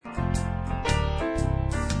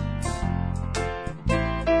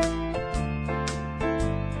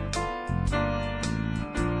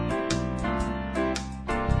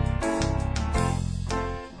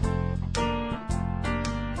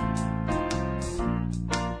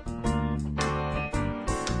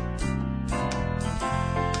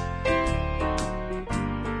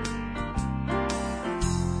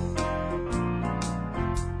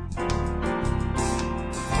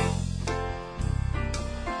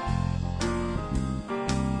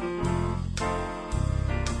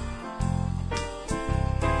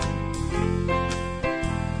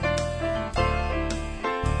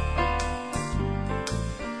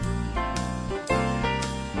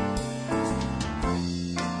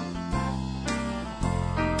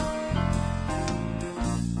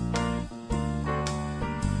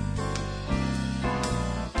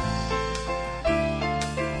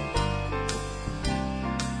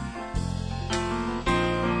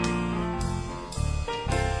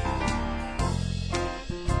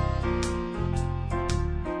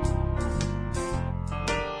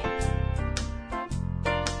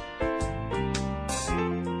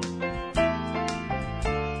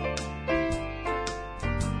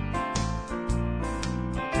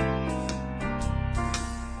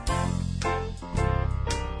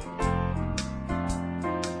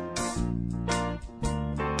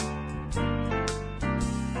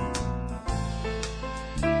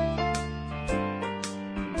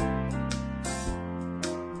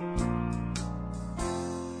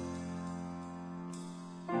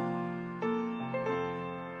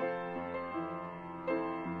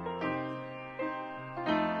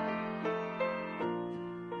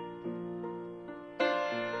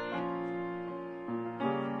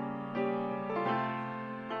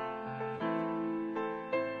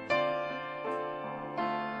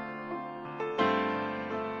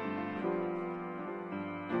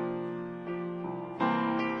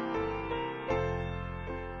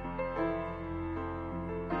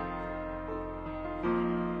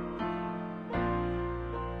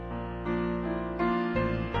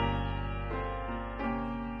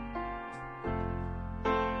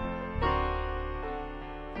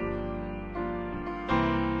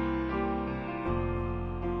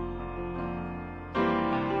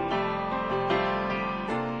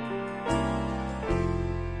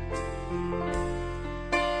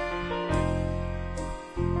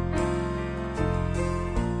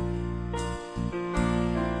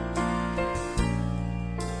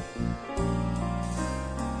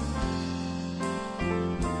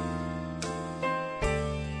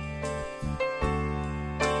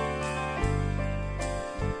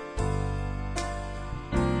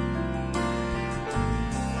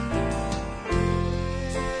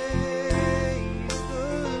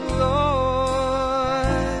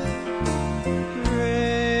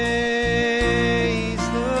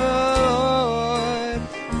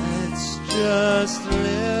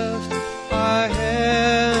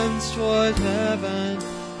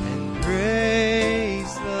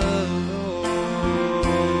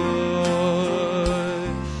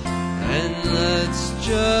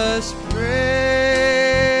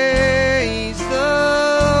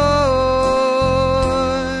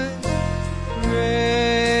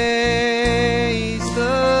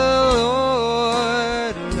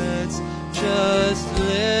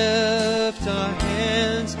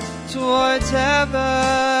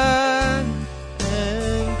heaven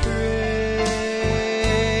and praise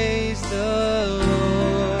the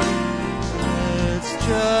Lord. Let's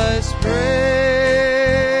just praise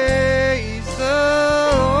the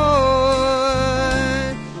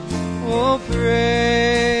Lord. Oh,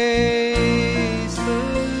 praise the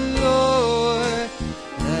Lord.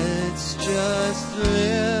 Let's just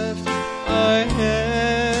lift our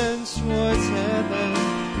hands towards heaven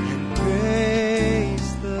and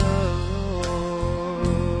praise the Lord.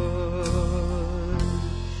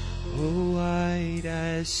 Oh, white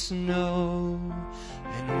as snow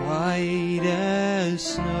and white as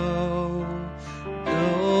snow,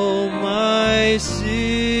 though my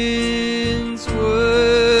sins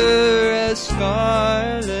were as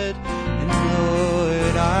scarlet, and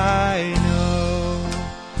Lord, I know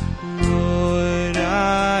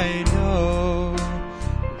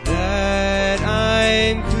that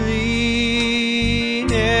I'm clean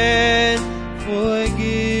and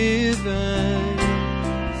forgiven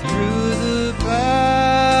through the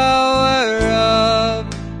power of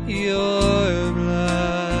your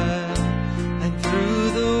blood and through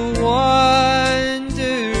the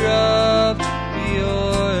wonder of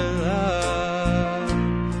your love.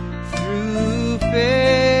 Through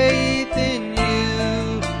faith in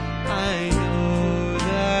you, I know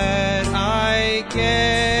that I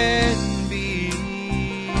can be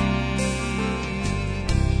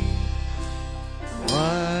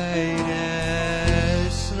white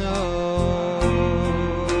as snow.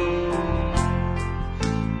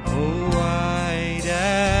 Oh, white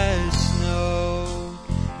as snow,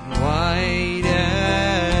 and white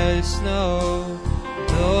as snow,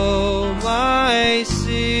 though my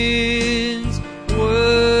sins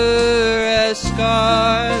were as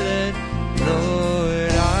scarlet,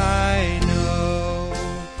 Lord, I know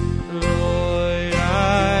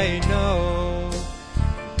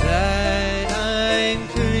that I'm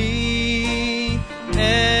clean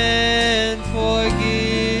and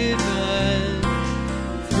forgiven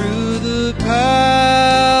through the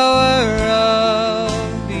power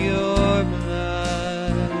of your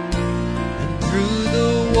blood and through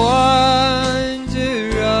the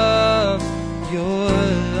wonder of your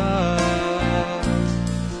love.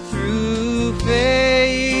 Through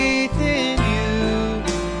faith in you,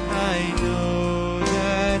 I know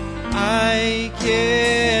that I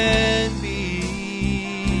can be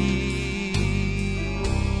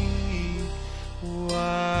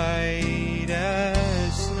white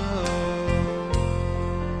as snow.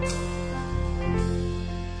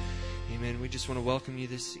 Amen. We just want to welcome you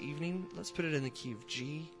this evening. Let's put it in the key of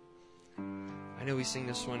G. I know we sing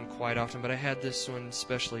this one quite often, but I had this one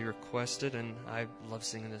specially requested, and I love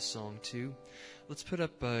singing this song too. Let's put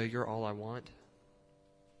up You're All I Want.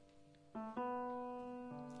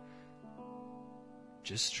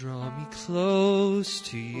 Just draw me close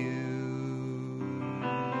to you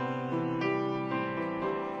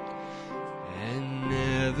and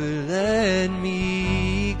never let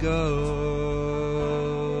me go.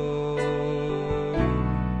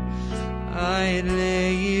 I'd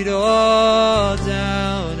lay it all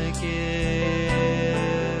down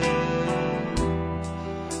again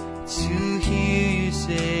to hear you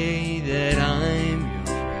say that I'm your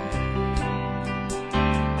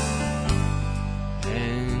friend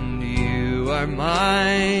and you are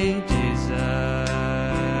my desire,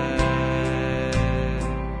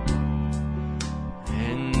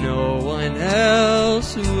 and no one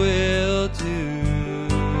else will do.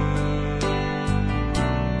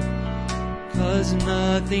 'Cause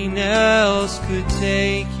nothing else could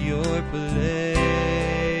take your place,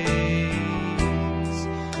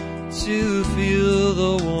 to feel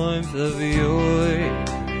the warmth of your embrace.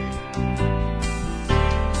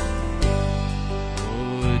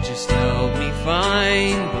 Oh, just help me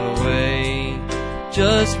find the way,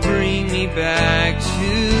 just bring me back to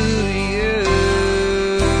you.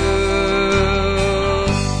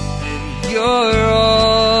 And you're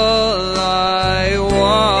all I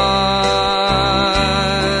want,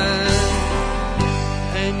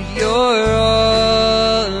 and you're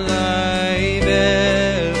all I've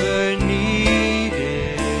ever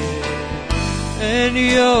needed, and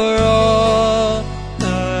you're all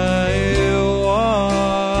I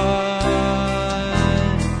want.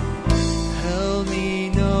 Help me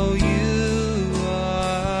know you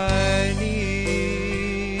are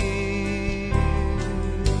near.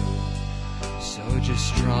 So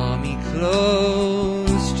just draw me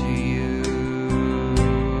close to you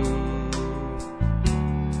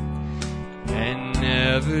and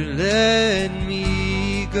never let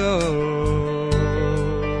me go.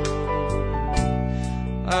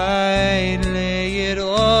 I'd lay it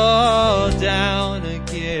all down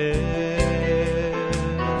again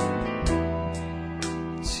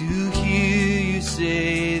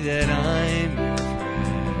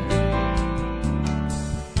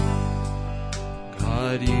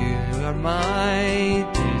God, you are my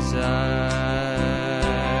desire,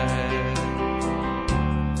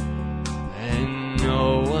 and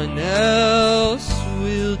no one else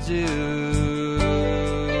will do,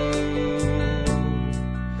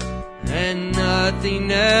 and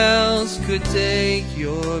nothing else could take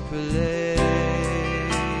your place,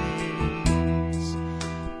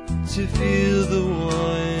 to feel the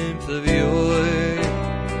warmth of your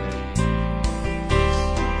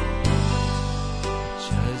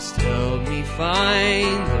help me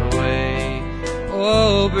find the way,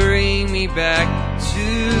 oh, bring me back to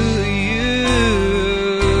you,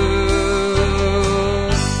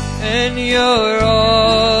 and you're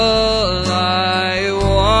all I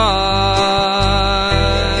want,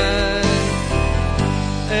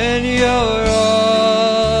 and you're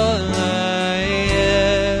all I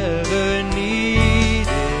ever needed,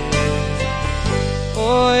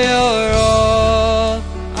 oh, you're all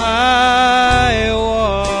I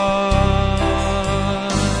want.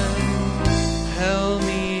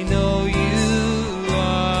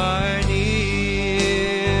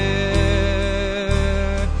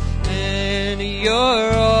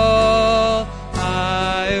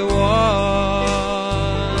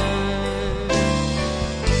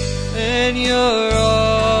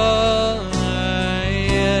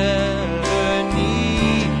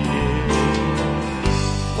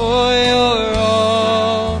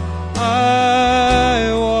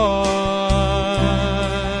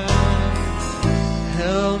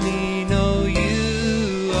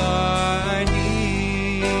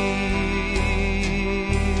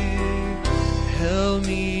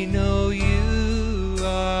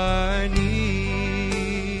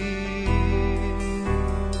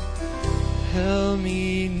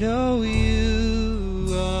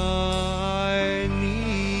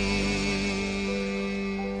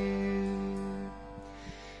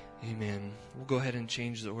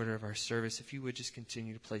 Change the order of our service. If you would just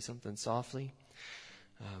continue to play something softly.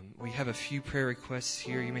 We have a few prayer requests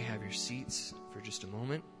here. You may have your seats for just a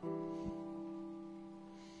moment.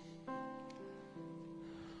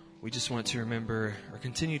 We just want to remember, or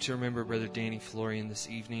continue to remember, Brother Danny Florian this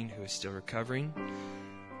evening, who is still recovering.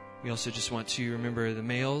 We also just want to remember the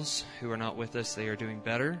males who are not with us. They are doing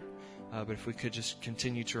better. But if we could just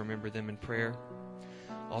continue to remember them in prayer.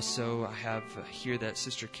 Also, I have here that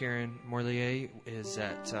Sister Karen Morlier is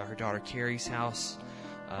at her daughter Carrie's house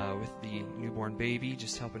with the newborn baby,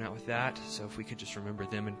 just helping out with that. So if we could just remember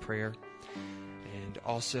them in prayer. And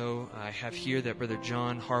also, I have here that Brother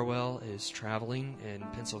John Harwell is traveling in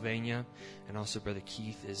Pennsylvania, and also Brother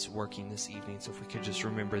Keith is working this evening. So if we could just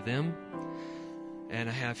remember them. And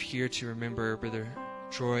I have here to remember Brother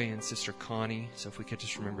Troy and Sister Connie. So if we could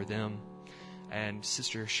just remember them. And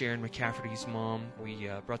Sister Sharon McCafferty's mom, we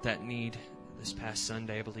brought that need this past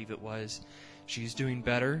Sunday, I believe it was. She's doing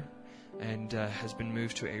better and has been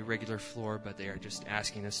moved to a regular floor, but they are just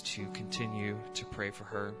asking us to continue to pray for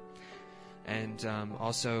her. And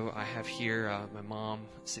also I have here, my mom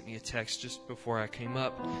sent me a text just before I came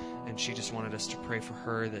up, and she just wanted us to pray for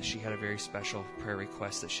her, that she had a very special prayer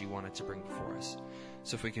request that she wanted to bring before us.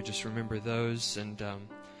 So if we could just remember those. And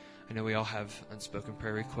I know we all have unspoken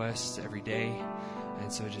prayer requests every day, and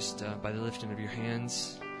so just by the lifting of your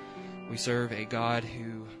hands, we serve a God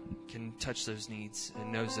who can touch those needs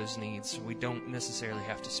and knows those needs. We don't necessarily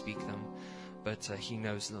have to speak them, but He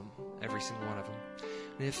knows them, every single one of them.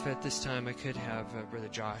 And if at this time I could have Brother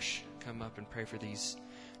Josh come up and pray for these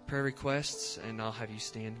prayer requests, and I'll have you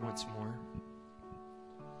stand once more.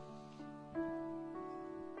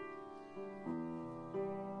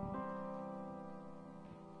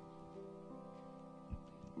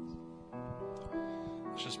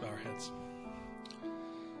 Let's just bow our heads.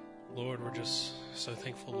 Lord, we're just so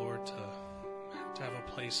thankful, Lord, to have a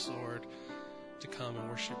place, Lord, to come and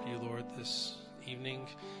worship you, Lord, this evening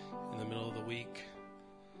in the middle of the week.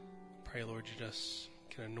 Pray, Lord, you just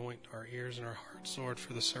can anoint our ears and our hearts, Lord,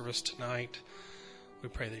 for the service tonight. We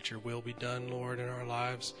pray that your will be done, Lord, in our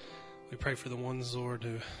lives. We pray for the ones, Lord,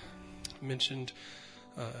 who mentioned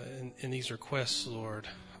in these requests, Lord,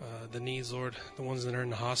 the needs, Lord, the ones that are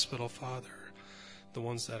in the hospital, Father, the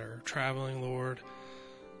ones that are traveling, Lord.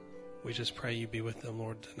 We just pray you be with them,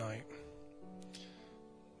 Lord, tonight.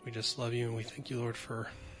 We just love you, and we thank you, Lord, for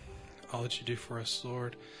all that you do for us,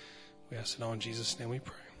 Lord. We ask it all in Jesus' name we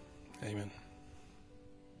pray. Amen.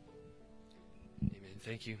 Amen.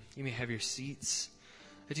 Thank you. You may have your seats.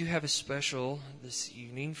 I do have a special this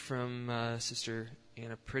evening from Sister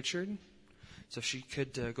Anna Pritchard. So if she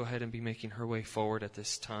could go ahead and be making her way forward at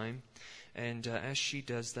this time. And as she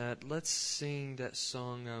does that, let's sing that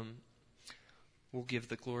song, We'll Give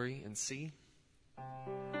the Glory and See.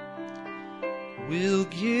 We'll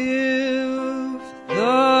give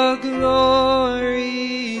the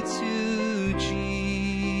glory to Jesus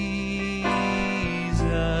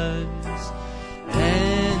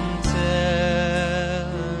and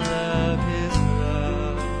tell of His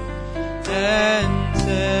love and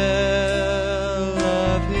tell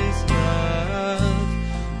of His love.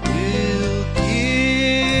 We'll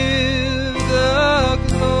give the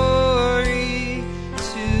glory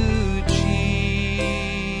to Jesus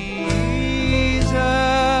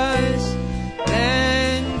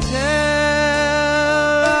and tell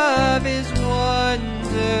of His wonderful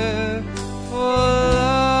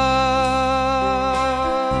love.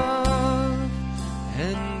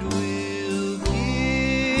 And we'll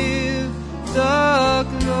give the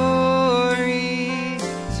glory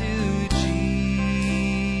to Jesus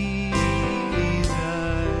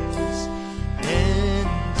and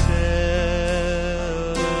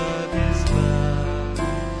tell of His love.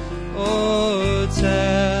 Oh,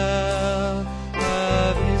 tell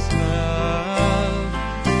of His love.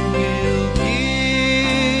 We'll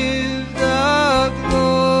give the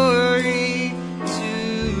glory to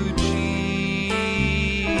Jesus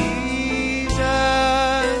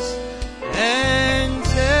and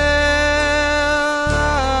tell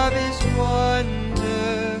of His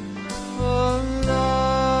wonderful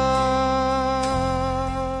love.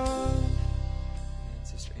 And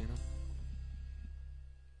Sister Anna.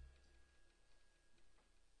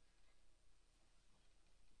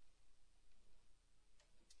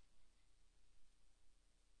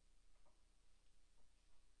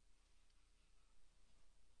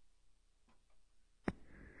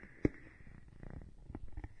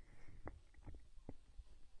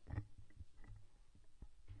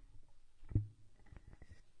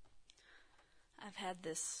 I've had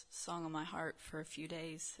this song on my heart for a few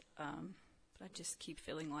days, but I just keep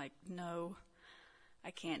feeling like, no,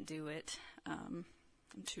 I can't do it. I'm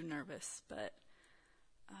too nervous, but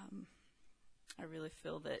I really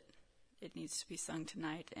feel that it needs to be sung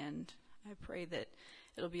tonight, and I pray that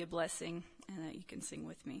it'll be a blessing and that you can sing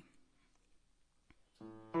with me.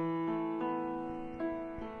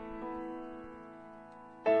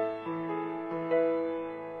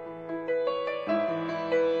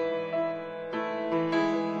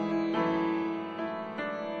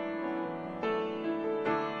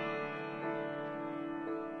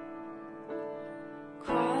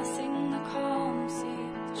 Crossing the calm sea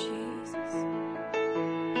with Jesus,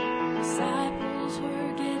 disciples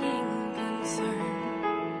were getting concerned.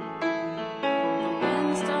 The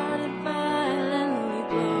wind started violently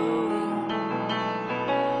blowing.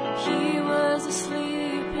 He was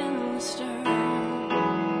asleep in the stern.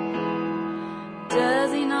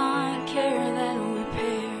 Does He not care that we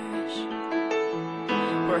perish?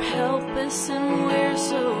 We're helpless and we're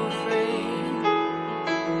so afraid.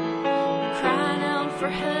 Crying out for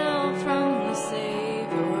help from the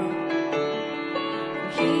Savior.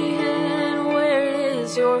 He hid, where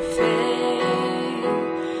is your faith?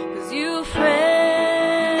 'Cause you prayed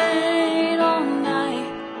all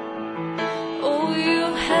night. Oh, you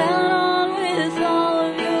held on with all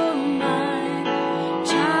of your might.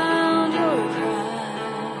 Child, your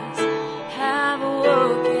cries have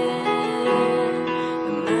awoken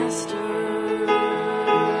the Master.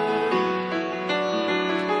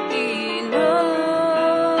 He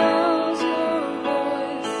knows your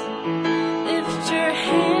voice. Lift your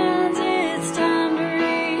hands, it's time to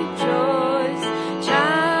rejoice.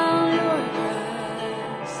 Child, your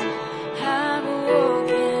cries have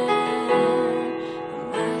awoken the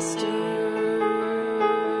Master.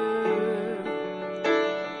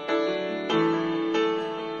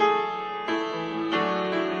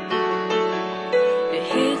 It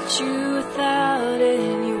hit you without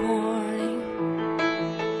any warning.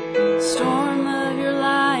 The storm of your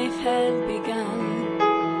life had begun.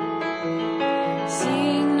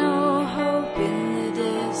 Seeing no hope in the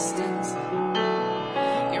distance,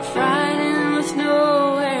 you're frightened with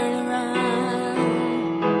nowhere to run.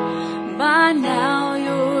 By now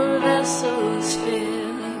your vessel is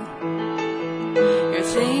filling. You're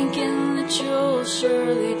thinking that you'll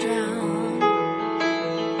surely drown.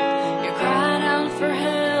 You cried out for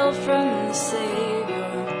help from the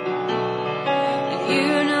Savior, and you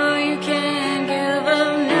know you can't give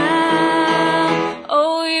up now.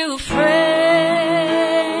 Oh, you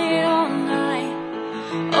prayed all night.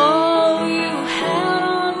 Oh, you held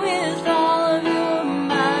on with all of your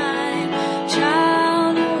might.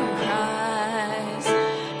 Child, your cries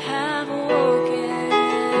have awoken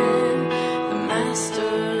the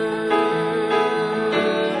Master.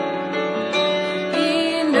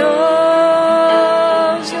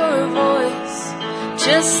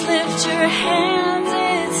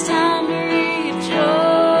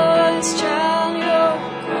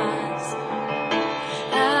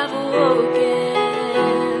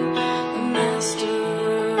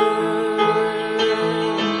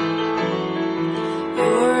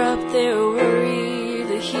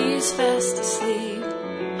 he's fast asleep.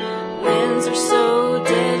 Winds are so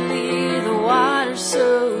deadly, the water's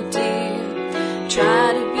so deep.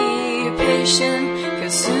 Try to be patient,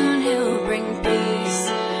 'cause soon he'll bring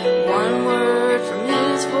peace. One word from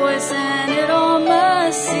his voice and it all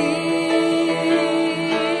must cease.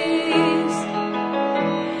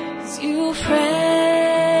 As you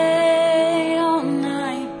prayed all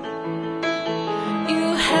night, you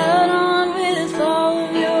held on with all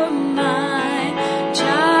of your might.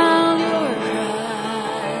 Child, your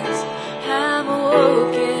cries have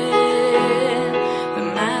awoken the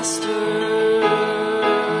Master.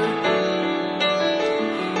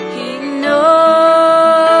 He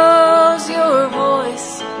knows your voice.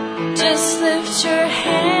 Just lift your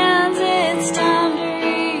hands, it's time to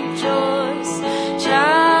rejoice.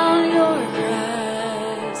 Child, your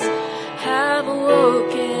cries have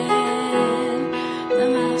awoken the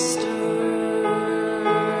Master.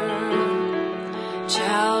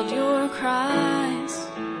 Child, your cries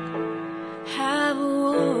have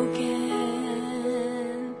awoken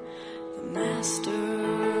the Master.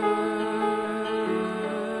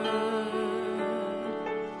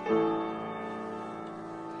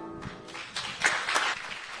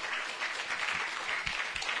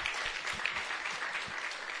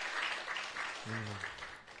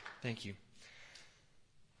 Thank you.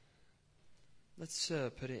 Let's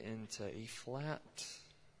put it into E flat.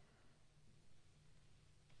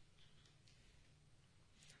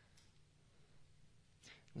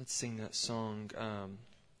 Let's sing that song,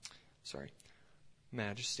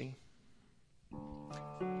 Majesty.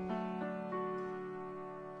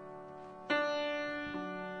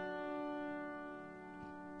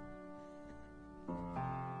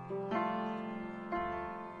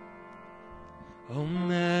 Oh,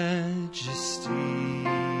 majesty,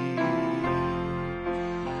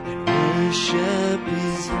 and worship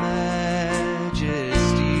his majesty.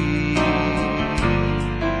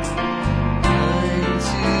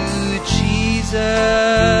 Unto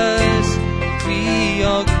Jesus be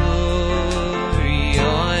all glory,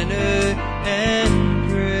 honor, and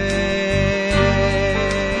praise.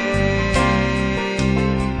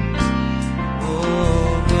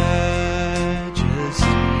 Oh, majesty,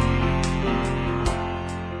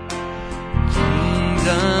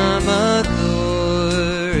 kingdom, authority,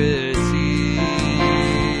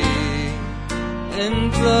 and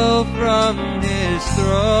flow from his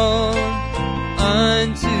throne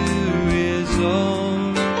unto his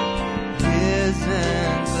own. His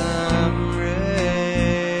anthem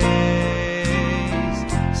raised.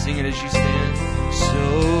 Sing it as you stand.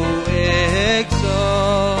 So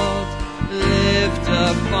exalt, lift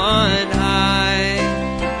up on high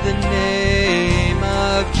the name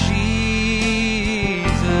of Jesus,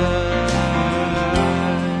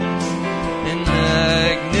 and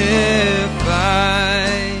magnify,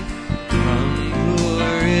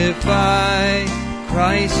 glorify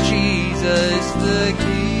Christ Jesus the King.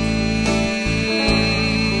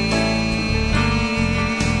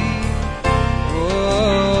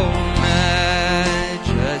 Oh,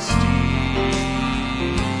 majesty,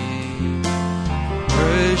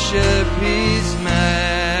 worship his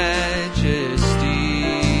majesty,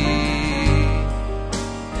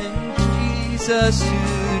 and Jesus who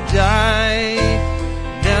died,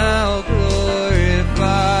 now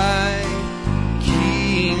glorify,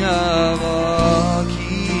 King of all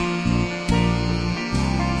kings.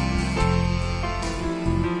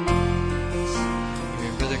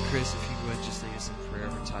 Amen. Brother Chris, if you would just lead us in prayer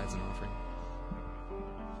for tithes and offering.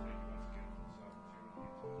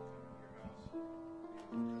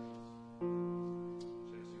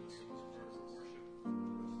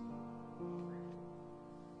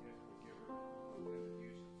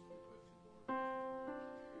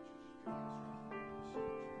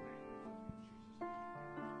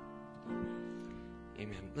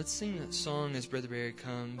 Amen. Let's sing that song as Brother Barry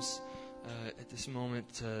comes. At this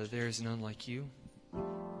moment, there is none like you.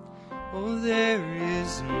 Oh, there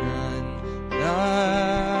is none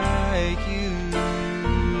like you,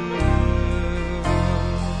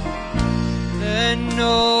 and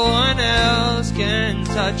no one else can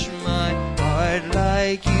touch my heart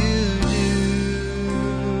like you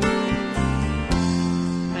do.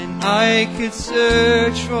 And I could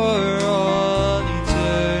search for all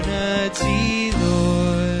eternity,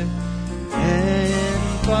 Lord, and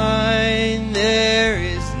find there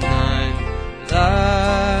is none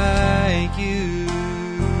like you.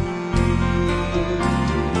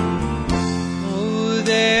 Oh,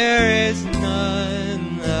 there is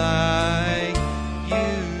none like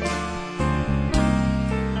you.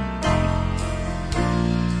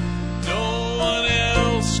 No one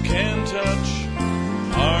else can touch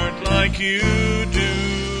heart like you do.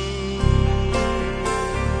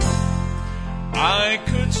 I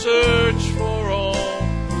could search for all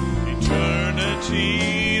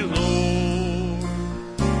eternity, Lord,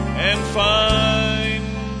 and find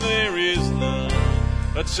there is none.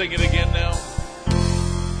 Let's sing it again now.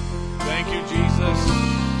 Thank you, Jesus.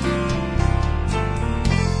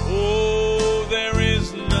 Oh, there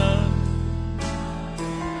is none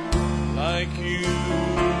like you.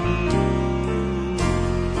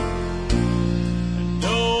 And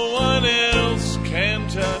no one else can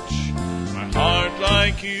touch my heart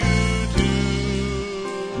like you do.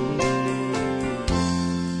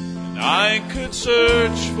 And I could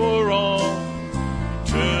search for all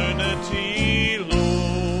eternity,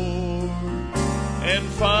 Lord, and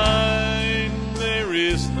find there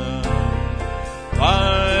is none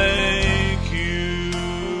like you.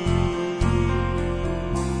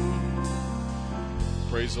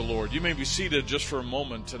 Praise the Lord. You may be seated just for a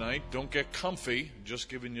moment tonight. Don't get comfy. Just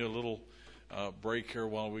giving you a little break here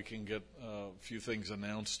while we can get a few things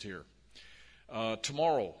announced here.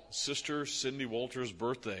 Tomorrow, Sister Cindy Walters'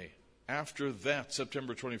 birthday. After that,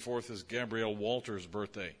 September 24th is Gabrielle Walters'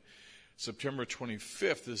 birthday. September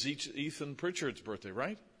 25th is Ethan Pritchard's birthday,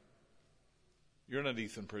 right? You're not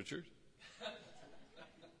Ethan Pritchard.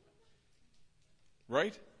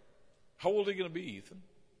 Right? How old are you going to be, Ethan?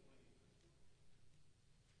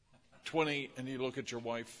 20, and you look at your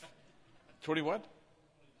wife. 20 what?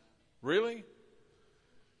 Really?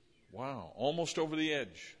 Wow, almost over the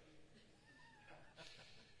edge.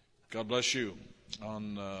 God bless you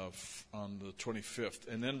on the 25th.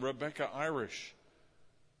 And then Rebecca Irish,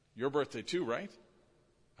 your birthday too, right?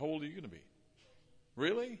 How old are you going to be?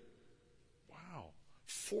 Really? Wow,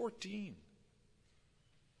 14.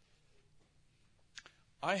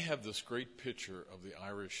 I have this great picture of the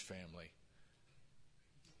Irish family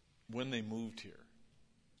when they moved here.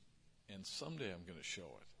 And someday I'm going to show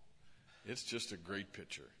it. It's just a great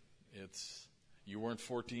picture. You weren't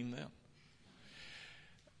 14 then.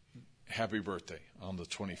 Happy birthday on the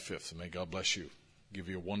 25th. And may God bless you. Give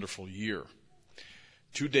you a wonderful year.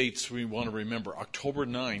 2 dates we want to remember. October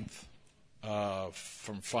 9th,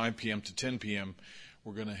 from 5 p.m. to 10 p.m.,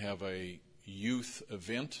 we're going to have a youth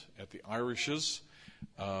event at the Irishes.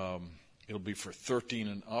 It'll be for 13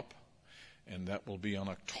 and up, and that will be on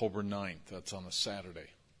October 9th. That's on a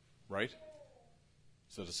Saturday, right?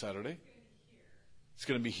 Is that a Saturday? It's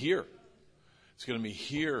going to be here. It's going to be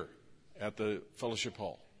here at the fellowship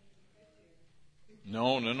hall.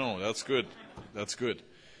 No. That's good. That's good.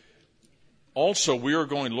 Also, we are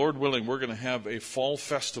going, Lord willing, we're going to have a fall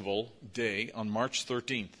festival day on March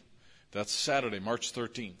 13th. That's Saturday, March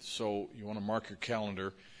 13th. So you want to mark your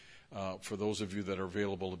calendar for those of you that are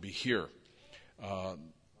available to be here.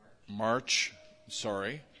 November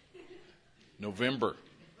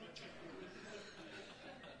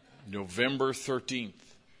 13th,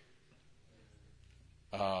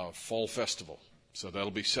 Fall Festival. So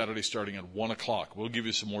that'll be Saturday starting at 1 o'clock. We'll give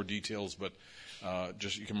you some more details, but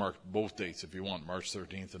just you can mark both dates if you want, March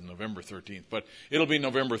 13th and November 13th. But it'll be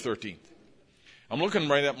November 13th. I'm looking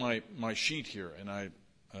right at my sheet here, and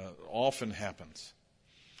often happens.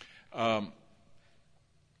 I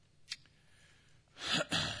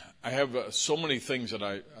have so many things that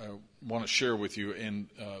I want to share with you, and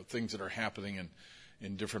things that are happening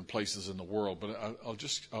in different places in the world. But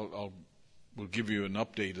we'll give you an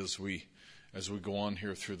update as we go on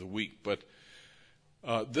here through the week. But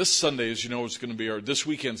this Sunday, as you know, this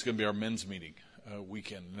weekend is going to be our men's meeting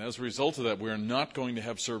weekend, and as a result of that, we are not going to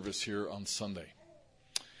have service here on Sunday.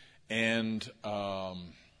 And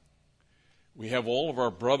we have all of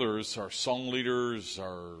our brothers, our song leaders,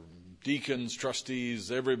 our deacons, trustees,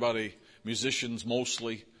 everybody, musicians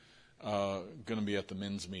mostly, going to be at the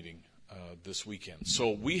men's meeting this weekend.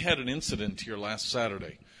 So we had an incident here last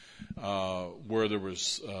Saturday where there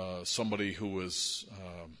was somebody who was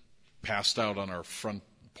passed out on our front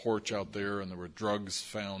porch out there, and there were drugs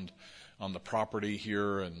found on the property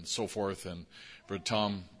here and so forth. And Brother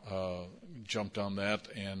Tom jumped on that,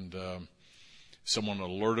 and someone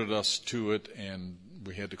alerted us to it, and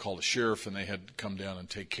we had to call the sheriff, and they had to come down and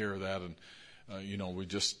take care of that. And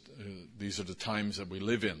these are the times that we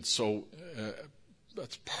live in. So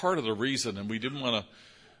that's part of the reason, and we didn't want to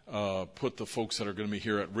put the folks that are going to be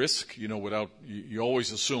here at risk. You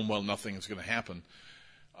always assume, well, nothing is going to happen.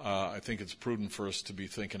 I think it's prudent for us to be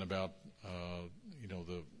thinking about,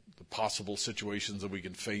 the possible situations that we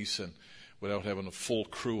can face, and without having a full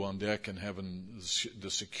crew on deck and having the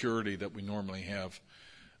security that we normally have,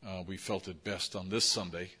 we felt it best on this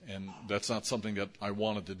Sunday. And that's not something that I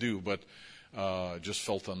wanted to do, but just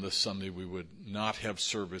felt on this Sunday we would not have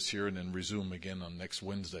service here and then resume again on next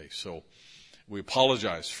Wednesday. So we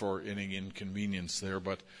apologize for any inconvenience there,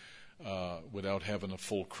 but without having a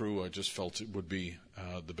full crew. I just felt it would be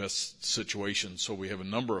the best situation. So we have a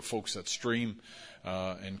number of folks that stream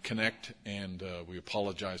and connect, and we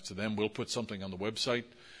apologize to them. We'll put something on the website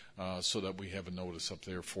so that we have a notice up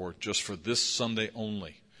there for just for this Sunday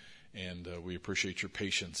only. And we appreciate your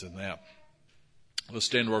patience in that. Let's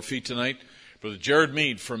stand to our feet tonight. Brother Jared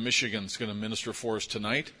Mead from Michigan is going to minister for us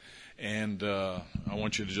tonight. And I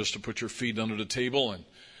want you to just to put your feet under the table and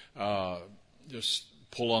just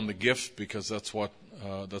pull on the gift, because that's what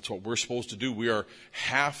we're supposed to do. We are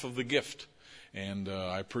half of the gift. And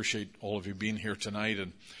I appreciate all of you being here tonight.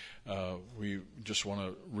 And we just want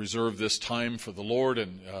to reserve this time for the Lord.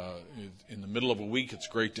 And in the middle of a week, it's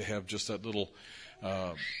great to have just that little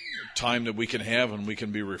time that we can have, and we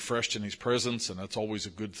can be refreshed in His presence. And that's always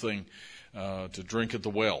a good thing to drink at the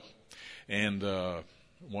well. And I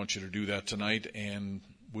want you to do that tonight. And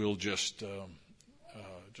we'll just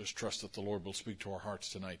trust that the Lord will speak to our hearts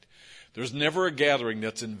tonight. There's never a gathering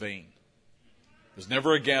that's in vain. There's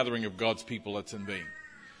never a gathering of God's people that's in vain.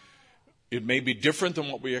 It may be different than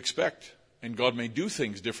what we expect, and God may do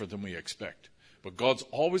things different than we expect. But God's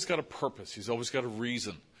always got a purpose. He's always got a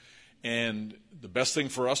reason. And the best thing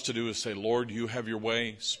for us to do is say, Lord, you have your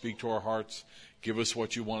way. Speak to our hearts. Give us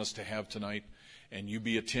what you want us to have tonight. And you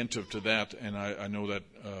be attentive to that, and I know that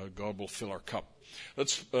God will fill our cup.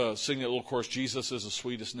 Let's sing that little chorus, Jesus is the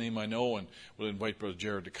sweetest name I know, and we'll invite Brother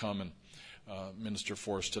Jared to come and minister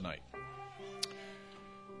for us tonight.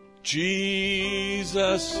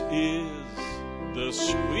 Jesus is the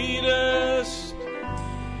sweetest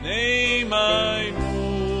name I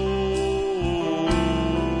know,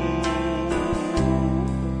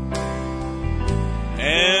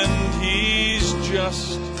 and He's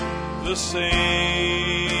just the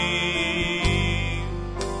same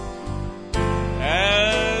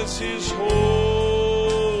as His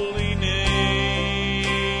holy name,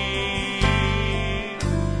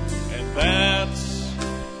 and that's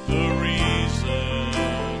the reason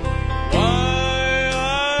why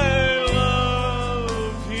I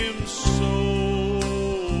love Him so.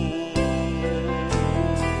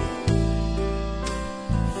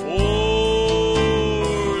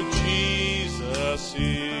 For Jesus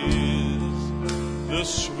is the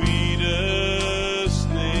sweetest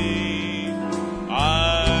name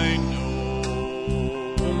I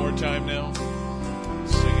know. One more time now.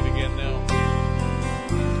 Sing it again now.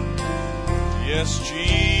 Yes,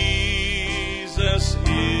 Jesus is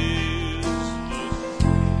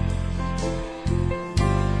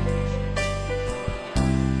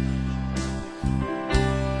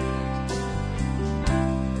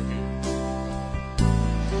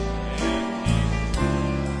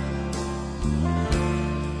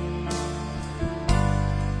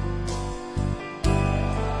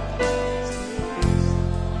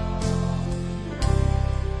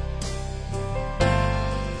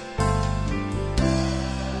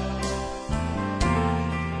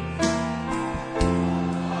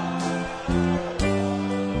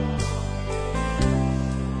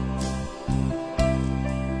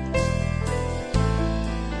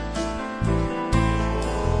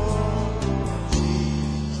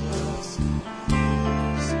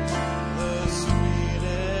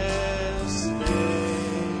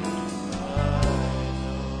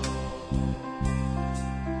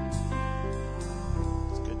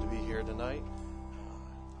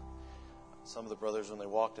Some of the brothers, when they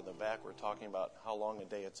walked in the back, were talking about how long a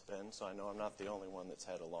day it's been, so I know I'm not the only one that's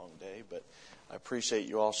had a long day, but I appreciate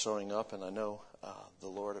you all showing up, and I know the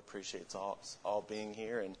Lord appreciates all being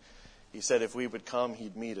here, and He said if we would come,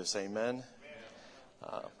 He'd meet us. Amen?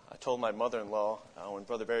 I told my mother-in-law, when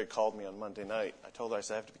Brother Barry called me on Monday night, I told her, I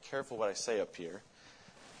said, I have to be careful what I say up here,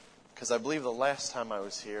 because I believe the last time I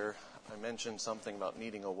was here, I mentioned something about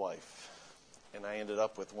needing a wife, and I ended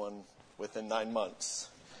up with one within 9 months.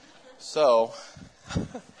 So,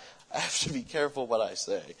 I have to be careful what I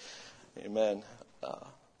say. Amen.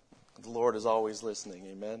 The Lord is always listening.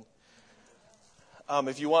 Amen.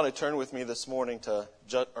 If you want to turn with me this evening to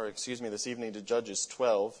Judges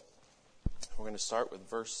 12, we're going to start with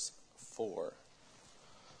verse 4.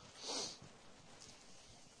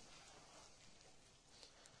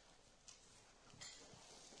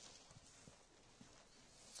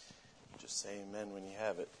 Just say amen when you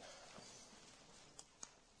have it.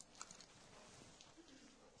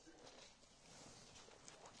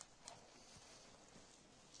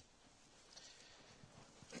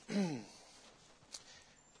 And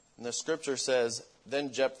the scripture says,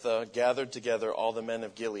 Then Jephthah gathered together all the men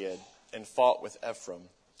of Gilead and fought with Ephraim.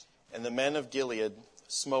 And the men of Gilead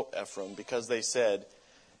smote Ephraim, because they said,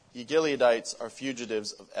 Ye Gileadites are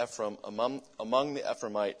fugitives of Ephraim among the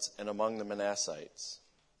Ephraimites and among the Manassites.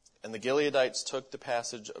 And the Gileadites took the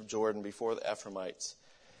passage of Jordan before the Ephraimites.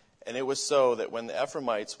 And it was so that when the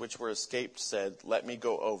Ephraimites which were escaped said, Let me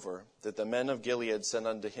go over, that the men of Gilead said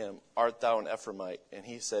unto him, Art thou an Ephraimite? And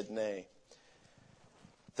he said, Nay.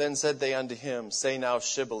 Then said they unto him, Say now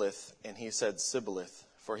Shibboleth. And he said, Sibboleth,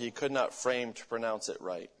 for he could not frame to pronounce it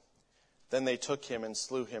right. Then they took him and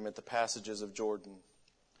slew him at the passages of Jordan.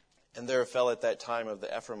 And there fell at that time of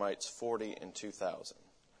the Ephraimites 42,000.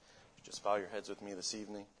 Just bow your heads with me this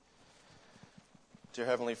evening. Dear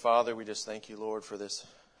Heavenly Father, we just thank you, Lord, for this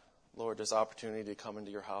opportunity to come into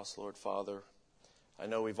your house, Lord Father. I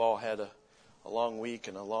know we've all had a long week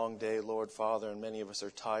and a long day, Lord Father, and many of us are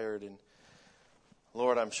tired. And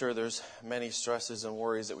Lord, I'm sure there's many stresses and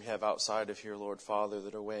worries that we have outside of here, Lord Father,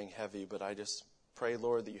 that are weighing heavy. But I just pray,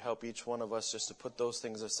 Lord, that you help each one of us just to put those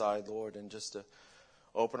things aside, Lord, and just to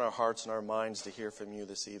open our hearts and our minds to hear from you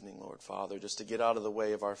this evening, Lord Father, just to get out of the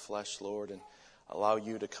way of our flesh, Lord, and allow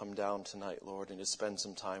you to come down tonight, Lord, and to spend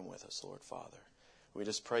some time with us, Lord Father. We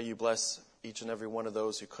just pray you bless each and every one of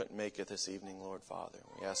those who couldn't make it this evening, Lord Father.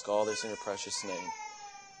 We ask all this in your precious name.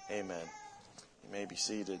 Amen. You may be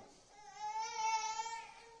seated.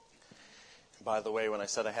 By the way, when I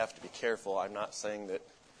said I have to be careful, I'm not saying that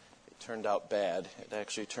it turned out bad. It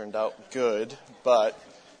actually turned out good, but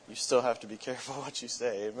you still have to be careful what you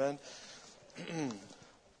say. Amen?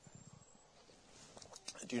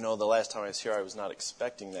 I do know the last time I was here, I was not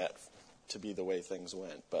expecting that to be the way things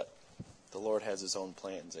went, but the Lord has his own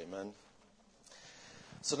plans. Amen?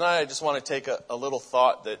 So tonight I just want to take a little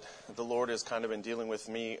thought that the Lord has kind of been dealing with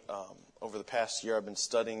me over the past year. I've been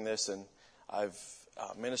studying this, and I've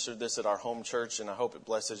ministered this at our home church, and I hope it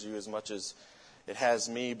blesses you as much as it has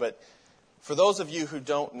me. But for those of you who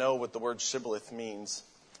don't know what the word shibboleth means,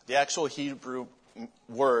 the actual Hebrew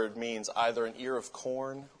word means either an ear of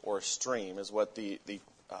corn or a stream is what the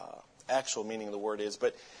actual meaning of the word is.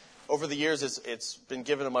 But over the years, it's been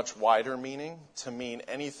given a much wider meaning to mean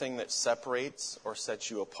anything that separates or sets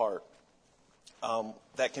you apart.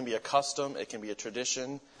 That can be a custom, it can be a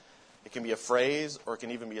tradition, it can be a phrase, or it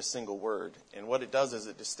can even be a single word. And what it does is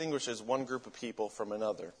it distinguishes one group of people from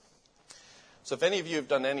another. So if any of you have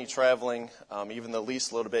done any traveling, even the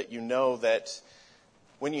least little bit, you know that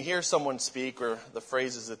when you hear someone speak or the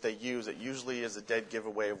phrases that they use, it usually is a dead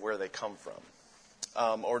giveaway of where they come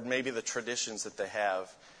from, or maybe the traditions that they have.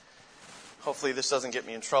 Hopefully this doesn't get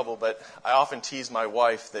me in trouble, but I often tease my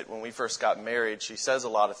wife that when we first got married, she says a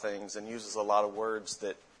lot of things and uses a lot of words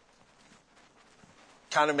that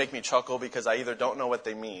kind of make me chuckle because I either don't know what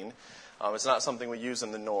they mean, it's not something we use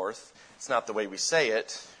in the North, it's not the way we say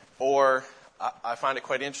it, or I find it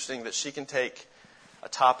quite interesting that she can take a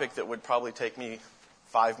topic that would probably take me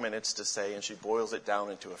 5 minutes to say, and she boils it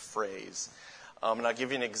down into a phrase. And I'll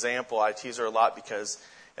give you an example. I tease her a lot because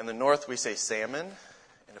in the North we say salmon,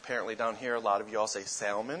 and apparently down here a lot of you all say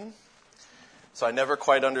salmon. So I never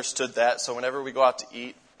quite understood that. So whenever we go out to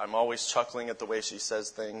eat, I'm always chuckling at the way she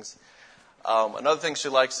says things. Another thing she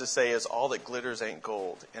likes to say is, all that glitters ain't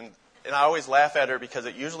gold. And I always laugh at her because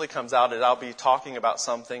it usually comes out that I'll be talking about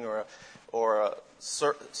something or a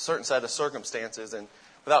certain set of circumstances, and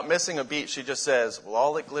without missing a beat, she just says, well,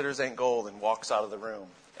 all that glitters ain't gold, and walks out of the room.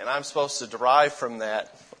 And I'm supposed to derive from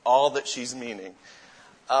that all that she's meaning.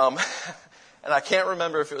 And I can't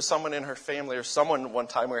remember if it was someone in her family or someone one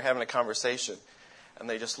time we were having a conversation, and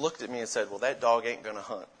they just looked at me and said, well, that dog ain't going to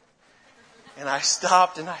hunt. And I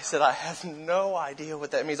stopped and I said, I have no idea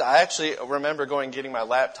what that means. I actually remember going and getting my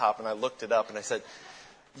laptop, and I looked it up, and I said,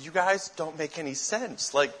 you guys don't make any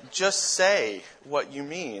sense. Like, just say what you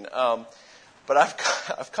mean. But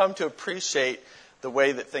I've come to appreciate the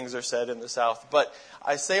way that things are said in the South. But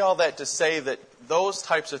I say all that to say that those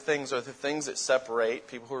types of things are the things that separate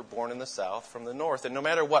people who are born in the South from the North. And no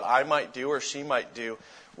matter what I might do or she might do,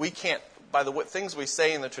 we can't, by the things we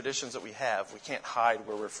say and the traditions that we have, we can't hide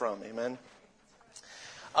where we're from. Amen?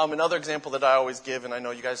 Another example that I always give, and I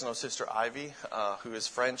know you guys know Sister Ivy, who is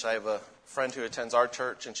French. I have a friend who attends our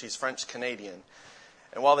church, and she's French-Canadian.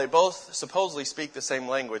 And while they both supposedly speak the same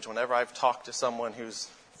language, whenever I've talked to someone who's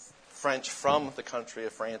French from the country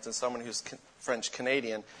of France and someone who's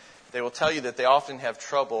French-Canadian, they will tell you that they often have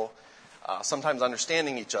trouble sometimes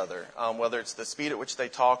understanding each other, whether it's the speed at which they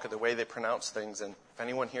talk or the way they pronounce things. And if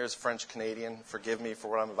anyone here is French-Canadian, forgive me for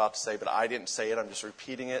what I'm about to say, but I didn't say it. I'm just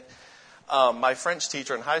repeating it. My French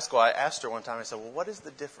teacher in high school, I asked her one time, I said, well, what is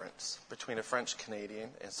the difference between a French-Canadian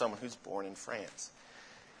and someone who's born in France?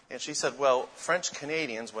 And she said, well, French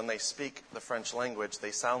Canadians, when they speak the French language,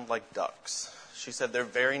 they sound like ducks. She said they're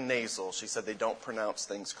very nasal. She said they don't pronounce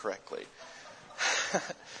things correctly.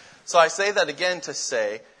 So I say that again to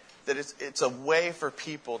say that it's a way for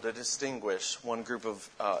people to distinguish one group of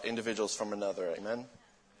individuals from another. Amen?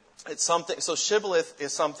 It's something. So Shibboleth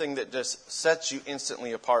is something that just sets you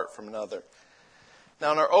instantly apart from another.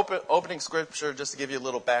 Now, in our opening scripture, just to give you a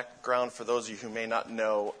little background for those of you who may not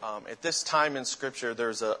know, at this time in Scripture,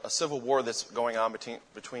 there's a civil war that's going on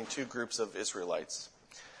between two groups of Israelites,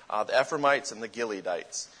 the Ephraimites and the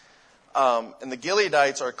Gileadites. And the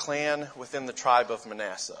Gileadites are a clan within the tribe of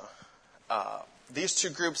Manasseh. These two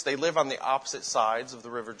groups, they live on the opposite sides of the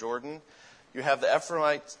River Jordan. You have the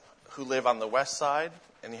Ephraimites who live on the west side,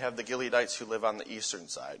 and you have the Gileadites who live on the eastern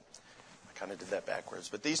side. Kind of did that backwards.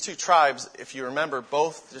 But these two tribes, if you remember,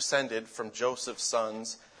 both descended from Joseph's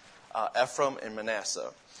sons, Ephraim and Manasseh.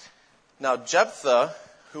 Now, Jephthah,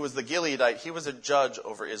 who was the Gileadite, he was a judge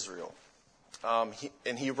over Israel.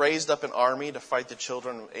 And he raised up an army to fight the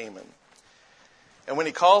children of Ammon. And when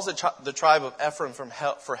he calls the tribe of Ephraim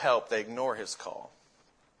for help, they ignore his call.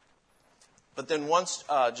 But then once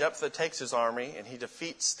Jephthah takes his army and he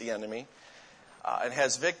defeats the enemy, and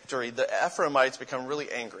has victory, the Ephraimites become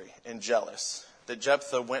really angry and jealous that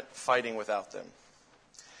Jephthah went fighting without them.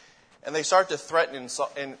 And they start to threaten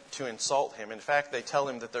and to insult him. In fact, they tell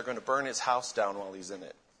him that they're going to burn his house down while he's in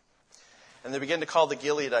it. And they begin to call the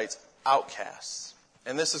Gileadites outcasts.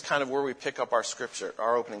 And this is kind of where we pick up our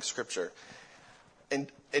opening scripture.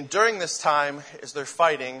 And during this time, as they're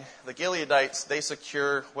fighting, the Gileadites, they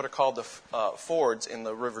secure what are called the fords in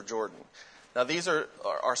the River Jordan. Now, these are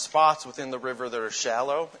spots within the river that are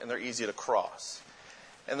shallow, and they're easy to cross.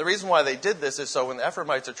 And the reason why they did this is so when the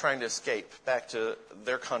Ephraimites are trying to escape back to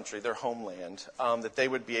their country, their homeland, that they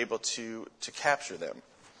would be able to capture them.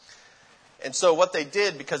 And so what they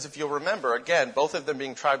did, because if you'll remember, again, both of them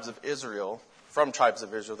being tribes of Israel,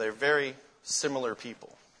 they're very similar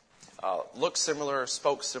people. Looked similar,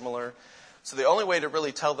 spoke similar. So the only way to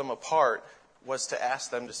really tell them apart was to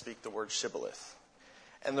ask them to speak the word Shibboleth.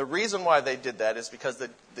 And the reason why they did that is because the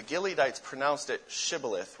Gileadites pronounced it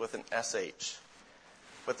Shibboleth with an SH.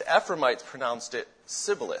 But the Ephraimites pronounced it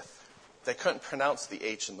Sibboleth. They couldn't pronounce the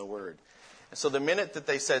H in the word. And so the minute that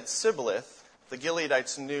they said Sibboleth, the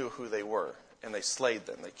Gileadites knew who they were. And they slayed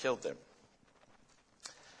them. They killed them.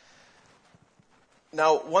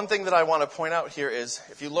 Now, one thing that I want to point out here is,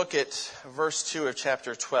 if you look at verse 2 of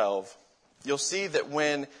chapter 12, you'll see that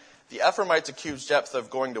when the Ephraimites accused Jephthah of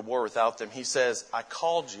going to war without them, he says, I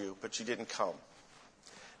called you, but you didn't come.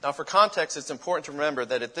 Now, for context, it's important to remember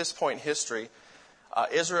that at this point in history,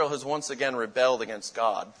 Israel has once again rebelled against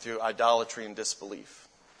God through idolatry and disbelief.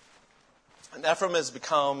 And Ephraim has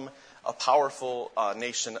become a powerful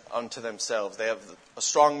nation unto themselves. They have a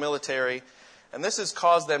strong military, and this has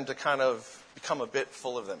caused them to kind of become a bit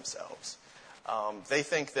full of themselves. They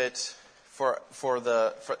think that for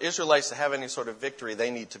Israelites to have any sort of victory, they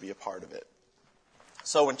need to be a part of it.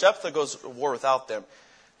 So when Jephthah goes to war without them,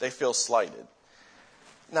 they feel slighted.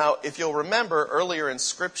 Now, if you'll remember earlier in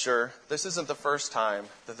Scripture, this isn't the first time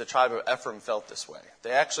that the tribe of Ephraim felt this way.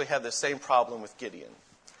 They actually had the same problem with Gideon.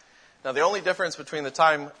 Now, the only difference between the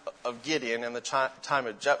time of Gideon and the time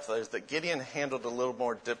of Jephthah is that Gideon handled it a little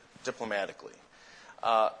more diplomatically.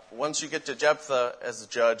 Once you get to Jephthah as a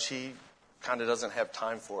judge, he kind of doesn't have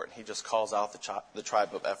time for it. He just calls out the tribe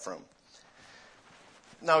of Ephraim.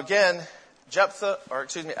 Now again,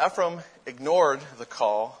 Ephraim ignored the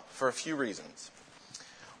call for a few reasons.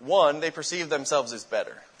 One, they perceived themselves as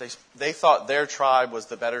better. They thought their tribe was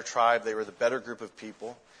the better tribe. They were the better group of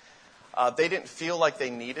people. They didn't feel like they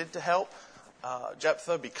needed to help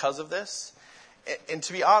Jephthah because of this. And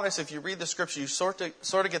to be honest, if you read the scripture, you sort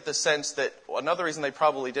of get the sense that another reason they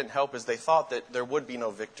probably didn't help is they thought that there would be no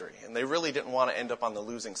victory. And they really didn't want to end up on the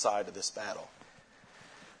losing side of this battle.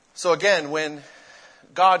 So again, when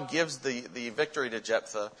God gives the victory to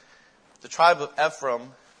Jephthah, the tribe of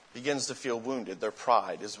Ephraim begins to feel wounded. Their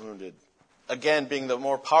pride is wounded. Again, being the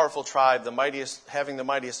more powerful tribe, having the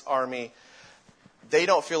mightiest army, they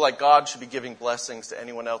don't feel like God should be giving blessings to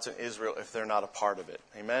anyone else in Israel if they're not a part of it.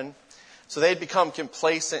 Amen? So they'd become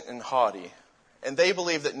complacent and haughty. And they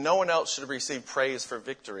believe that no one else should receive praise for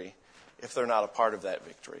victory if they're not a part of that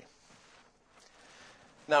victory.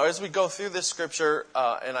 Now, as we go through this scripture,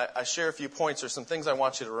 and I share a few points, there's some things I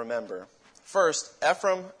want you to remember. First,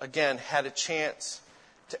 Ephraim, again, had a chance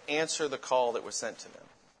to answer the call that was sent to them.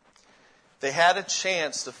 They had a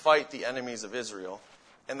chance to fight the enemies of Israel,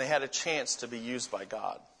 and they had a chance to be used by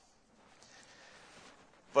God.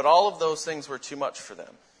 But all of those things were too much for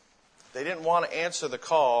them. They didn't want to answer the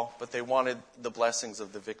call, but they wanted the blessings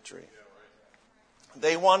of the victory.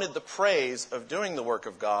 They wanted the praise of doing the work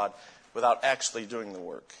of God without actually doing the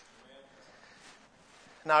work.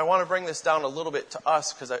 Now, I want to bring this down a little bit to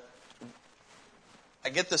us because I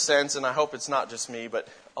get the sense, and I hope it's not just me, but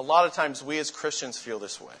a lot of times we as Christians feel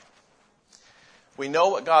this way. We know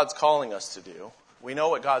what God's calling us to do. We know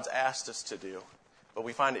what God's asked us to do, but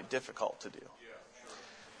we find it difficult to do.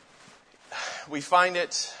 We find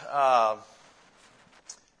it,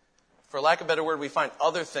 for lack of a better word, we find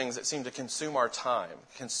other things that seem to consume our time,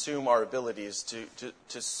 consume our abilities,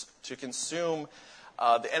 to consume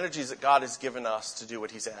the energies that God has given us to do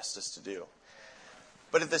what He's asked us to do.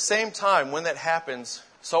 But at the same time, when that happens,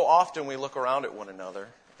 so often we look around at one another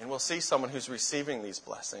and we'll see someone who's receiving these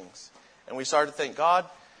blessings. And we start to think, God,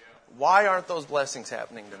 why aren't those blessings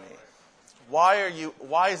happening to me?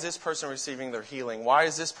 Why is this person receiving their healing? Why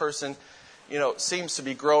is this person, seems to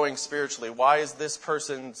be growing spiritually? Why is this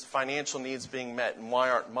person's financial needs being met and why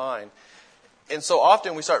aren't mine? And so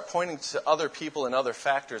often we start pointing to other people and other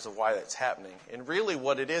factors of why that's happening. And really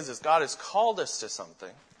what it is God has called us to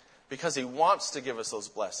something because He wants to give us those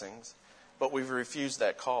blessings, but we've refused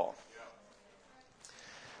that call.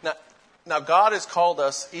 Now, God has called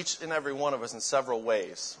us, each and every one of us, in several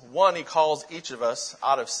ways. One, He calls each of us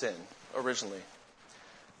out of sin, originally.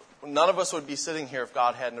 None of us would be sitting here if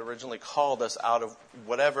God hadn't originally called us out of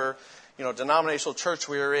whatever, denominational church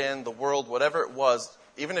we were in, the world, whatever it was.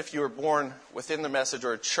 Even if you were born within the message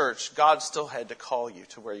or a church, God still had to call you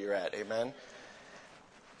to where you're at. Amen?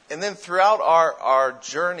 And then throughout our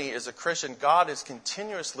journey as a Christian, God is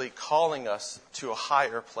continuously calling us to a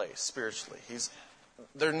higher place spiritually.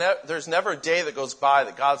 There's never a day that goes by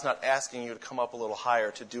that God's not asking you to come up a little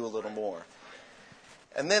higher, to do a little more.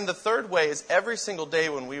 And then the third way is every single day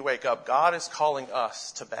when we wake up, God is calling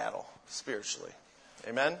us to battle spiritually.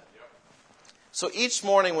 Amen? So each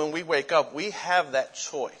morning when we wake up, we have that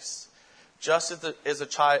choice, just as the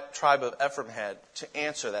tribe of Ephraim had, to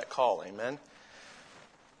answer that call. Amen?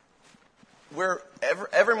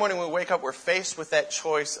 Every morning when we wake up, we're faced with that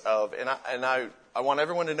choice of, and I want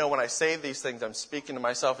everyone to know when I say these things, I'm speaking to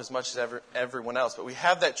myself as much as everyone else, but we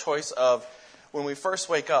have that choice of, when we first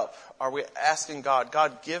wake up, are we asking God,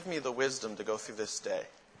 give me the wisdom to go through this day.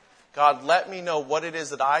 God, let me know what it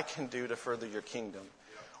is that I can do to further your kingdom.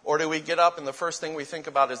 Or do we get up and the first thing we think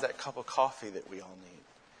about is that cup of coffee that we all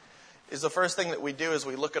need? Is the first thing that we do is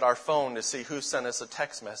we look at our phone to see who sent us a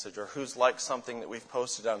text message or who's liked something that we've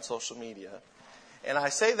posted on social media. And I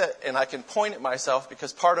say that, and I can point at myself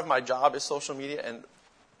because part of my job is social media, and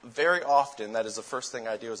very often that is the first thing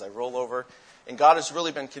I do is I roll over, and God has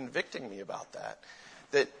really been convicting me about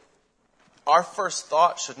that our first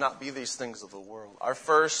thought should not be these things of the world.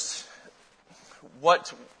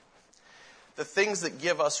 The things that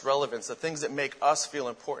give us relevance, the things that make us feel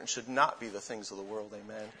important should not be the things of the world,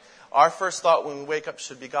 amen. Our first thought when we wake up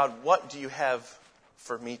should be, God, what do you have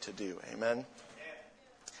for me to do, amen?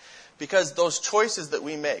 Because those choices that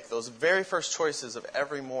we make, those very first choices of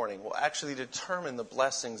every morning, will actually determine the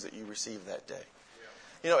blessings that you receive that day.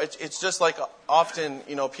 It's just like often,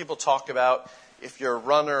 people talk about if you're a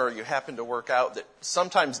runner or you happen to work out, that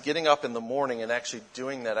sometimes getting up in the morning and actually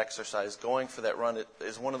doing that exercise, going for that run,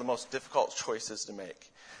 is one of the most difficult choices to make.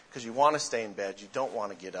 Because you want to stay in bed, you don't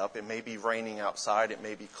want to get up. It may be raining outside, it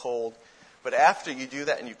may be cold. But after you do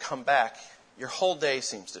that and you come back, your whole day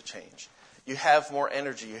seems to change. You have more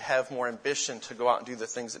energy, you have more ambition to go out and do the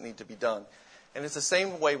things that need to be done. And it's the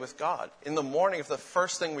same way with God. In the morning, if the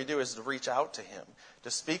first thing we do is to reach out to Him, to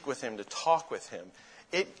speak with Him, to talk with Him,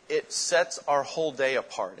 it sets our whole day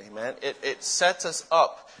apart, amen? It sets us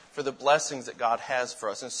up for the blessings that God has for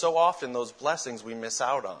us. And so often those blessings we miss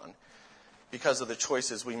out on because of the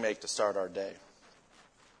choices we make to start our day.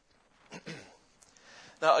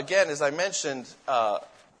 Now, again, as I mentioned,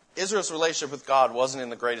 Israel's relationship with God wasn't in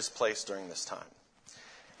the greatest place during this time.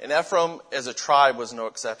 And Ephraim, as a tribe, was no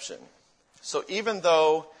exception. So even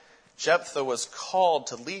though Jephthah was called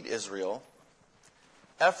to lead Israel,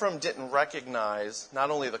 Ephraim didn't recognize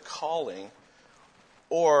not only the calling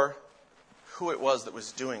or who it was that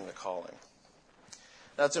was doing the calling.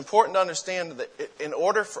 Now, it's important to understand that in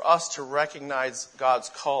order for us to recognize God's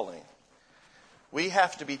calling, we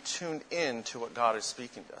have to be tuned in to what God is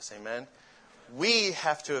speaking to us. Amen? We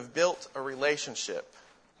have to have built a relationship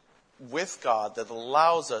with God that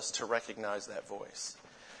allows us to recognize that voice.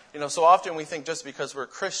 So often we think just because we're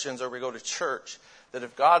Christians or we go to church, that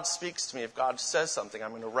if God speaks to me, if God says something,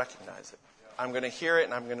 I'm going to recognize it. I'm going to hear it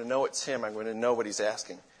and I'm going to know it's Him. I'm going to know what He's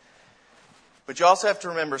asking. But you also have to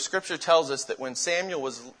remember, Scripture tells us that when Samuel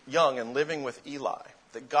was young and living with Eli,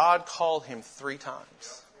 that God called him 3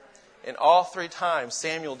 times. And all 3 times,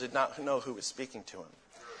 Samuel did not know who was speaking to him.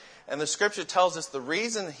 And the Scripture tells us the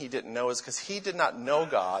reason he didn't know is because he did not know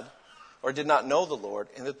God or did not know the Lord,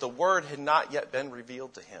 and that the Word had not yet been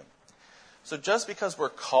revealed to him. So just because we're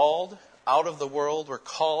called out of the world, we're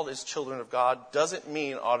called as children of God, doesn't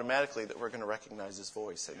mean automatically that we're going to recognize His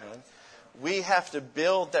voice. Amen? We have to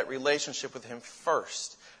build that relationship with Him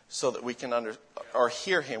first so that we can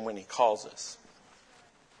hear Him when He calls us.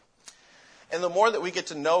 And the more that we get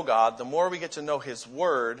to know God, the more we get to know His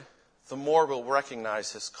Word, the more we'll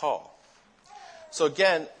recognize His call. So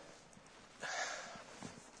again,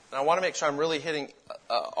 and I want to make sure I'm really hitting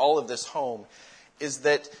all of this home, is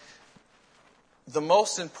that the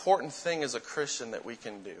most important thing as a Christian that we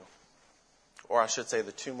can do, or I should say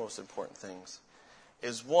the two most important things,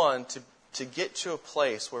 is one, to get to a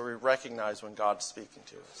place where we recognize when God's speaking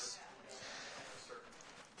to us.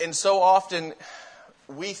 And so often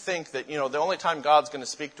we think that, the only time God's going to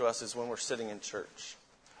speak to us is when we're sitting in church,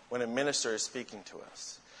 when a minister is speaking to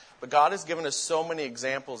us. But God has given us so many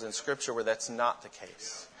examples in Scripture where that's not the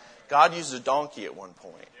case. God used a donkey at one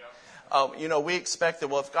point. We expect that,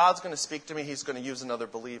 well, if God's going to speak to me, He's going to use another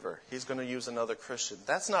believer. He's going to use another Christian.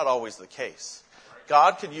 That's not always the case.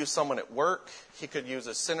 God could use someone at work. He could use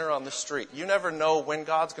a sinner on the street. You never know when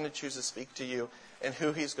God's going to choose to speak to you and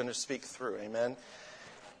who He's going to speak through. Amen?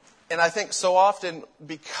 And I think so often,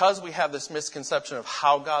 because we have this misconception of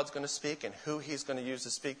how God's going to speak and who He's going to use to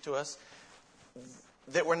speak to us,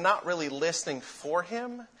 that we're not really listening for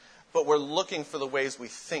Him, but we're looking for the ways we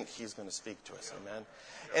think He's going to speak to us. Amen?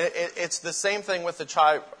 And it's the same thing with the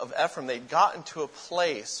tribe of Ephraim. They'd gotten to a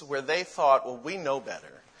place where they thought, well, we know better.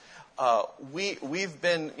 We've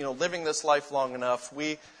been living this life long enough.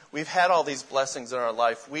 We've had all these blessings in our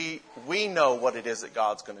life. We know what it is that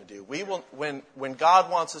God's going to do. We will, when God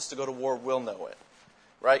wants us to go to war, we'll know it.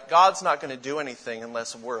 Right? God's not going to do anything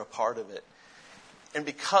unless we're a part of it. And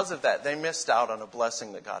because of that, they missed out on a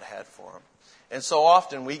blessing that God had for them. And so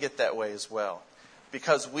often we get that way as well.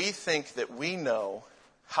 Because we think that we know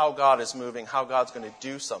how God is moving, how God's going to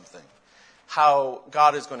do something, how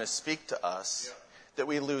God is going to speak to us, that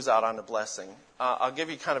we lose out on a blessing. I'll give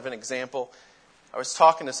you kind of an example. I was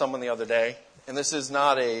talking to someone the other day, and this is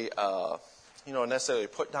not a necessarily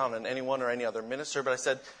put down on anyone or any other minister, but I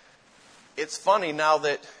said, it's funny now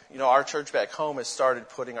that our church back home has started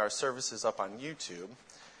putting our services up on YouTube.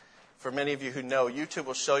 For many of you who know, YouTube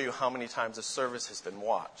will show you how many times a service has been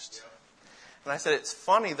watched. And I said, it's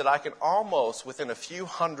funny that I can almost, within a few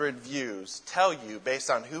hundred views, tell you, based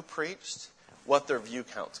on who preached, what their view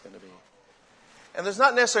count's going to be. And there's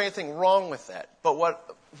not necessarily anything wrong with that. But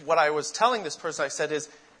what I was telling this person, I said, is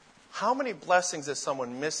how many blessings is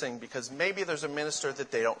someone missing because maybe there's a minister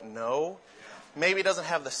that they don't know, maybe doesn't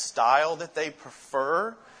have the style that they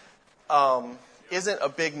prefer, isn't a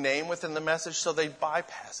big name within the message, so they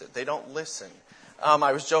bypass it. They don't listen.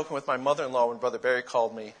 I was joking with my mother-in-law when Brother Barry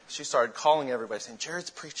called me. She started calling everybody, saying,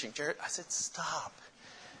 Jared's preaching. Jared. I said, stop.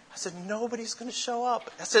 I said, nobody's going to show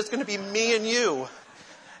up. I said, it's going to be me and you.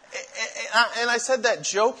 And I said that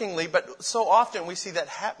jokingly, but so often we see that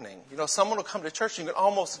happening. Someone will come to church and you can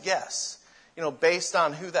almost guess, based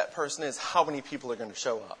on who that person is, how many people are going to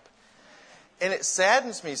show up. And it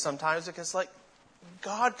saddens me sometimes because,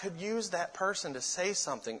 God could use that person to say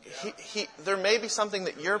something. There may be something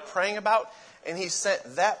that you're praying about, and He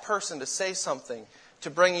sent that person to say something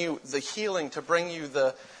to bring you the healing, to bring you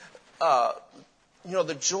the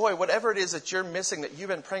joy, whatever it is that you're missing that you've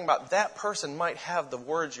been praying about. That person might have the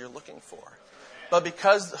words you're looking for. But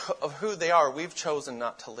because of who they are, we've chosen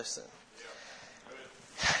not to listen.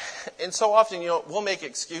 And so often, we'll make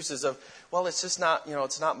excuses of, well, it's just not,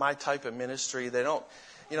 it's not my type of ministry. They don't,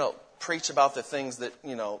 preach about the things that,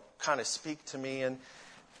 kind of speak to me.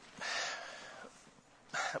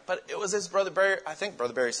 But it was as Brother Barry, I think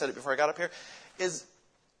Brother Barry said it before I got up here, is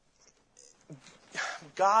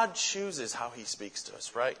God chooses how He speaks to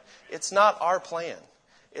us, right? It's not our plan.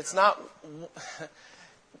 It's not,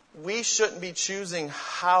 we shouldn't be choosing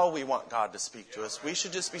how we want God to speak to us. We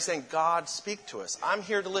should just be saying, God, speak to us. I'm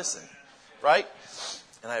here to listen, right?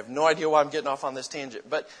 And I have no idea why I'm getting off on this tangent,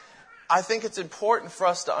 but I think it's important for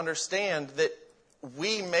us to understand that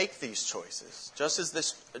we make these choices, just as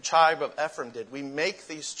this tribe of Ephraim did. We make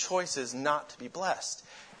these choices not to be blessed.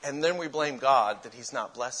 And then we blame God that He's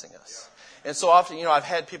not blessing us. And so often, I've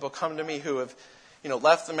had people come to me who have,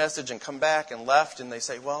 left the message and come back and left, and they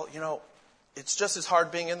say, well, it's just as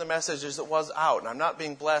hard being in the message as it was out, and I'm not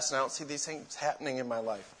being blessed, and I don't see these things happening in my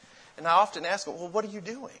life. And I often ask them, well, what are you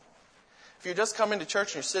doing? If you just come into church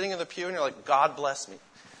and you're sitting in the pew and you're like, God bless me.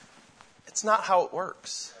 It's not how it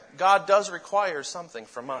works. God does require something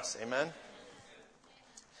from us. Amen?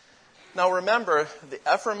 Now remember, the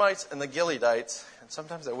Ephraimites and the Gileadites, and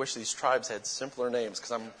sometimes I wish these tribes had simpler names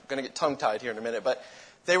because I'm going to get tongue-tied here in a minute, but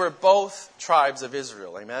they were both tribes of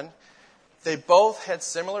Israel. Amen? They both had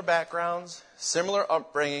similar backgrounds, similar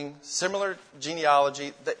upbringing, similar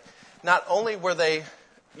genealogy. Not only were they,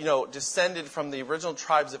 descended from the original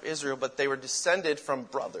tribes of Israel, but they were descended from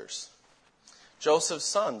brothers. Joseph's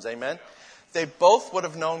sons, amen? They both would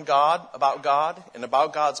have known God and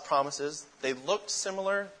about God's promises. They looked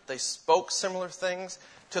similar. They spoke similar things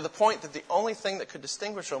to the point that the only thing that could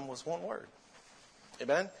distinguish them was one word.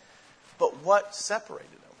 Amen? But what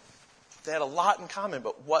separated them? They had a lot in common,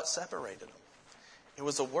 but what separated them? It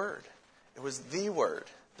was a word. It was the word.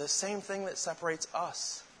 The same thing that separates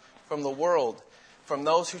us from the world, from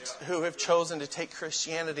those who have chosen to take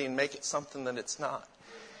Christianity and make it something that it's not.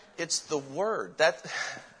 It's the word.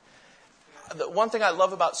 The one thing I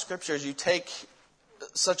love about Scripture is you take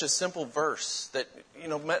such a simple verse that,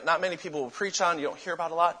 not many people will preach on, you don't hear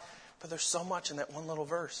about a lot, but there's so much in that one little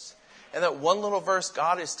verse. And that one little verse,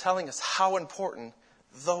 God is telling us how important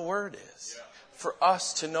the word is for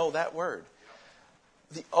us to know that word.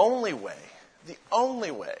 The only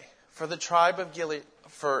way for the tribe of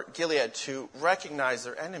Gilead to recognize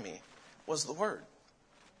their enemy was the word.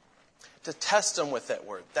 To test them with that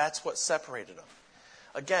word. That's what separated them.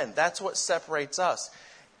 Again, that's what separates us.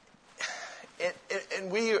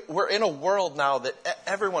 And we're in a world now that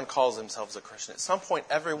everyone calls themselves a Christian. At some point,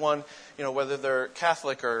 everyone, whether they're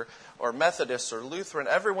Catholic or Methodist or Lutheran,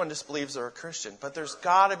 everyone just believes they're a Christian. But there's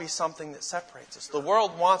got to be something that separates us. The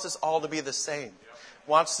world wants us all to be the same.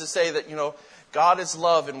 Wants to say that, God is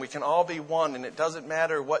love and we can all be one and it doesn't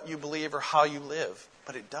matter what you believe or how you live.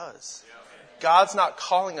 But it does. God's not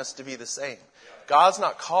calling us to be the same. God's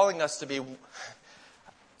not calling us to be,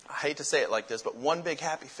 I hate to say it like this, but one big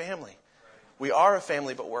happy family. We are a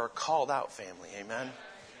family, but we're a called out family. Amen?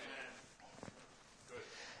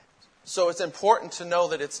 So it's important to know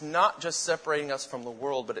that it's not just separating us from the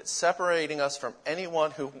world, but it's separating us from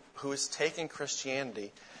anyone who has taken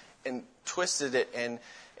Christianity and twisted it and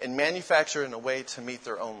manufactured it in a way to meet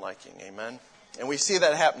their own liking. Amen? And we see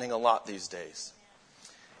that happening a lot these days.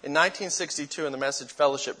 In 1962, in the Message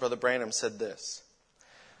Fellowship, Brother Branham said this: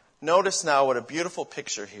 "Notice now what a beautiful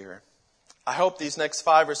picture here. I hope these next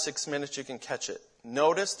 5 or 6 minutes you can catch it.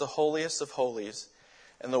 Notice the holiest of holies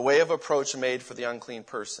and the way of approach made for the unclean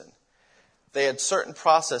person. They had certain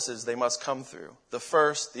processes they must come through. The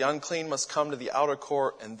first, the unclean must come to the outer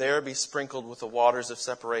court and there be sprinkled with the waters of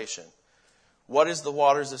separation. What is the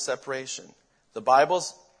waters of separation? The Bible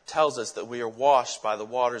tells us that we are washed by the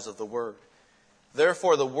waters of the Word.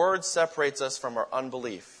 Therefore, the Word separates us from our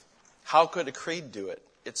unbelief. How could a creed do it?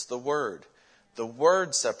 It's the Word. The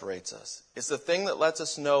Word separates us. It's the thing that lets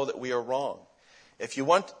us know that we are wrong. If you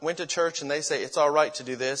went to church and they say it's all right to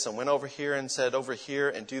do this, and went over here and said over here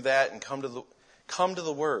and do that, and come to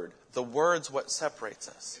the Word. The Word's what separates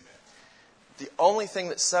us. The only thing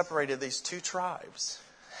that separated these two tribes,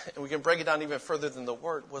 and we can break it down even further than the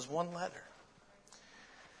Word, was one letter.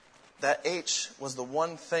 That H was the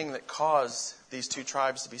one thing that caused these two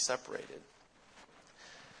tribes to be separated.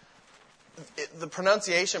 The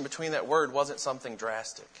pronunciation between that word wasn't something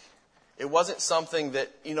drastic. It wasn't something that,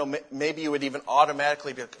 maybe you would even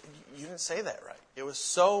automatically be like, you didn't say that right. It was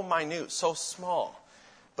so minute, so small,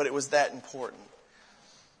 but it was that important.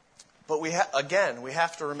 But we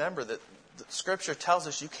have to remember that the Scripture tells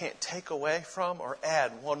us you can't take away from or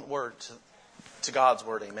add one word to God's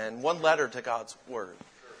Word, amen. One letter to God's Word.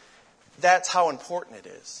 That's how important it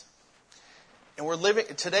is.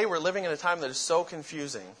 And today we're living in a time that is so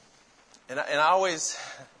confusing. And I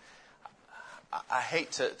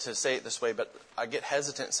hate to say it this way, but I get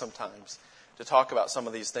hesitant sometimes to talk about some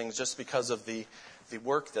of these things just because of the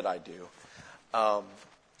work that I do.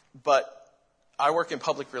 But I work in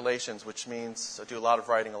public relations, which means I do a lot of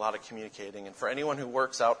writing, a lot of communicating. And for anyone who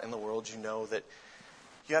works out in the world, you know that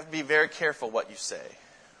you have to be very careful what you say,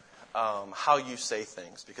 how you say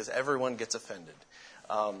things, because everyone gets offended.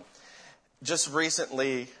 Just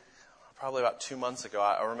recently, probably about 2 months ago,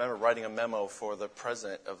 I remember writing a memo for the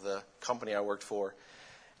president of the company I worked for.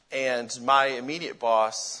 And my immediate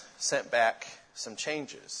boss sent back some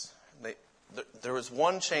changes. There was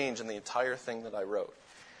one change in the entire thing that I wrote.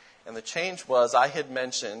 And the change was I had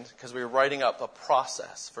mentioned, because we were writing up a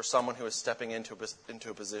process for someone who was stepping into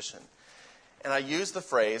a position. And I used the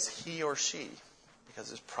phrase he or she,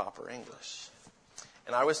 because it's proper English.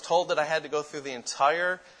 And I was told that I had to go through the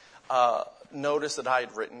entire notice that I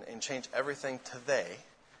had written and change everything to they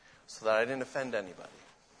so that I didn't offend anybody.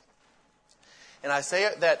 And I say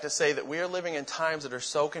that to say that we are living in times that are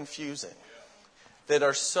so confusing, that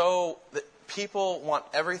people want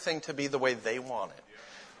everything to be the way they want it.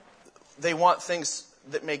 They want things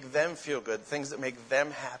that make them feel good, things that make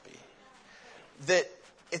them happy. That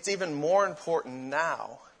it's even more important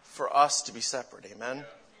now for us to be separate. Amen?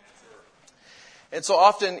 And so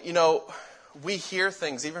often, we hear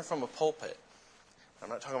things even from a pulpit. I'm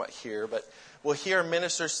not talking about here, but we'll hear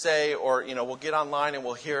ministers say, or, we'll get online and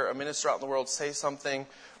we'll hear a minister out in the world say something,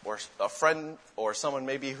 or a friend or someone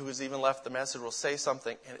maybe who's even left the message will say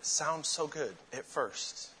something, and it sounds so good at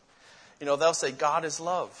first. They'll say, God is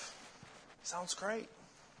love. Sounds great.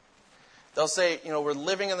 They'll say, we're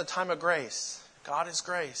living in the time of grace. God is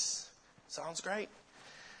grace. Sounds great.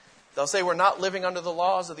 They'll say we're not living under the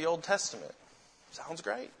laws of the Old Testament. Sounds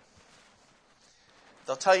great.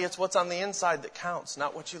 They'll tell you it's what's on the inside that counts,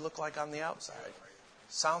 not what you look like on the outside.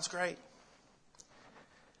 Sounds great.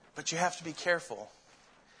 But you have to be careful,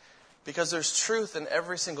 because there's truth in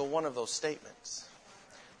every single one of those statements.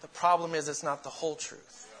 The problem is it's not the whole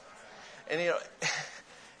truth. And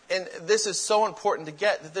and this is so important to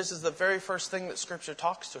get, that this is the very first thing that Scripture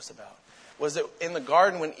talks to us about. Was that in the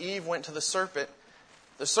garden when Eve went to the serpent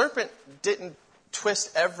didn't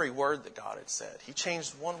twist every word that God had said. He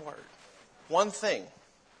changed one word, one thing.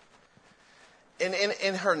 And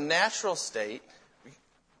in her natural state,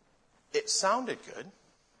 it sounded good,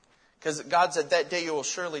 because God said, that day you will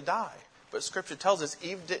surely die. But Scripture tells us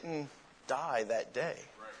Eve didn't die that day.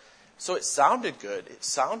 So it sounded good, it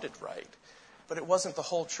sounded right, but it wasn't the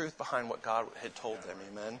whole truth behind what God had told them.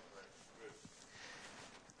 Amen?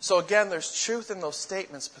 So again, there's truth in those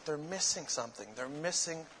statements, but they're missing something. They're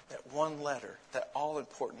missing that one letter, that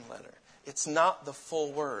all-important letter. It's not the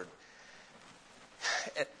full word.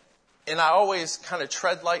 And I always kind of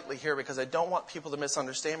tread lightly here because I don't want people to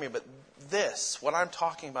misunderstand me, but what I'm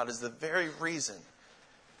talking about, is the very reason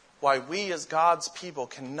why we as God's people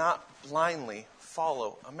cannot blindly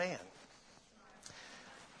follow a man.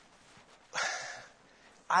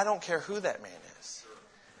 I don't care who that man is.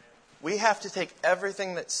 We have to take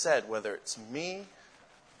everything that's said, whether it's me,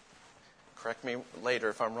 correct me later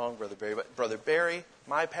if I'm wrong, Brother Barry, but Brother Barry,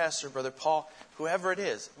 my pastor, Brother Paul, whoever it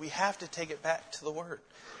is, we have to take it back to the Word.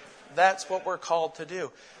 That's what we're called to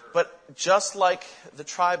do. But just like the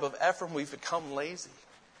tribe of Ephraim, we've become lazy.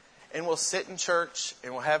 And we'll sit in church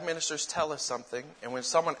and we'll have ministers tell us something. And when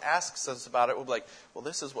someone asks us about it, we'll be like, well,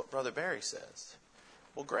 this is what Brother Barry says.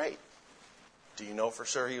 Well, great. Do you know for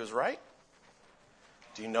sure he was right?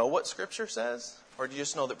 Do you know what Scripture says? Or do you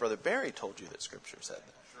just know that Brother Barry told you that Scripture said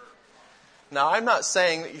that? Sure. Now, I'm not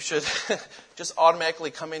saying that you should just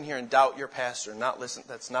automatically come in here and doubt your pastor and not listen.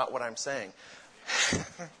 That's not what I'm saying.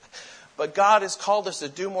 But God has called us to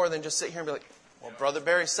do more than just sit here and be like, well, Brother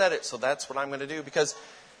Barry said it, so that's what I'm going to do. Because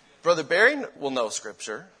Brother Barry will know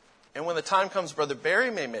Scripture. And when the time comes, Brother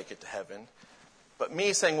Barry may make it to heaven. But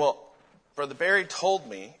me saying, well, Brother Barry told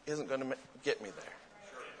me, isn't going to get me there.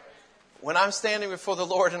 When I'm standing before the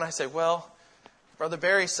Lord and I say, well, Brother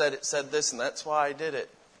Barry said it said this and that's why I did it.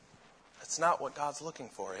 That's not what God's looking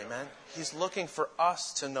for, amen? He's looking for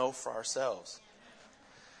us to know for ourselves.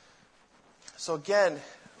 So again,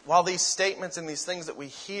 while these statements and these things that we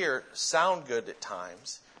hear sound good at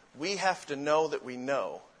times, we have to know that we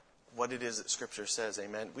know what it is that Scripture says,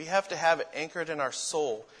 amen? We have to have it anchored in our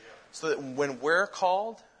soul so that when we're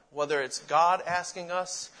called, whether it's God asking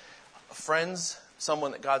us, friends,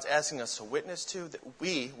 someone that God's asking us to witness to, that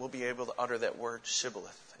we will be able to utter that word,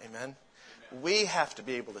 shibboleth, amen? We have to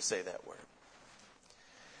be able to say that word.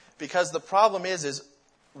 Because the problem is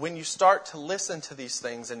when you start to listen to these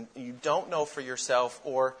things and you don't know for yourself,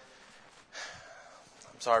 or,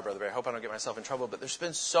 I'm sorry, Brother Barry, I hope I don't get myself in trouble, but there's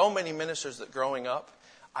been so many ministers that growing up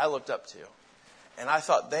I looked up to. And I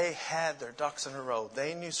thought they had their ducks in a row.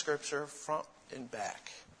 They knew Scripture front and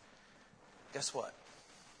back. Guess what?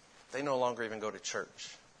 They no longer even go to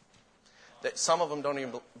church. Some of them don't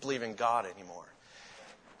even believe in God anymore.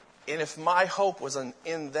 And if my hope was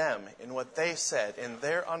in them, in what they said, in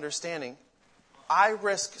their understanding, I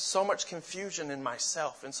risk so much confusion in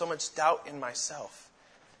myself and so much doubt in myself.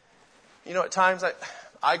 At times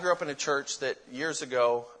I grew up in a church that years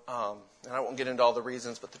ago, and I won't get into all the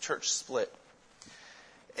reasons, but the church split.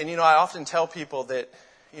 And, I often tell people that,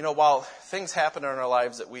 while things happen in our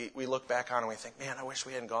lives that we look back on and we think, man, I wish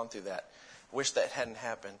we hadn't gone through that. I wish that hadn't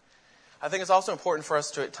happened. I think it's also important for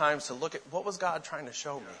us to, at times, to look at what was God trying to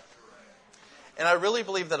show me. And I really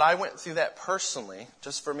believe that I went through that personally,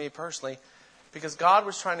 just for me personally, because God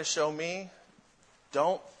was trying to show me,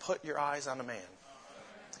 don't put your eyes on a man.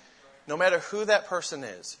 No matter who that person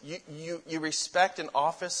is, you respect an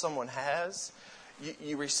office someone has.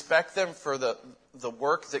 You respect them for the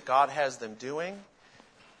work that God has them doing.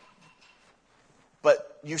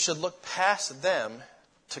 But you should look past them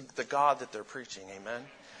to the God that they're preaching. Amen?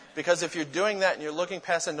 Because if you're doing that and you're looking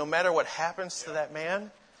past them, no matter what happens to that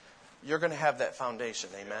man, you're going to have that foundation.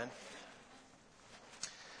 Amen?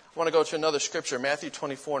 I want to go to another scripture. Matthew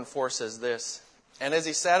 24:4 says this. And as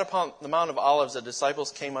he sat upon the Mount of Olives, the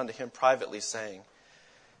disciples came unto him privately, saying,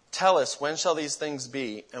 Tell us, when shall these things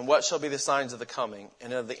be, and what shall be the signs of the coming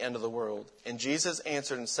and of the end of the world? And Jesus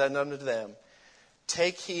answered and said unto them,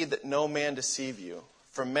 Take heed that no man deceive you.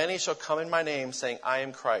 For many shall come in my name, saying, I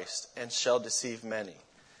am Christ, and shall deceive many.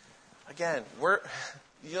 Again,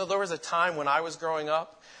 there was a time when I was growing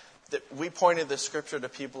up that we pointed this scripture to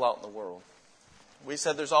people out in the world. We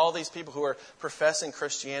said there's all these people who are professing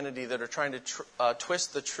Christianity that are trying to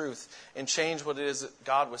twist the truth and change what it is that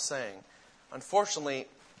God was saying. Unfortunately,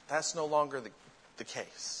 that's no longer the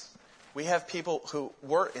case. We have people who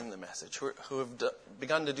were in the message, who have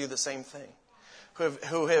begun to do the same thing,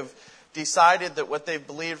 who have decided that what they've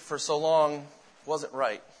believed for so long wasn't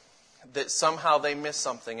right, that somehow they missed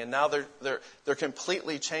something, and now they're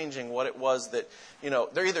completely changing what it was that,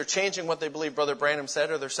 they're either changing what they believe Brother Branham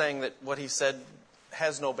said, or they're saying that what he said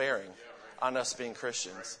has no bearing on us being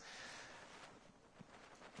Christians.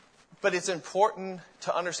 But it's important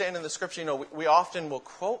to understand in the scripture, we often will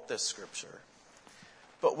quote this scripture,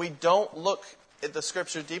 but we don't look at the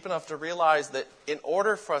scripture deep enough to realize that in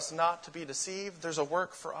order for us not to be deceived, there's a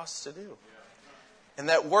work for us to do. And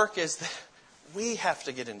that work is that we have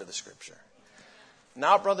to get into the scripture.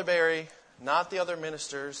 Not Brother Barry, not the other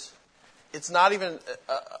ministers. It's not even,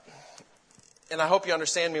 and I hope you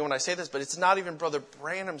understand me when I say this, but it's not even Brother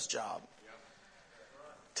Branham's job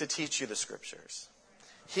to teach you the scriptures.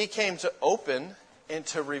 He came to open and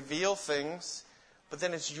to reveal things, but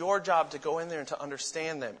then it's your job to go in there and to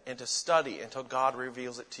understand them and to study until God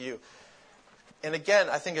reveals it to you. And again,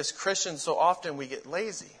 I think as Christians, so often we get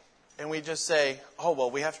lazy and we just say, oh, well,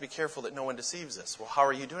 we have to be careful that no one deceives us. Well, how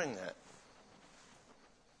are you doing that?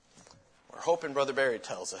 We're hoping Brother Barry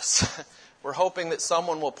tells us. We're hoping that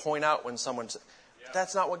someone will point out when someone's...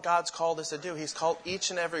 That's not what God's called us to do. He's called each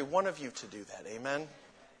and every one of you to do that. Amen?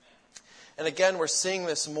 And again, we're seeing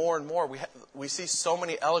this more and more. We see so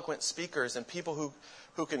many eloquent speakers and people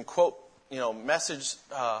who can quote, message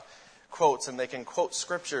quotes, and they can quote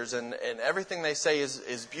scriptures, and everything they say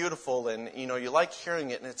is beautiful, and you like hearing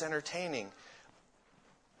it, and it's entertaining.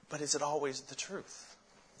 But is it always the truth?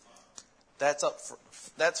 That's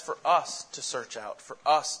for us to search out, for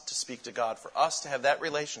us to speak to God, for us to have that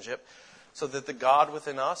relationship, so that the God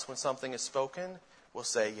within us, when something is spoken, will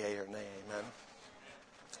say yea or nay. Amen.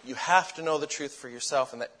 You have to know the truth for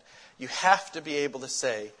yourself, and that you have to be able to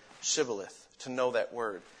say shibboleth, to know that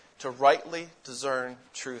word, to rightly discern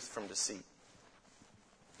truth from deceit.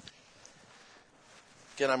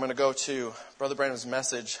 Again, I'm going to go to Brother Branham's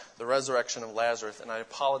message, The Resurrection of Lazarus, and I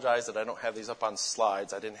apologize that I don't have these up on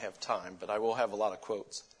slides. I didn't have time, but I will have a lot of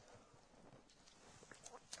quotes.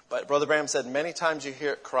 But Brother Branham said, many times you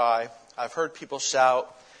hear it cry, I've heard people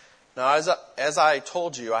shout. Now, as I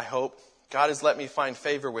told you, I hope, God has let me find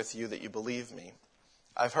favor with you that you believe me.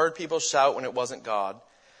 I've heard people shout when it wasn't God.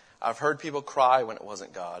 I've heard people cry when it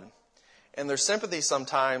wasn't God. And their sympathy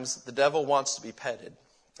sometimes, the devil wants to be petted.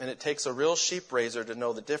 And it takes a real sheep raiser to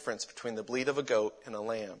know the difference between the bleat of a goat and a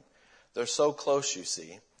lamb. They're so close, you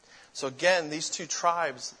see. So again, these two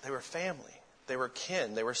tribes, they were family. They were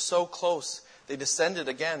kin. They were so close. They descended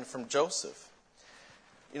again from Joseph.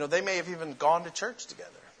 They may have even gone to church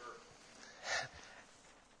together.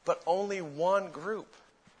 But only one group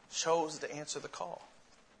chose to answer the call.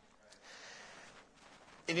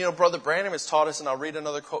 And Brother Branham has taught us, and I'll read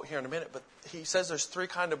another quote here in a minute, but he says there's three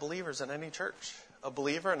kinds of believers in any church. A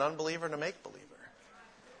believer, an unbeliever, and a make-believer.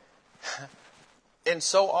 And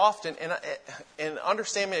so often, and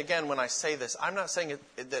understand me again when I say this, I'm not saying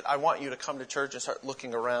that I want you to come to church and start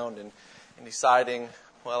looking around and deciding,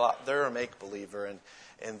 well, they're a make-believer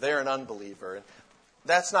and they're an unbeliever. And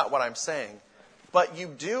that's not what I'm saying. But you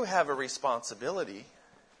do have a responsibility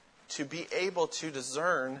to be able to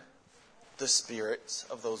discern the spirits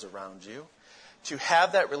of those around you, to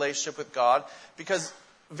have that relationship with God, because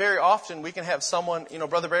very often we can have someone,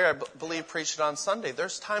 Brother Barry, I believe, preached it on Sunday.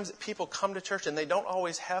 There's times that people come to church and they don't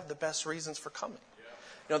always have the best reasons for coming.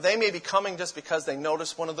 They may be coming just because they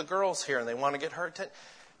noticed one of the girls here and they want to get her attention.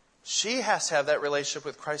 She has to have that relationship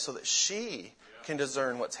with Christ so that she can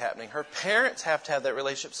discern what's happening. Her parents have to have that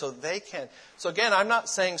relationship so they can. So again, I'm not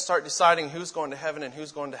saying start deciding who's going to heaven and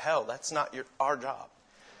who's going to hell. That's not our job.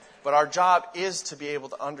 But our job is to be able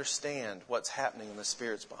to understand what's happening and the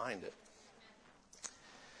spirits behind it.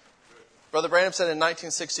 Brother Branham said in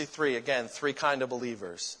 1963, again, three kinds of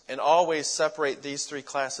believers. And always separate these three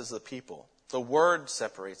classes of people. The Word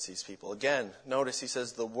separates these people. Again, notice he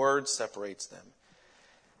says the Word separates them.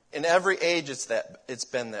 In every age it's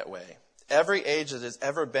been that way. Every age that has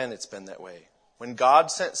ever been, it's been that way. when God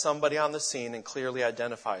sent somebody on the scene and clearly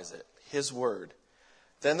identifies it, His Word,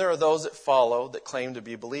 then there are those that follow that claim to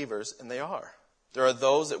be believers, and they are. There are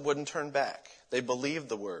those that wouldn't turn back. They believe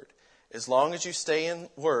the Word. As long as you stay in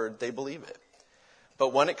Word, they believe it.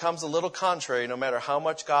 But when it comes a little contrary, no matter how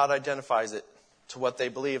much God identifies it to what they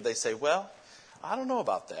believe, they say, well, I don't know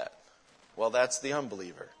about that. Well, that's the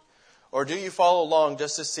unbeliever. Or do you follow along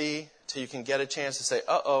just to see till you can get a chance to say,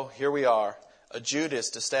 uh-oh, here we are, a Judas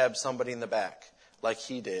to stab somebody in the back like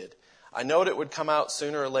he did. I knowed it would come out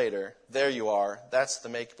sooner or later. There you are. That's the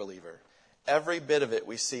make-believer. Every bit of it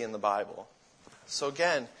we see in the Bible. So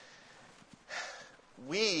again,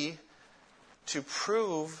 we, to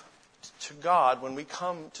prove to God when we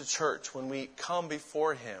come to church, when we come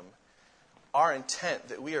before Him, our intent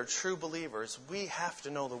that we are true believers, we have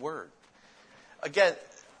to know the Word. Again,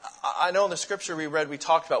 I know in the scripture we read, we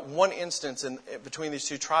talked about one instance between these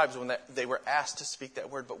two tribes when they were asked to speak that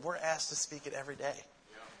word, but we're asked to speak it every day.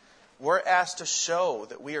 We're asked to show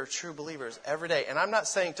that we are true believers every day. And I'm not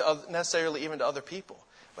saying necessarily even to other people,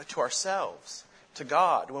 but to ourselves, to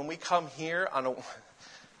God. When we come here I'll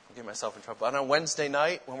get myself in trouble, on a Wednesday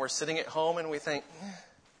night when we're sitting at home and we think,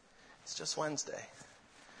 it's just Wednesday.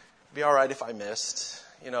 It'd be all right if I missed.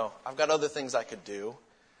 I've got other things I could do.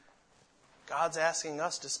 God's asking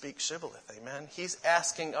us to speak shibboleth, amen? He's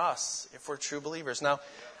asking us if we're true believers. Now,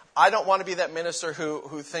 I don't want to be that minister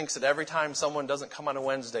who thinks that every time someone doesn't come on a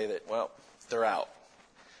Wednesday that, well, they're out.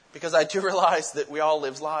 Because I do realize that we all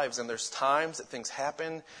live lives, and there's times that things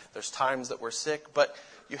happen, there's times that we're sick, but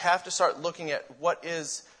you have to start looking at what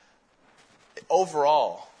is,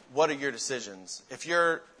 overall, what are your decisions? If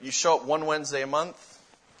you show up one Wednesday a month,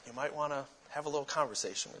 you might want to have a little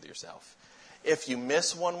conversation with yourself. If you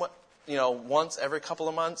miss one once every couple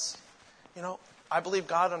of months, I believe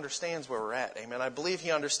God understands where we're at. Amen. I believe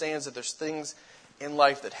He understands that there's things in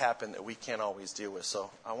life that happen that we can't always deal with. So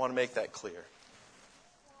I want to make that clear.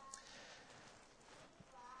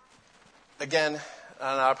 Again, and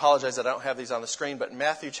I apologize that I don't have these on the screen, but in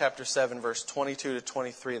Matthew chapter 7, verse 22 to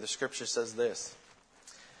 23, the scripture says this.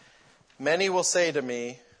 Many will say to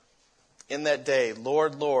me in that day,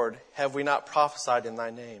 Lord, Lord, have we not prophesied in Thy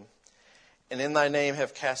name? And in Thy name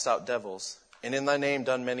have cast out devils, and in Thy name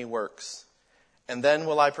done many works. And then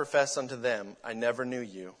will I profess unto them, I never knew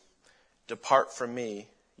you. Depart from me,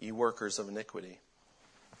 ye workers of iniquity.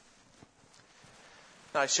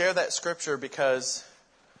 Now I share that scripture because,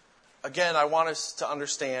 again, I want us to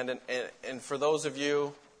understand, and for those of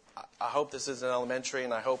you, I hope this isn't elementary,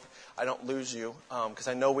 and I hope I don't lose you, because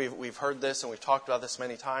I know we've heard this and we've talked about this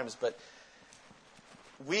many times, but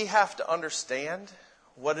we have to understand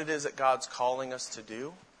what it is that God's calling us to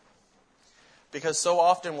do. Because so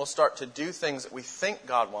often we'll start to do things that we think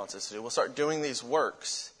God wants us to do. We'll start doing these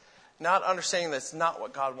works, not understanding that's not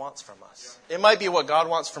what God wants from us. It might be what God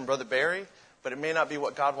wants from Brother Barry, but it may not be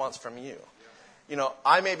what God wants from you.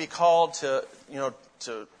 I may be called to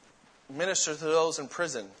minister to those in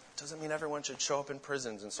prison. Doesn't mean everyone should show up in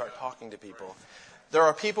prisons and start talking to people. There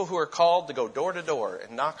are people who are called to go door to door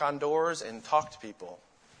and knock on doors and talk to people.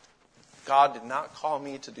 God did not call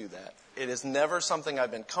me to do that. It is never something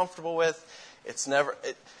I've been comfortable with. It's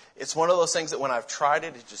one of those things that when I've tried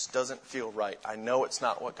it, it just doesn't feel right. I know it's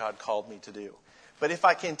not what God called me to do. But if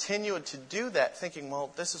I continue to do that, thinking,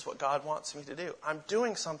 well, this is what God wants me to do, I'm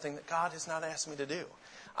doing something that God has not asked me to do.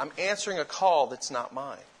 I'm answering a call that's not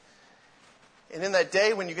mine. And in that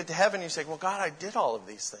day when you get to heaven, you say, well, God, I did all of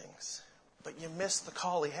these things. But you missed the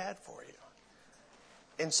call He had for you.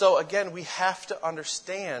 And so, again, we have to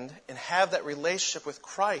understand and have that relationship with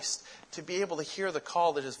Christ to be able to hear the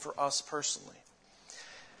call that is for us personally.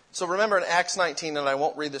 So remember in Acts 19, and I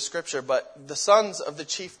won't read the scripture, but the sons of the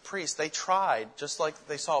chief priest, they tried, just like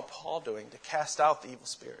they saw Paul doing, to cast out the evil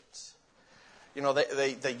spirits.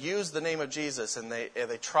 They used the name of Jesus, and they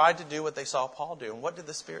tried to do what they saw Paul do. And what did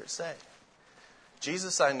the Spirit say?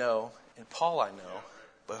 Jesus I know, and Paul I know,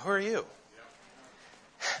 but who are you?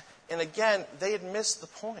 And again, they had missed the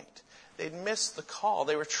point. They'd missed the call.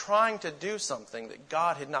 They were trying to do something that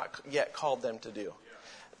God had not yet called them to do.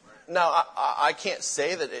 Now, I can't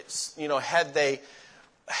say that it's, had they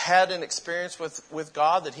had an experience with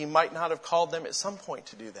God, that He might not have called them at some point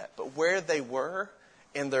to do that. But where they were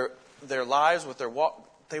in their lives, with their walk,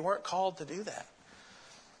 they weren't called to do that.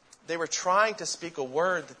 They were trying to speak a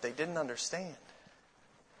word that they didn't understand.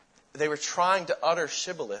 They were trying to utter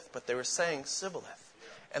shibboleth, but they were saying sibboleth.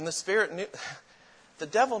 And the Spirit knew. The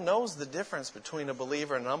devil knows the difference between a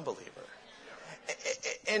believer and an unbeliever.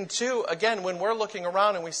 And two, again, when we're looking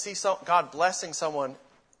around and we see God blessing someone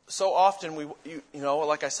so often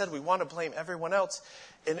like I said, we want to blame everyone else,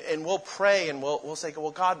 and we'll pray and we'll say,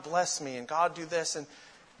 well, God bless me and God do this,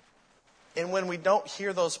 and when we don't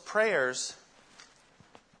hear those prayers,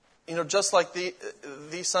 just like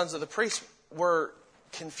these sons of the priest were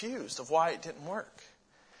confused of why it didn't work.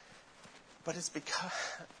 But it's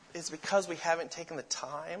because we haven't taken the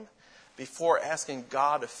time before asking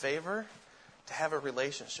God a favor to have a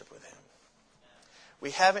relationship with Him.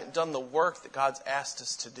 We haven't done the work that God's asked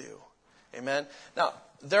us to do. Amen? Now,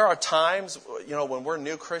 there are times, when we're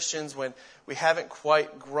new Christians, when we haven't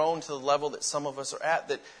quite grown to the level that some of us are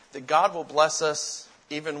at, that God will bless us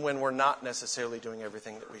even when we're not necessarily doing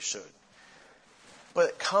everything that we should. But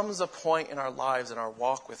it comes a point in our lives, in our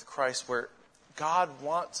walk with Christ, where God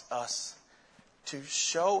wants us to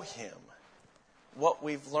show Him what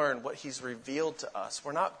we've learned, what He's revealed to us.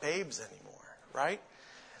 We're not babes anymore, right?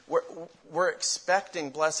 We're expecting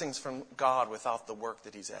blessings from God without the work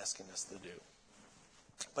that He's asking us to do.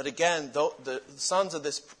 But again, the sons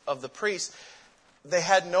of the priest, they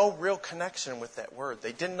had no real connection with that word.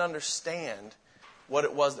 They didn't understand what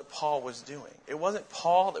it was that Paul was doing. It wasn't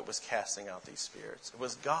Paul that was casting out these spirits. It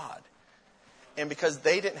was God. And because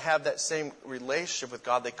they didn't have that same relationship with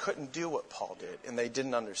God, they couldn't do what Paul did, and they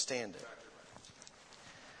didn't understand it.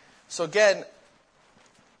 So again,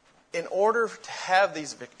 in order to have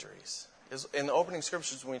these victories, in the opening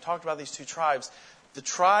scriptures, when we talked about these two tribes, the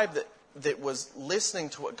tribe that was listening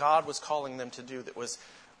to what God was calling them to do, that was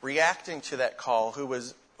reacting to that call,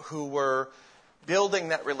 who were building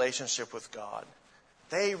that relationship with God,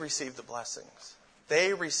 they received the blessings.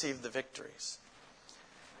 They received the victories.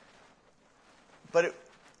 But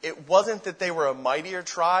it wasn't that they were a mightier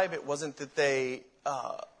tribe. It wasn't that they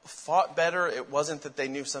fought better. It wasn't that they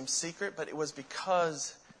knew some secret. But it was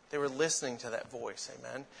because they were listening to that voice.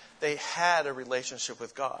 Amen. They had a relationship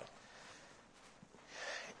with God.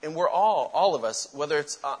 And we're all of us, whether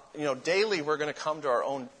it's, daily we're going to come to our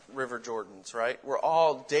own River Jordans, right? We're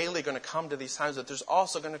all daily going to come to these times, but there's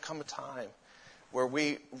also going to come a time where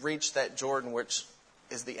we reach that Jordan, which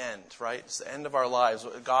is the end, right? It's the end of our lives.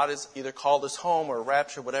 God has either called us home or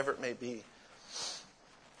rapture, whatever it may be.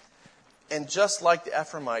 And just like the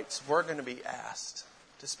Ephraimites, we're going to be asked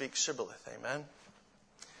to speak Shibboleth, amen?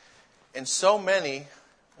 And so many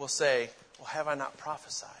will say, well, have I not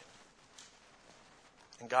prophesied?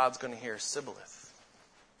 And God's going to hear Sibboleth.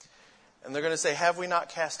 And they're going to say, have we not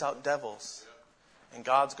cast out devils? And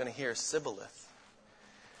God's going to hear Sibboleth.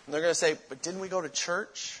 And they're going to say, but didn't we go to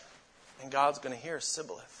church? And God's going to hear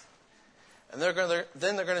Sibboleth. And then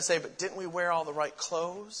they're going to say, but didn't we wear all the right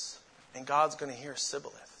clothes? And God's going to hear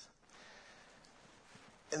Sibboleth.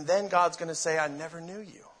 And then God's going to say, I never knew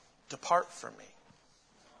you. Depart from me.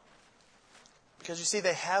 Because you see,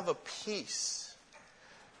 they have a peace.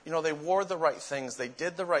 They wore the right things. They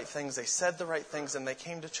did the right things. They said the right things. And they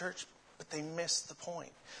came to church, but they missed the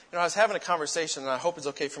point. I was having a conversation, and I hope it's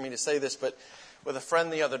okay for me to say this, but with a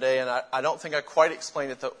friend the other day, and I don't think I quite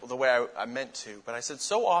explained it the way I meant to. But I said,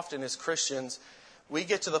 so often as Christians, we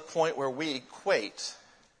get to the point where we equate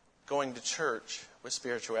going to church with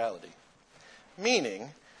spirituality. Meaning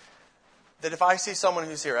that if I see someone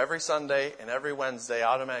who's here every Sunday and every Wednesday,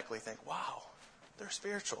 I automatically think, wow, they're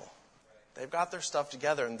spiritual. They've got their stuff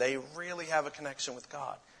together and they really have a connection with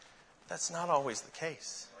God. That's not always the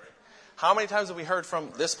case. How many times have we heard from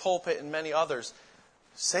this pulpit and many others,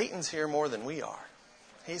 Satan's here more than we are.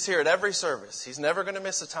 He's here at every service. He's never going to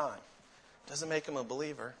miss a time. Doesn't make him a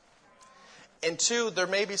believer. And two, there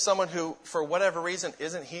may be someone who, for whatever reason,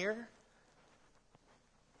 isn't here.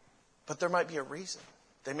 But there might be a reason.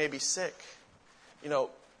 They may be sick.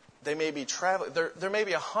 They may be traveling. There may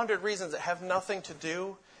be 100 reasons that have nothing to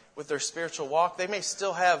do with their spiritual walk. They may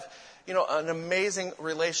still have, an amazing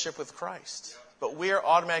relationship with Christ. But we are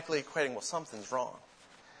automatically equating, well, something's wrong.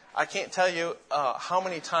 I can't tell you how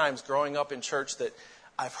many times growing up in church that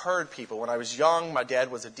I've heard people. When I was young, my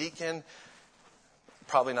dad was a deacon.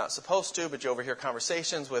 Probably not supposed to, but you overhear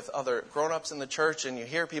conversations with other grown-ups in the church, and you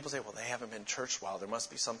hear people say, well, they haven't been to church a while. There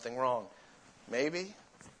must be something wrong. Maybe.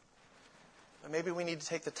 But maybe we need to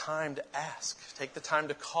take the time to ask. Take the time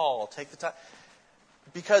to call. Take the time.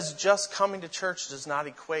 Because just coming to church does not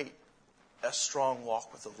equate a strong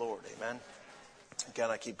walk with the Lord. Amen?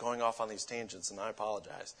 Again, I keep going off on these tangents, and I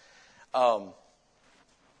apologize.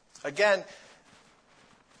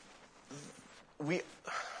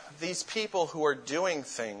 These people who are doing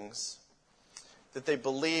things that they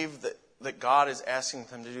believe that God is asking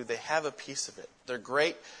them to do, they have a piece of it. They're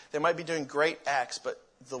great. They might be doing great acts, but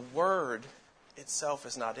the Word itself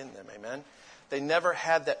is not in them. Amen? They never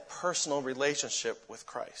had that personal relationship with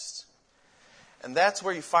Christ. And that's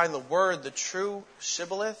where you find the word, the true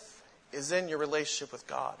shibboleth, is in your relationship with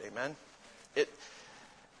God. Amen?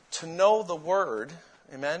 To know the word,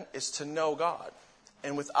 amen, is to know God.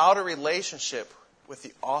 And without a relationship with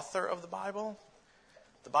the author of the Bible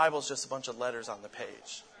is just a bunch of letters on the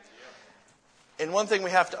page. And one thing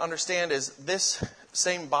we have to understand is this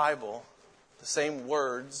same Bible, the same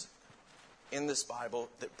words in this Bible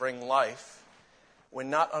that bring life, when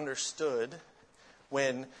not understood,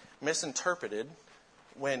 when misinterpreted,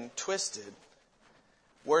 when twisted,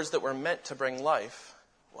 words that were meant to bring life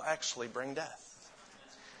will actually bring death.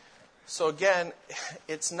 So again,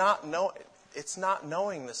 it's not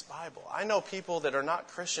knowing this Bible. I know people that are not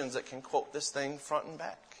Christians that can quote this thing front and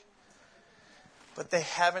back. But they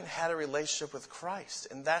haven't had a relationship with Christ,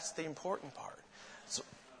 and that's the important part. So,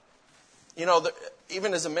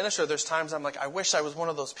 even as a minister, there's times I'm like, I wish I was one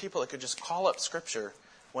of those people that could just call up Scripture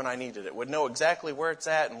when I needed it, would know exactly where it's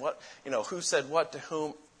at and what, who said what to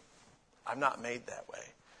whom. I'm not made that way.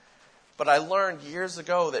 But I learned years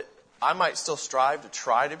ago that I might still strive to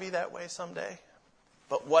try to be that way someday.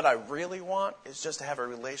 But what I really want is just to have a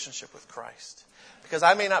relationship with Christ. Because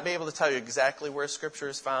I may not be able to tell you exactly where Scripture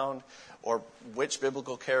is found or which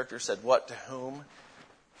biblical character said what to whom.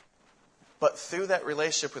 But through that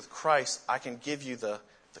relationship with Christ, I can give you the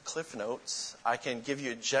cliff notes. I can give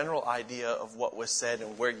you a general idea of what was said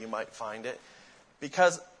and where you might find it.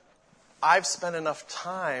 Because I've spent enough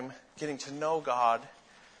time getting to know God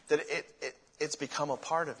that it's become a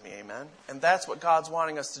part of me, amen? And that's what God's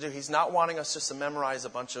wanting us to do. He's not wanting us just to memorize a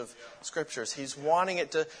bunch of scriptures. He's wanting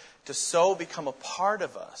it to so become a part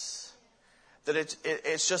of us that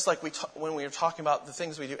it's just like when we were talking about the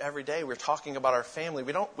things we do every day. We're talking about our family.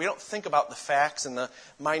 We don't think about the facts and the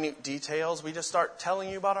minute details. We just start telling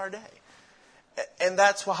you about our day. And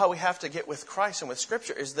that's how we have to get with Christ and with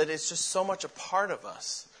Scripture, is that it's just so much a part of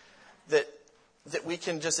us that we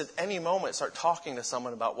can just at any moment start talking to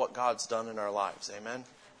someone about what God's done in our lives. Amen?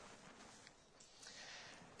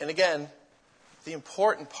 And again, the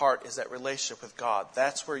important part is that relationship with God.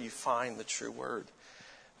 That's where you find the true word.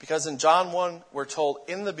 Because in John 1, we're told,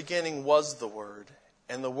 in the beginning was the Word,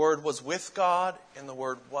 and the Word was with God, and the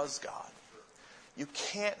Word was God. You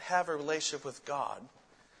can't have a relationship with God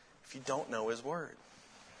if you don't know His Word.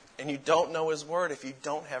 And you don't know His Word if you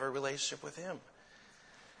don't have a relationship with Him.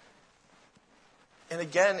 And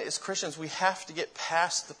again, as Christians, we have to get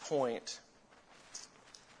past the point.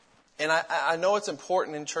 And I know it's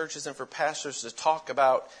important in churches and for pastors to talk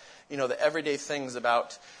about, the everyday things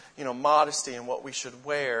about, modesty and what we should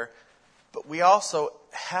wear. But we also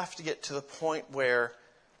have to get to the point where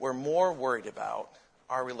we're more worried about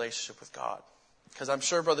our relationship with God. Because I'm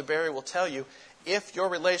sure Brother Barry will tell you, if your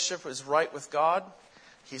relationship is right with God,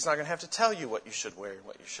 He's not going to have to tell you what you should wear and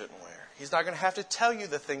what you shouldn't wear. He's not going to have to tell you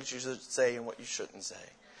the things you should say and what you shouldn't say.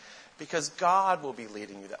 Because God will be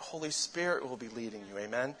leading you. That Holy Spirit will be leading you.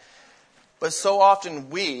 Amen? But so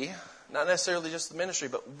often we, not necessarily just the ministry,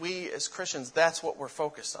 but we as Christians, that's what we're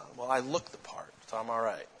focused on. Well, I look the part, so I'm all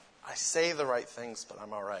right. I say the right things, but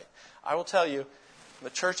I'm all right. I will tell you, the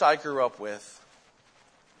church I grew up with,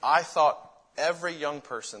 I thought every young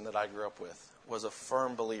person that I grew up with was a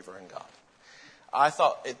firm believer in God. I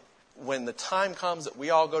thought when the time comes that we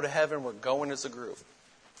all go to heaven, we're going as a group.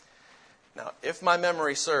 Now, if my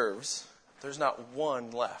memory serves, there's not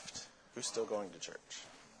one left who's still going to church.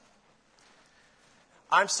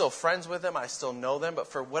 I'm still friends with them. I still know them. But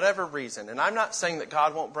for whatever reason, and I'm not saying that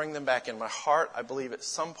God won't bring them back. In my heart, I believe at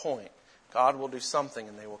some point, God will do something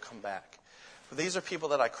and they will come back. But these are people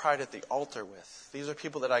that I cried at the altar with. These are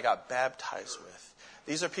people that I got baptized with.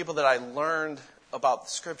 These are people that I learned about the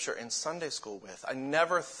Scripture in Sunday school with. I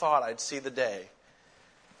never thought I'd see the day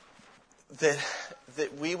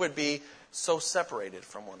that we would be so separated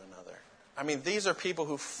from one another. I mean, these are people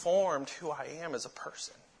who formed who I am as a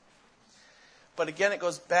person. But again, it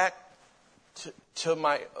goes back to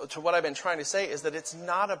what I've been trying to say, is that it's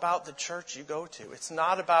not about the church you go to. It's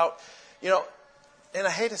not about, and I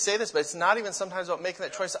hate to say this, but it's not even sometimes about making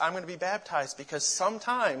that choice, I'm going to be baptized, because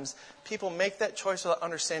sometimes people make that choice without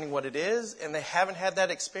understanding what it is, and they haven't had that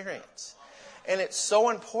experience. And it's so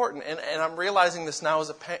important, and I'm realizing this now as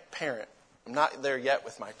a parent. I'm not there yet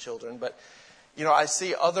with my children, but I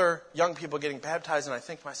see other young people getting baptized, and I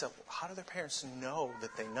think to myself, well, how do their parents know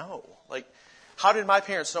that they know? Like, how did my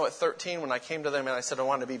parents know at 13 when I came to them and I said I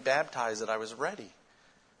wanted to be baptized that I was ready?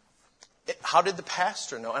 How did the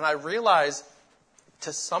pastor know? And I realize,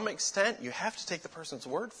 to some extent, you have to take the person's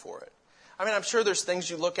word for it. I mean, I'm sure there's things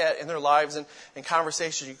you look at in their lives and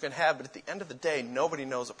conversations you can have, but at the end of the day, nobody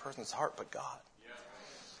knows a person's heart but God.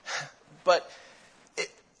 Yeah. But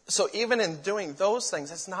So even in doing those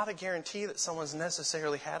things, it's not a guarantee that someone's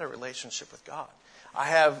necessarily had a relationship with God. I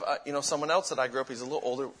have, someone else that I grew up, he's a little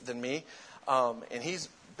older than me, and he's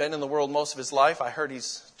been in the world most of his life. I heard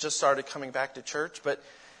he's just started coming back to church, but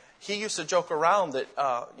he used to joke around that,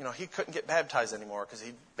 he couldn't get baptized anymore because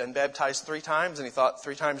he'd been baptized 3 times and he thought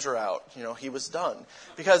 3 times you're out. He was done.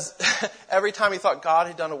 Because every time he thought God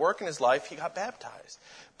had done a work in his life, he got baptized.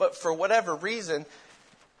 But for whatever reason,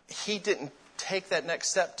 he didn't take that next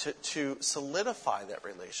step to solidify that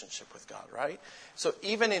relationship with God, right? So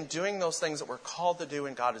even in doing those things that we're called to do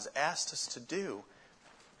and God has asked us to do,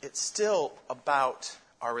 it's still about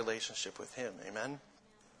our relationship with Him. Amen?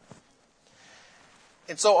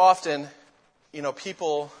 And so often,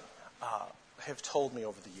 people have told me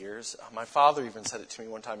over the years, my father even said it to me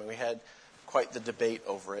one time, and we had quite the debate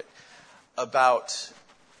over it, about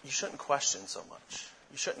you shouldn't question so much.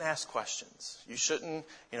 You shouldn't ask questions. You shouldn't,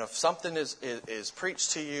 if something is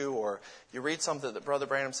preached to you or you read something that Brother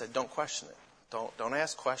Branham said, don't question it. Don't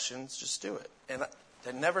ask questions, just do it. And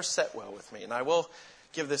that never set well with me. And I will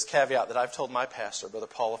give this caveat that I've told my pastor, Brother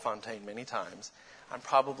Paul LaFontaine, many times. I'm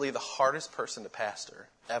probably the hardest person to pastor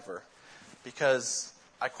ever because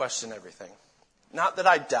I question everything. Not that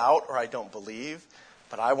I doubt or I don't believe,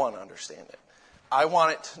 but I want to understand it. I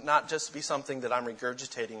want it to not just be something that I'm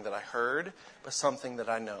regurgitating that I heard, but something that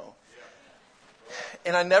I know.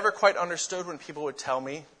 And I never quite understood when people would tell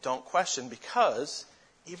me, don't question, because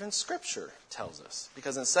even Scripture tells us.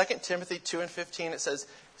 Because in 2 Timothy 2:15 it says,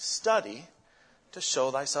 study to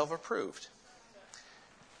show thyself approved.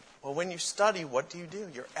 Well, when you study, what do?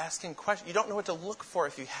 You're asking questions. You don't know what to look for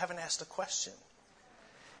if you haven't asked a question.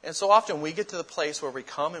 And so often we get to the place where we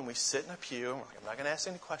come and we sit in a pew. And we're like, I'm not going to ask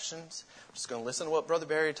any questions. I'm just going to listen to what Brother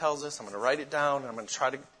Barry tells us. I'm going to write it down. And I'm going to try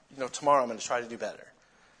to, tomorrow I'm going to try to do better.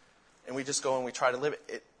 And we just go and we try to live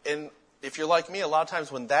it. And if you're like me, a lot of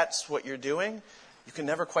times when that's what you're doing, you can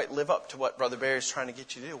never quite live up to what Brother Barry is trying to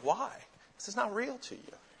get you to do. Why? Because it's not real to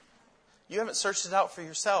you. You haven't searched it out for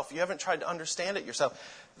yourself. You haven't tried to understand it yourself.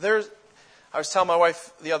 I was telling my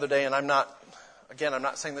wife the other day, and I'm not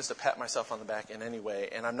saying this to pat myself on the back in any way,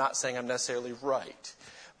 and I'm not saying I'm necessarily right.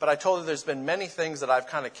 But I told her there's been many things that I've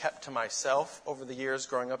kind of kept to myself over the years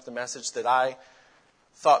growing up the message that I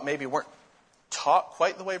thought maybe weren't taught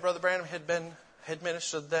quite the way Brother Branham had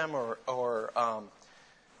ministered them, or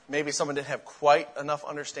maybe someone didn't have quite enough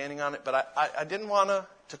understanding on it. But I didn't want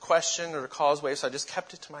to question or to cause waves, so I just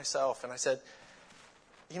kept it to myself. And I said,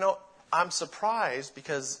 I'm surprised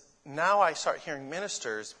because now I start hearing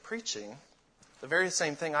ministers preaching the very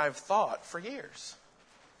same thing I've thought for years.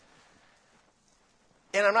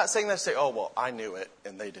 And I'm not saying that to say, oh, well, I knew it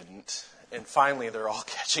and they didn't. And finally they're all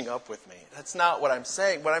catching up with me. That's not what I'm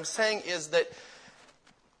saying. What I'm saying is that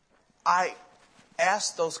I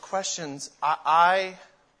asked those questions.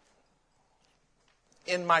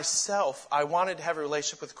 In myself, I wanted to have a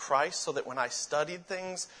relationship with Christ so that when I studied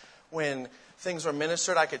things, when things were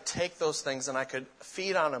ministered, I could take those things and I could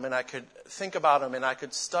feed on them and I could think about them and I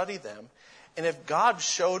could study them. And if God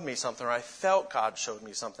showed me something, or I felt God showed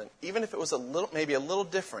me something, even if it was maybe a little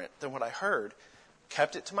different than what I heard,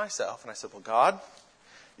 kept it to myself. And I said, well, God,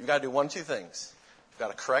 you've got to do one of two things. You've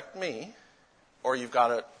got to correct me, or you've got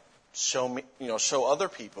to show me, show other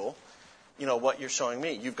people, what you're showing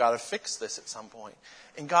me. You've got to fix this at some point.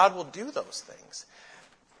 And God will do those things.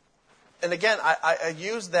 And again, I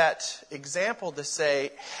use that example to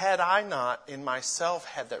say, had I not in myself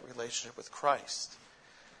had that relationship with Christ,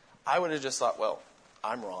 I would have just thought, well,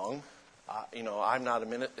 I'm wrong. I'm not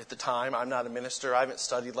at the time, I'm not a minister. I haven't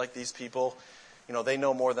studied like these people. They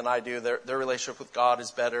know more than I do. Their relationship with God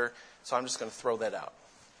is better. So I'm just going to throw that out.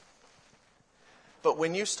 But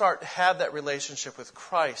when you start to have that relationship with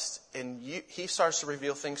Christ and He starts to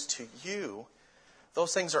reveal things to you,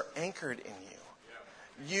 those things are anchored in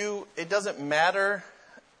you. It doesn't matter.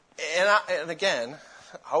 And again,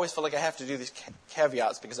 I always feel like I have to do these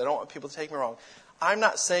caveats because I don't want people to take me wrong. I'm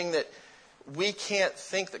not saying that we can't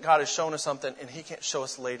think that God has shown us something and He can't show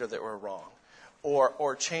us later that we're wrong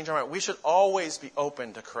or change our mind. We should always be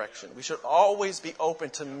open to correction. We should always be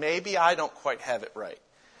open to maybe I don't quite have it right.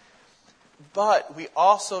 But we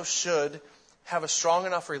also should have a strong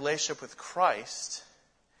enough relationship with Christ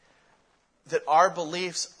that our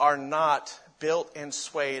beliefs are not built and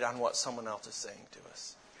swayed on what someone else is saying to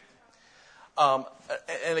us.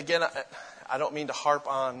 And again, I don't mean to harp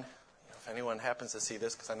on, if anyone happens to see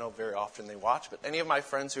this, because I know very often they watch, but any of my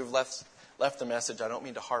friends who've left the message, I don't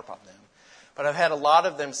mean to harp on them. But I've had a lot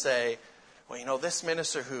of them say, well, this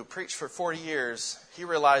minister who preached for 40 years, he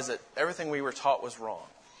realized that everything we were taught was wrong.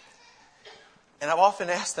 And I've often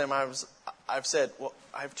asked them, I've said, well,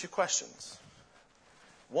 I have two questions.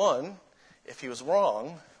 One, if he was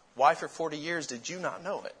wrong, why for 40 years did you not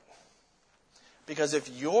know it? Because if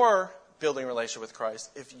you're building a relationship with Christ,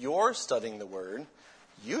 if you're studying the Word,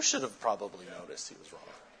 you should have probably noticed he was wrong.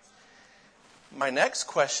 My next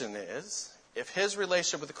question is, if his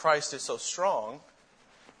relationship with Christ is so strong,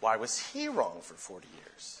 why was he wrong for 40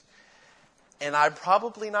 years? And I'm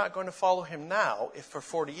probably not going to follow him now if for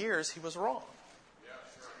 40 years he was wrong.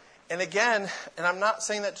 And again, and I'm not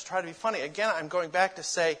saying that to try to be funny, again, I'm going back to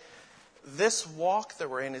say, this walk that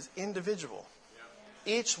we're in is individual.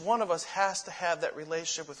 Each one of us has to have that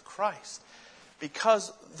relationship with Christ.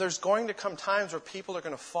 Because there's going to come times where people are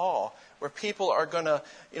going to fall, where people are going to,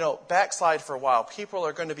 backslide for a while. People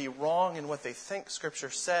are going to be wrong in what they think Scripture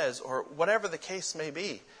says, or whatever the case may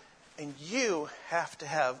be. And you have to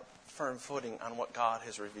have firm footing on what God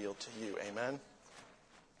has revealed to you. Amen?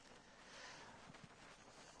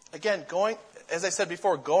 Again, as I said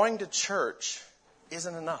before, going to church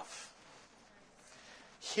isn't enough.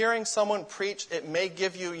 Hearing someone preach, it may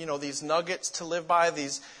give you, these nuggets to live by,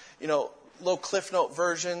 these, little Cliff Note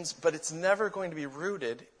versions, but it's never going to be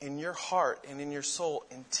rooted in your heart and in your soul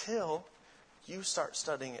until you start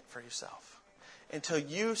studying it for yourself. Until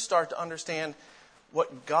you start to understand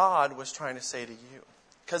what God was trying to say to you.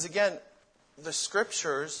 Because again, the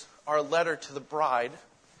Scriptures are a letter to the bride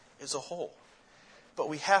as a whole. But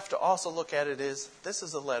we have to also look at it as, this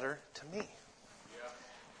is a letter to me.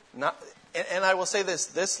 And I will say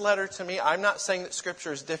this letter to me, I'm not saying that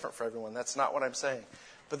Scripture is different for everyone. That's not what I'm saying.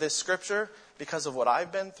 But this Scripture, because of what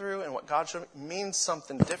I've been through and what God showed me, means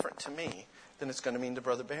something different to me than it's going to mean to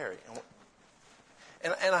Brother Barry.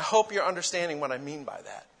 And I hope you're understanding what I mean by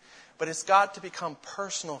that. But it's got to become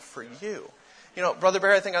personal for you. Brother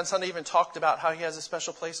Barry, I think on Sunday even talked about how he has a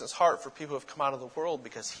special place in his heart for people who have come out of the world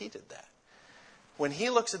because he did that. When he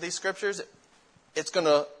looks at these Scriptures, it's going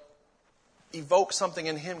to evoke something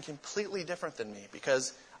in him completely different than me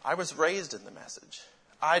because I was raised in the message.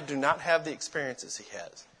 I do not have the experiences he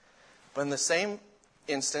has. But in the same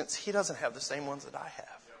instance, he doesn't have the same ones that I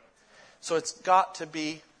have. So it's got to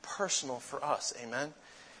be personal for us. Amen?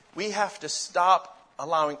 We have to stop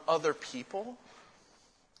allowing other people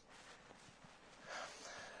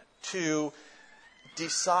to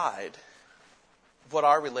decide what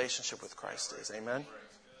our relationship with Christ is. Amen?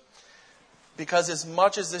 Because as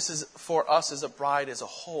much as this is for us as a bride as a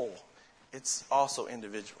whole, it's also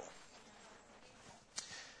individual.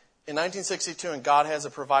 In 1962, in God Has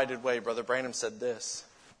a Provided Way, Brother Branham said this: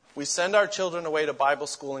 we send our children away to Bible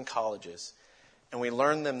school and colleges, and we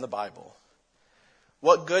learn them the Bible.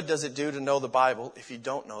 What good does it do to know the Bible if you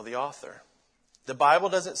don't know the author? The Bible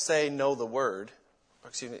doesn't say know the word.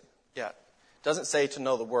 Doesn't say to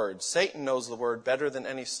know the word. Satan knows the word better than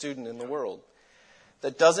any student in the world.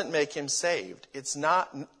 That doesn't make him saved. It's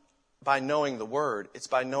not by knowing the word. It's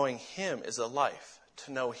by knowing him as a life.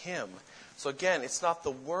 To know him. So again, it's not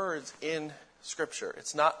the words in Scripture.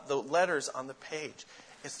 It's not the letters on the page.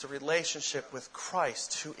 It's the relationship with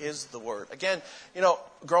Christ, who is the Word. Again,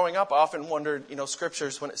 growing up, I often wondered,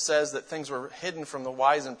 Scriptures, when it says that things were hidden from the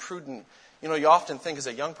wise and prudent, you often think as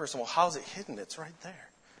a young person, well, how is it hidden? It's right there.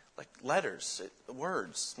 Like letters,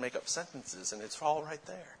 words make up sentences, and it's all right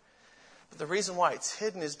there. But the reason why it's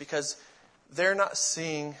hidden is because they're not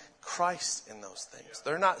seeing Christ in those things.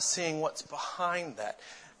 They're not seeing what's behind that.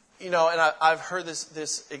 And I've heard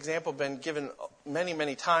this example been given many,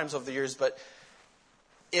 many times over the years, but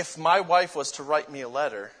if my wife was to write me a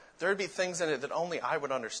letter, there would be things in it that only I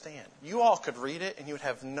would understand. You all could read it and you would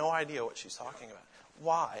have no idea what she's talking about.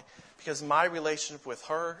 Why? Because my relationship with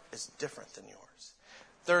her is different than yours.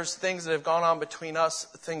 There's things that have gone on between us,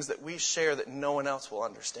 things that we share that no one else will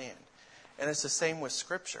understand. And it's the same with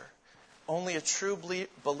Scripture. Only a true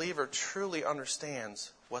believer truly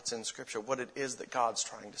understands what's in Scripture, what it is that God's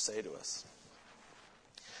trying to say to us.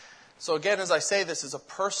 So again, as I say, this is a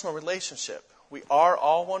personal relationship. We are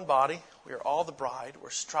all one body. We are all the bride.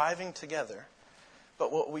 We're striving together.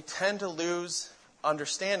 But what we tend to lose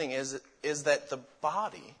understanding is that the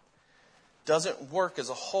body doesn't work as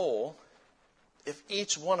a whole if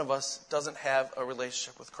each one of us doesn't have a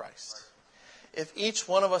relationship with Christ. If each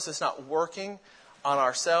one of us is not working on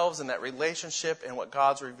ourselves and that relationship and what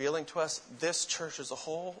God's revealing to us, this church as a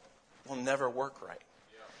whole will never work right.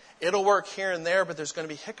 It'll work here and there, but there's going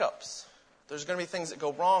to be hiccups. There's going to be things that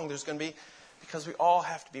go wrong. There's going to be, because we all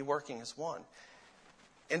have to be working as one.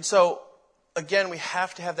 And so, again, we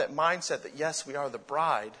have to have that mindset that, yes, we are the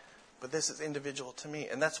bride, but this is individual to me.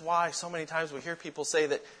 And that's why so many times we hear people say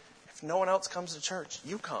that if no one else comes to church,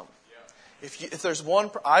 you come. If there's one,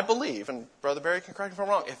 I believe, and Brother Barry can correct me if I'm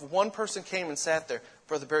wrong, if one person came and sat there,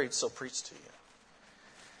 Brother Barry would still preach to you.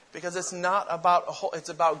 Because it's not about a whole, it's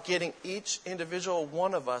about getting each individual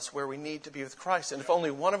one of us where we need to be with Christ. And if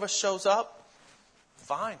only one of us shows up,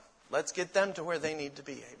 fine. Let's get them to where they need to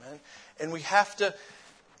be. Amen. And we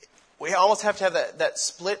almost have to have that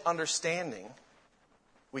split understanding.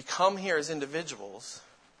 We come here as individuals,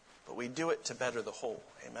 but we do it to better the whole.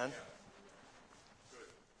 Amen.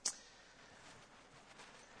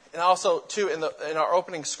 And also, too, in our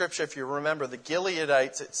opening scripture, if you remember, the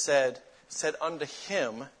Gileadites, it said unto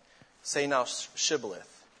him, say now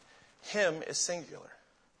Shibboleth. Him is singular.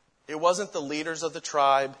 It wasn't the leaders of the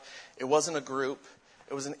tribe. It wasn't a group.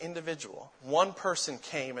 It was an individual. One person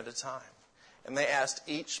came at a time. And they asked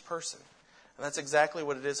each person. And that's exactly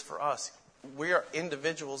what it is for us. We are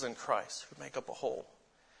individuals in Christ who make up a whole.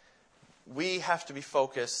 We have to be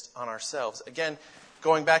focused on ourselves. Again,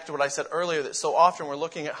 going back to what I said earlier, that so often we're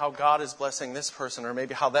looking at how God is blessing this person or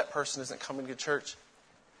maybe how that person isn't coming to church.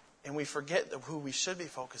 And we forget that who we should be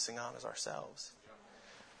focusing on is ourselves.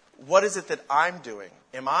 What is it that I'm doing?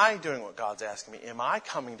 Am I doing what God's asking me? Am I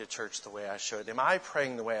coming to church the way I should? Am I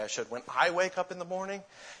praying the way I should? When I wake up in the morning,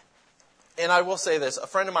 and I will say this, a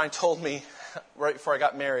friend of mine told me right before I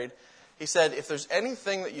got married, he said, if there's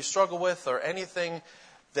anything that you struggle with or anything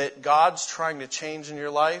that God's trying to change in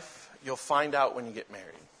your life, you'll find out when you get married.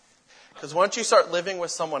 Because once you start living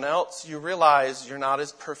with someone else, you realize you're not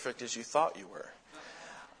as perfect as you thought you were.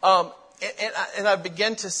 And I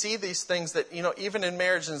begin to see these things that, even in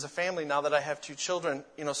marriage and as a family, now that I have 2 children,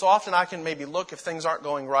 so often I can maybe look if things aren't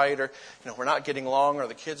going right or, we're not getting along or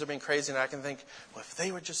the kids are being crazy, and I can think, well, if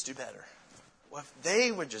they would just do better. Well, if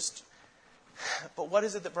they would just... But what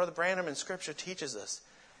is it that Brother Branham in Scripture teaches us?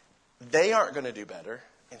 They aren't going to do better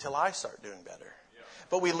until I start doing better.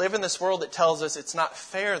 But we live in this world that tells us it's not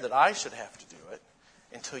fair that I should have to do it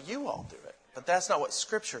until you all do it. But that's not what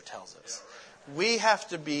Scripture tells us. We have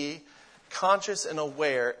to be conscious and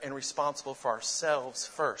aware and responsible for ourselves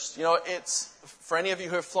first. It's for any of you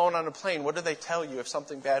who have flown on a plane, what do they tell you if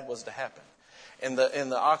something bad was to happen? And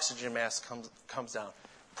the oxygen mask comes down.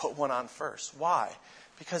 Put one on first. Why?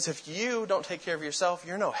 Because if you don't take care of yourself,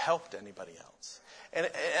 you're no help to anybody else. And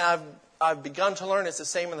I've begun to learn it's the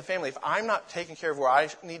same in the family. If I'm not taking care of where I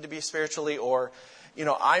need to be spiritually, or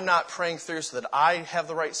I'm not praying through so that I have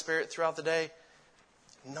the right spirit throughout the day,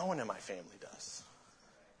 no one in my family does.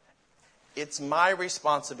 It's my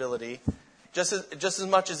responsibility, just as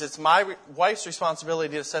much as it's my wife's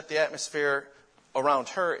responsibility to set the atmosphere around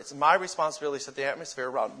her, it's my responsibility to set the atmosphere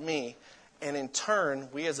around me. And in turn,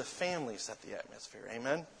 we as a family set the atmosphere.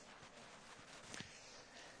 Amen?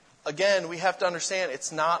 Again, we have to understand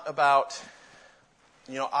it's not about,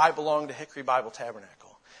 I belong to Hickory Bible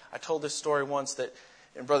Tabernacle. I told this story once that,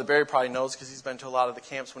 and Brother Barry probably knows because he's been to a lot of the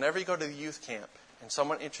camps. Whenever you go to the youth camp and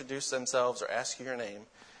someone introduces themselves or asks you your name,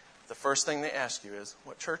 the first thing they ask you is,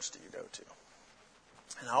 what church do you go to?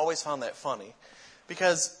 And I always found that funny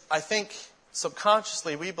because I think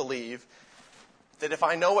subconsciously we believe that if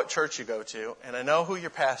I know what church you go to, and I know who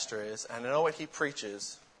your pastor is, and I know what he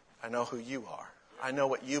preaches, I know who you are. I know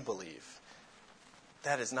what you believe.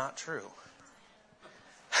 That is not true.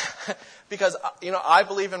 Because, I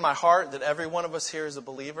believe in my heart that every one of us here is a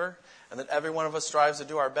believer, and that every one of us strives to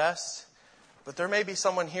do our best. But there may be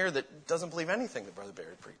someone here that doesn't believe anything that Brother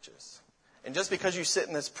Barry preaches. And just because you sit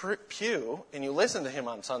in this pew, and you listen to him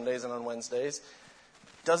on Sundays and on Wednesdays,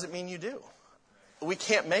 doesn't mean you do. We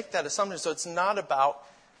can't make that assumption. So it's not about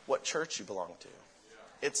what church you belong to.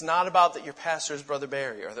 It's not about that your pastor is Brother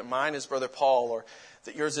Barry or that mine is Brother Paul or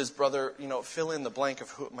that yours is Brother, fill in the blank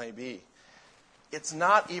of who it may be. It's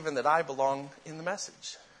not even that I belong in the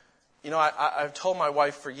message. I've told my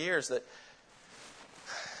wife for years that,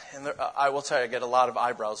 and I will tell you, I get a lot of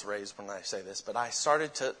eyebrows raised when I say this, but I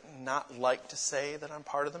started to not like to say that I'm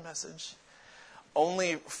part of the message,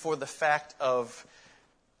 only for the fact of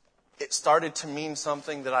it started to mean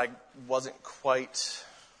something that I wasn't quite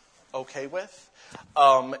okay with.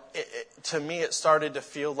 To me, it started to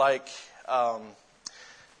feel like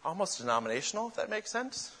almost denominational, if that makes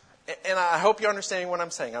sense. And I hope you're understanding what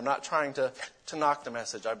I'm saying. I'm not trying to knock the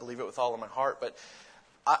message. I believe it with all of my heart. But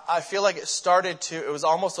I feel like it was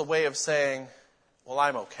almost a way of saying, well,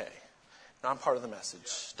 I'm okay. I'm part of the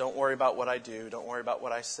message. Don't worry about what I do. Don't worry about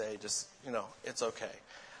what I say. Just, it's okay.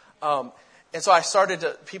 And so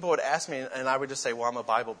people would ask me, and I would just say, well, I'm a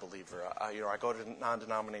Bible believer. I go to a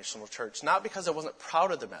non-denominational church. Not because I wasn't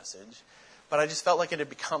proud of the message, but I just felt like it had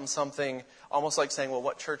become something almost like saying, well,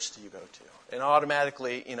 what church do you go to? And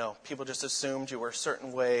automatically, people just assumed you were a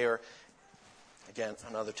certain way or, again,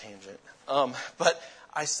 another tangent. But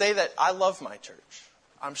I say that I love my church.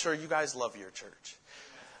 I'm sure you guys love your church.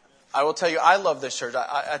 I will tell you, I love this church.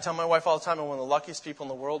 I tell my wife all the time I'm one of the luckiest people in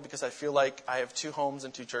the world because I feel like I have 2 homes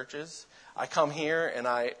and 2 churches. I come here and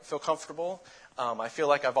I feel comfortable. I feel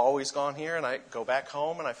like I've always gone here, and I go back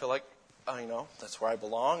home and I feel like, that's where I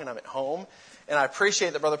belong and I'm at home. And I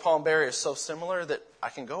appreciate that Brother Paul and Barry are so similar that I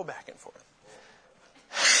can go back and forth.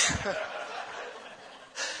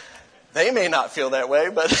 They may not feel that way,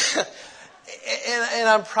 but and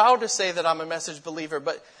I'm proud to say that I'm a message believer,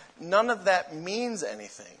 but none of that means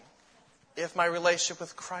anything if my relationship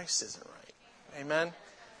with Christ isn't right. Amen?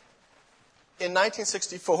 In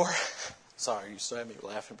 1964, sorry, you still have me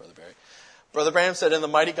laughing, Brother Barry. Brother Branham said, in the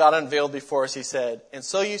mighty God unveiled before us, he said, and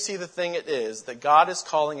so you see the thing it is that God is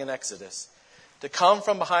calling in Exodus to come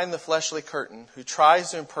from behind the fleshly curtain, who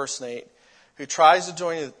tries to impersonate, who tries to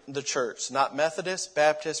join the church, not Methodist,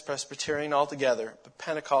 Baptist, Presbyterian altogether, but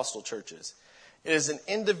Pentecostal churches. It is an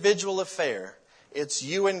individual affair. It's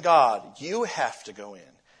you and God. You have to go in.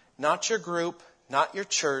 Not your group, not your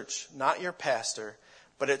church, not your pastor,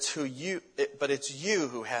 but it's you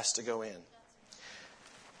who has to go in.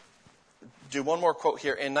 Do one more quote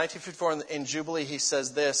here. In 1954, in Jubilee, he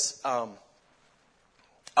says this, I'll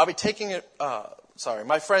be taking it,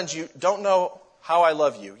 my friends, you don't know how I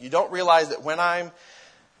love you. You don't realize that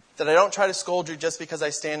that I don't try to scold you just because I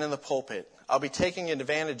stand in the pulpit. I'll be taking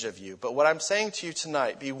advantage of you. But what I'm saying to you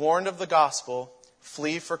tonight, be warned of the gospel,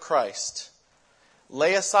 flee for Christ.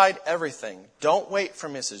 Lay aside everything. Don't wait for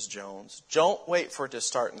Mrs. Jones. Don't wait for it to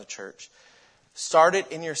start in the church. Start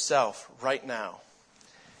it in yourself right now.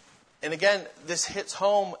 And again, this hits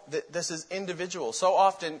home that this is individual. So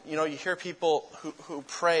often, you hear people who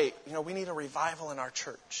pray, we need a revival in our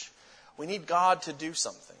church. We need God to do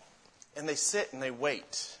something. And they sit and they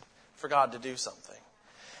wait for God to do something.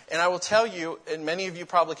 And I will tell you, and many of you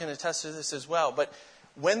probably can attest to this as well, but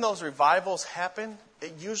when those revivals happen,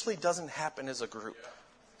 it usually doesn't happen as a group.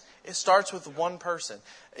 It starts with one person.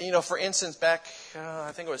 For instance, back,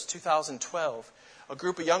 I think it was 2012, a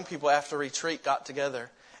group of young people after retreat got together.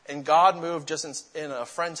 And God moved just in a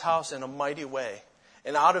friend's house in a mighty way.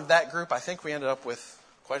 And out of that group, I think we ended up with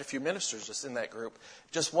quite a few ministers just in that group.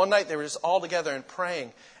 Just one night, they were just all together and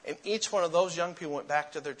praying. And each one of those young people went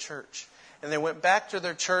back to their church. And they went back to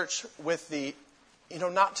their church with the,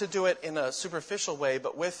 not to do it in a superficial way,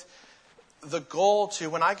 but with the goal to,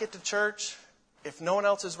 when I get to church, if no one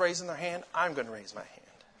else is raising their hand, I'm going to raise my hand.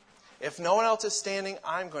 If no one else is standing,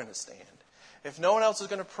 I'm going to stand. If no one else is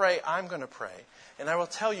going to pray, I'm going to pray. And I will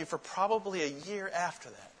tell you, for probably a year after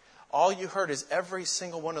that, all you heard is every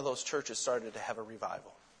single one of those churches started to have a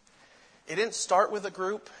revival. It didn't start with a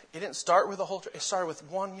group. It didn't start with a whole church. It started with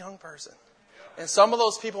one young person. And some of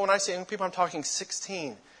those people, when I say young people, I'm talking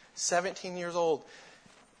 16, 17 years old.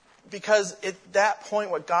 Because at that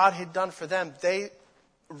point, what God had done for them, they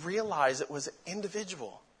realized it was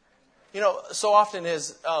individual. So often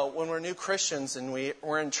is when we're new Christians and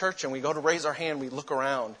we're in church and we go to raise our hand, we look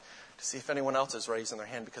around to see if anyone else is raising their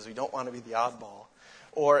hand because we don't want to be the oddball.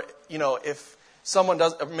 Or, if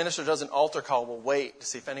a minister does an altar call, we'll wait to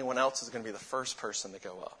see if anyone else is going to be the first person to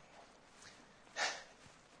go up.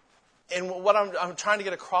 And what I'm trying to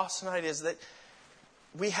get across tonight is that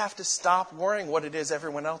we have to stop worrying what it is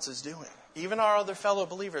everyone else is doing. Even our other fellow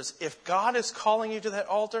believers. If God is calling you to that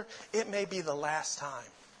altar, it may be the last time.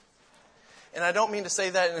 And I don't mean to say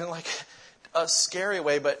that in like a scary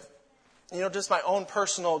way, but just my own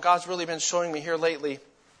personal, God's really been showing me here lately.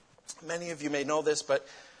 Many of you may know this, but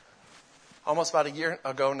almost about a year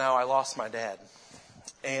ago now, I lost my dad.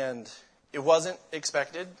 And it wasn't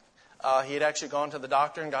expected. He had actually gone to the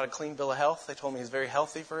doctor and got a clean bill of health. They told me he's very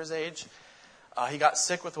healthy for his age. He got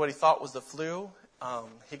sick with what he thought was the flu.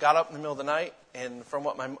 He got up in the middle of the night, and from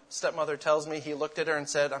what my stepmother tells me, he looked at her and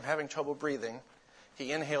said, I'm having trouble breathing.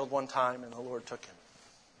 He inhaled one time, and the Lord took him.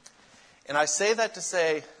 And I say that to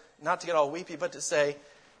say, not to get all weepy, but to say,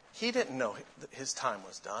 he didn't know his time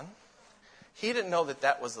was done. He didn't know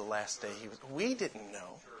that was the last day. We didn't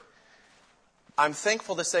know. I'm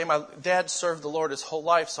thankful to say my dad served the Lord his whole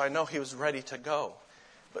life, so I know he was ready to go.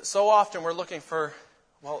 But so often we're looking for,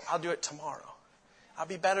 I'll do it tomorrow. I'll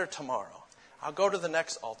be better tomorrow. I'll go to the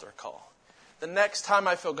next altar call. The next time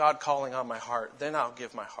I feel God calling on my heart, then I'll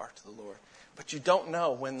give my heart to the Lord. But you don't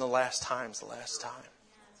know when the last time's the last time.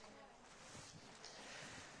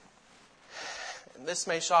 And this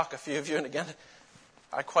may shock a few of you, and again,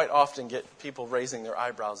 I quite often get people raising their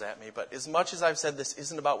eyebrows at me, but as much as I've said this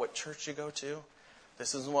isn't about what church you go to,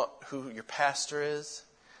 this isn't who your pastor is,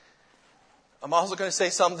 I'm also going to say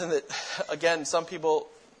something that, again, some people,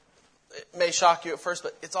 it may shock you at first,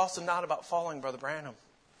 but it's also not about following Brother Branham.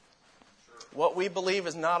 What we believe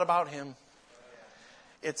is not about him.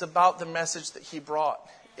 It's about the message that he brought.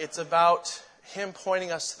 It's about Him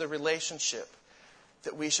pointing us to the relationship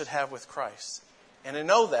that we should have with Christ. And I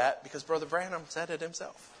know that because Brother Branham said it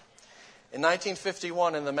himself. In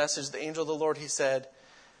 1951, in the message, The Angel of the Lord, he said,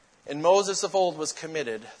 "And Moses of old was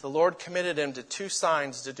committed. The Lord committed him to 2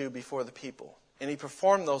 signs to do before the people. And he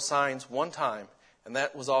performed those signs one time, and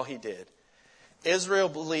that was all he did. Israel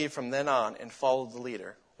believed from then on and followed the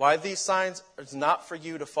leader. Why these signs is not for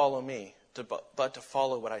you to follow me, but to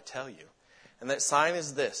follow what I tell you. And that sign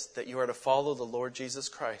is this, that you are to follow the Lord Jesus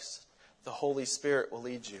Christ. The Holy Spirit will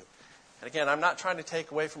lead you." And again, I'm not trying to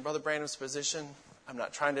take away from Brother Branham's position. I'm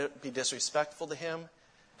not trying to be disrespectful to him.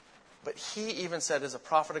 But he even said, as a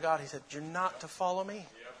prophet of God, he said, "You're not to follow me."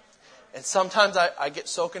 And sometimes I get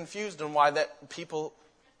so confused on why that people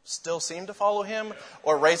still seem to follow him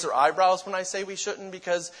or raise their eyebrows when I say we shouldn't.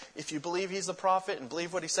 Because if you believe he's a prophet and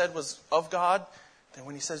believe what he said was of God, then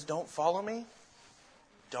when he says, "Don't follow me,"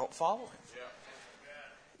 don't follow him.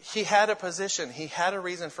 He had a position. He had a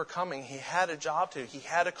reason for coming. He had a job to. He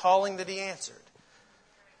had a calling that he answered.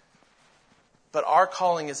 But our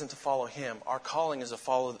calling isn't to follow him. Our calling is to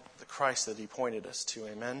follow the Christ that he pointed us to.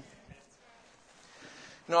 Amen?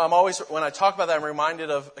 You know, I'm always, when I talk about that, I'm reminded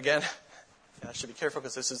of, again, I should be careful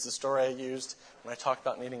because this is the story I used when I talked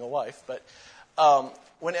about needing a wife. But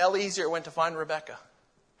when Eliezer went to find Rebekah,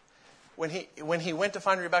 when he went to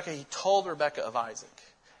find Rebekah, he told Rebekah of Isaac.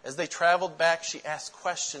 As they traveled back, she asked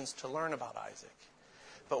questions to learn about Isaac.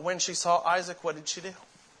 But when she saw Isaac, what did she do?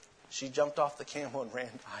 She jumped off the camel and ran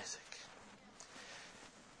to Isaac.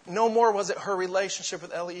 No more was it her relationship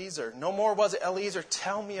with Eliezer. No more was it, "Eliezer,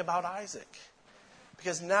 tell me about Isaac."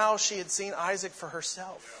 Because now she had seen Isaac for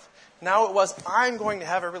herself. Now it was, "I'm going to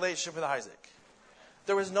have a relationship with Isaac."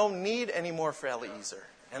 There was no need anymore for Eliezer.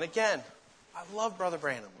 And again, I love Brother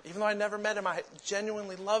Branham. Even though I never met him, I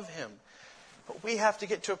genuinely love him. But we have to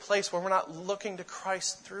get to a place where we're not looking to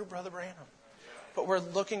Christ through Brother Branham. But we're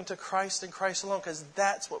looking to Christ and Christ alone, because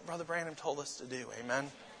that's what Brother Branham told us to do.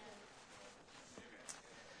 Amen?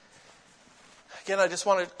 Again, I just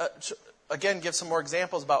want to, give some more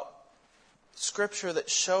examples about Scripture that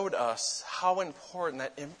showed us how important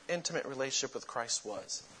that intimate relationship with Christ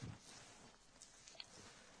was.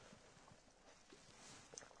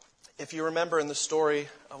 If you remember in the story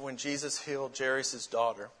of when Jesus healed Jairus'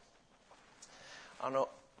 daughter, I don't know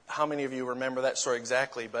how many of you remember that story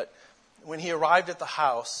exactly, but when he arrived at the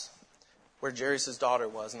house where Jairus' daughter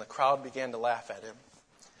was and the crowd began to laugh at him,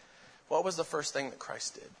 what was the first thing that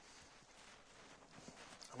Christ did?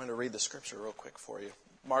 I'm going to read the scripture real quick for you.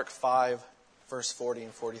 Mark 5, verse 40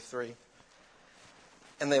 and 43.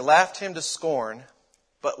 "And they laughed him to scorn,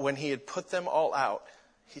 but when he had put them all out,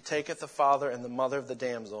 he taketh the father and the mother of the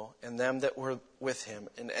damsel and them that were with him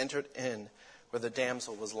and entered in where the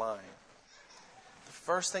damsel was lying." The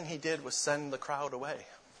first thing he did was send the crowd away.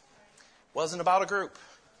 It wasn't about a group.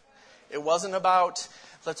 It wasn't about,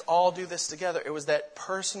 let's all do this together. It was that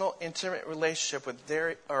personal, intimate relationship with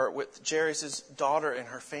Jairus' daughter and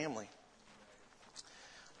her family.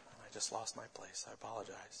 I just lost my place. I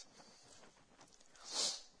apologize.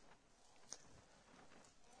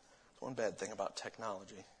 One bad thing about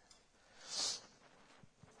technology.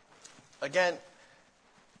 Again,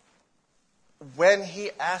 when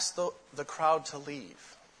he asked the crowd to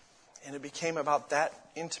leave, and it became about that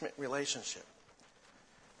intimate relationship,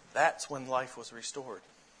 that's when life was restored.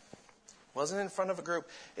 It wasn't in front of a group.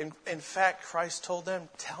 In fact, Christ told them,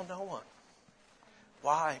 "Tell no one."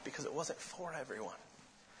 Why? Because it wasn't for everyone.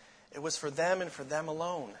 It was for them and for them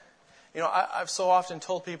alone. You know, I've so often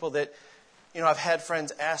told people that, you know, I've had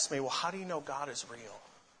friends ask me, "Well, how do you know God is real?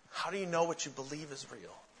 How do you know what you believe is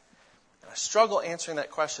real?" And I struggle answering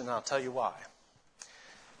that question, and I'll tell you why.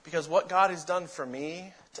 Because what God has done for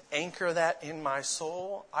me, to anchor that in my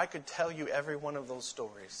soul, I could tell you every one of those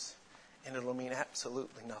stories, and it'll mean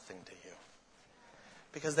absolutely nothing to you.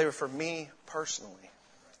 Because they were for me personally.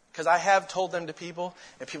 Because I have told them to people,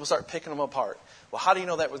 and people start picking them apart. "Well, how do you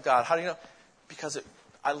know that was God? How do you know?" Because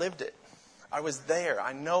I lived it. I was there.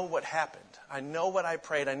 I know what happened. I know what I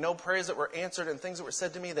prayed. I know prayers that were answered and things that were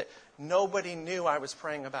said to me that nobody knew I was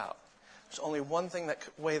praying about. There's only one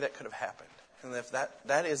way that could have happened. And if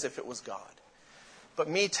that is if it was God. But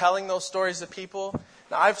me telling those stories to people,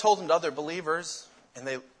 now I've told them to other believers, and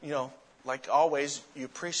they, you know, like always, you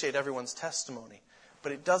appreciate everyone's testimony.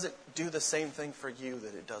 But it doesn't do the same thing for you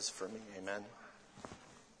that it does for me. Amen.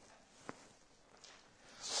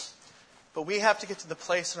 But we have to get to the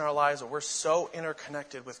place in our lives where we're so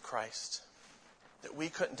interconnected with Christ that we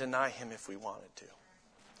couldn't deny him if we wanted to.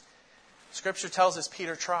 Scripture tells us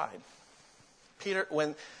Peter tried. Peter,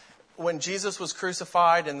 when when Jesus was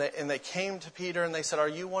crucified and they came to Peter and they said, "Are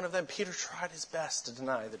you one of them?" Peter tried his best to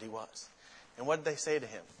deny that he was. And what did they say to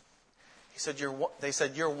him? They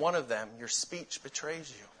said, "You're one of them. Your speech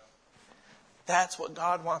betrays you." That's what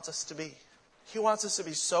God wants us to be. He wants us to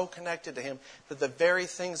be so connected to Him that the very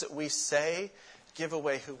things that we say give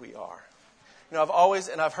away who we are.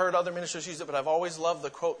 I've heard other ministers use it, but I've always loved the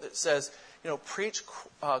quote that says, preach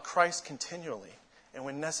Christ continually, and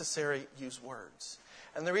when necessary, use words.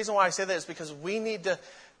 And the reason why I say that is because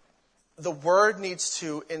the Word needs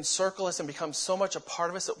to encircle us and become so much a part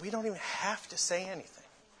of us that we don't even have to say anything.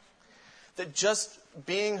 That just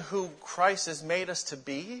being who Christ has made us to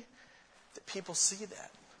be, that people see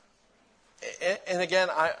that. And again,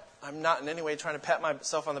 I'm not in any way trying to pat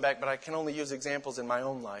myself on the back, but I can only use examples in my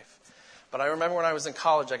own life. But I remember when I was in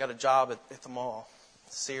college, I got a job at the mall,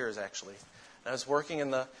 Sears actually. And I was working in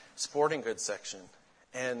the sporting goods section.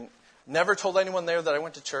 And never told anyone there that I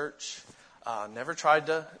went to church. Never tried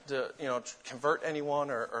to convert anyone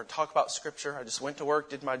or talk about Scripture. I just went to work,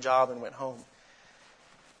 did my job, and went home.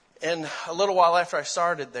 And a little while after I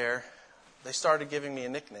started there, they started giving me a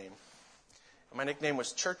nickname. And my nickname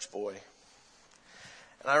was Church Boy.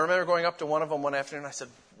 And I remember going up to one of them one afternoon and I said,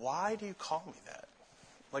 "Why do you call me that?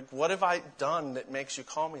 Like, what have I done that makes you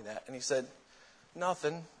call me that?" And he said,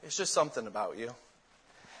 "Nothing. It's just something about you."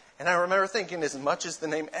 And I remember thinking, as much as the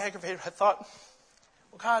name aggravated, I thought,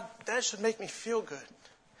 well, God, that should make me feel good.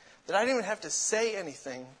 That I didn't even have to say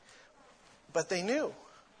anything, but they knew.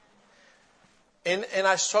 And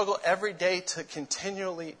I struggle every day to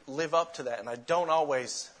continually live up to that. And I don't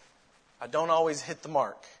always hit the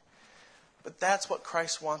mark. But that's what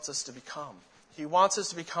Christ wants us to become. He wants us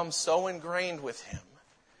to become so ingrained with Him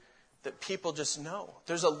that people just know.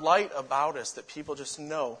 There's a light about us that people just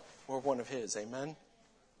know we're one of His. Amen?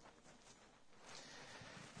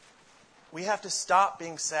 We have to stop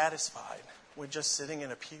being satisfied with just sitting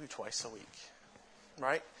in a pew twice a week.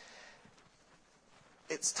 Right?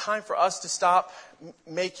 It's time for us to stop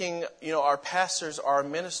making, our pastors, our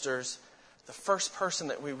ministers, the first person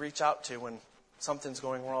that we reach out to when something's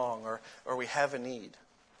going wrong or we have a need.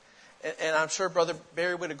 And I'm sure Brother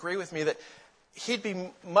Barry would agree with me that he'd be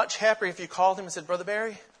much happier if you called him and said, "Brother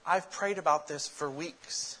Barry, I've prayed about this for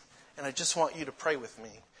weeks, and I just want you to pray with me."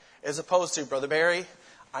 As opposed to, "Brother Barry,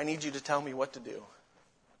 I need you to tell me what to do."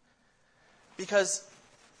 Because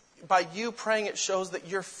by you praying, it shows that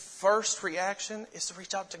your first reaction is to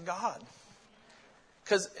reach out to God.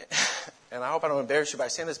 Because, and I hope I don't embarrass you by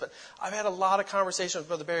saying this, but I've had a lot of conversations with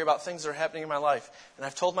Brother Barry about things that are happening in my life. And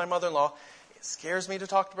I've told my mother-in-law, it scares me to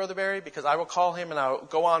talk to Brother Barry because I will call him and I'll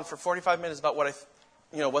go on for 45 minutes about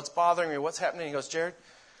what's bothering me, what's happening. He goes, "Jared,"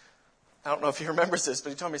 I don't know if he remembers this, but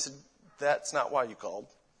he told me, he said, "That's not why you called."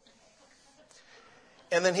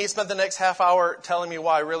 And then he spent the next half hour telling me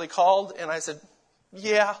why I really called. And I said,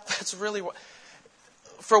 "Yeah, that's really what."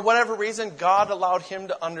 For whatever reason, God allowed him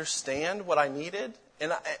to understand what I needed.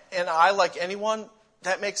 And I, like anyone,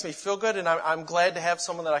 that makes me feel good. And I'm glad to have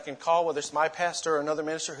someone that I can call, whether it's my pastor or another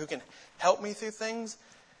minister who can help me through things.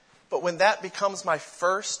 But when that becomes my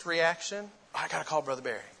first reaction, I got to call Brother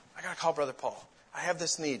Barry. I got to call Brother Paul. I have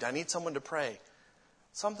this need. I need someone to pray.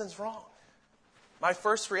 Something's wrong. My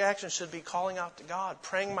first reaction should be calling out to God,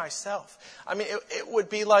 praying myself. I mean, it would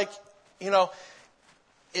be like,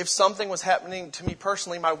 if something was happening to me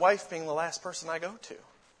personally, my wife being the last person I go to.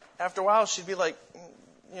 After a while, she'd be like,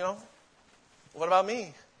 "What about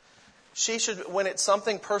me?" She should, when it's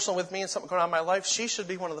something personal with me and something going on in my life, she should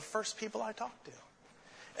be one of the first people I talk to.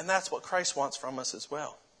 And that's what Christ wants from us as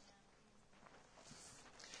well.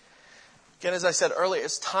 Again, as I said earlier,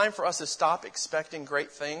 it's time for us to stop expecting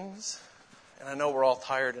great things. And I know we're all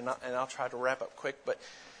tired, and I'll try to wrap up quick, but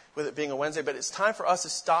with it being a Wednesday. But it's time for us to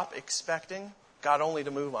stop expecting God only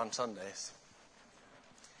to move on Sundays.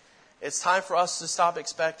 It's time for us to stop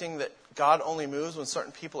expecting that God only moves when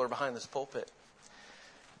certain people are behind this pulpit.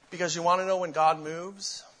 Because you want to know when God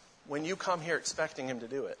moves? When you come here expecting Him to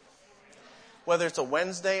do it. Whether it's a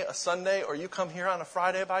Wednesday, a Sunday, or you come here on a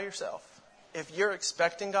Friday by yourself. If you're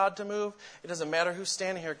expecting God to move, it doesn't matter who's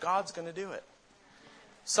standing here, God's going to do it.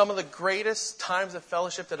 Some of the greatest times of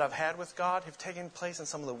fellowship that I've had with God have taken place in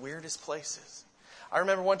some of the weirdest places. I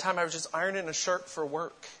remember one time I was just ironing a shirt for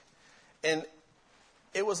work. And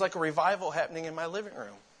it was like a revival happening in my living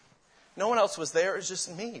room. No one else was there. It was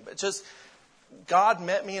just me. But just God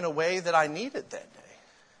met me in a way that I needed that day.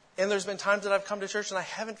 And there's been times that I've come to church and I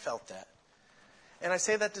haven't felt that. And I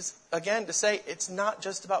say that to say it's not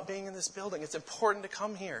just about being in this building. It's important to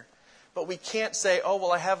come here. But we can't say, "Oh,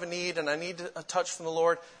 well, I have a need and I need a touch from the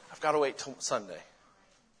Lord. I've got to wait till Sunday."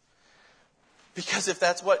 Because if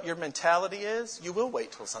that's what your mentality is, you will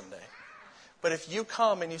wait till Sunday. But if you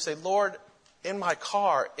come and you say, Lord, in my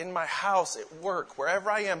car, in my house, at work, wherever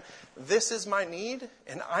I am, this is my need,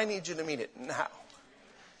 and I need you to meet it now.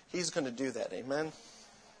 He's going to do that. Amen?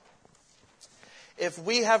 If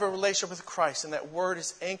we have a relationship with Christ and that word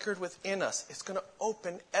is anchored within us, it's going to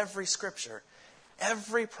open every scripture,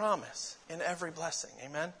 every promise, and every blessing.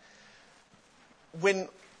 Amen?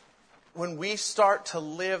 When we start to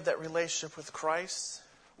live that relationship with Christ,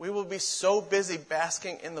 we will be so busy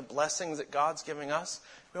basking in the blessings that God's giving us,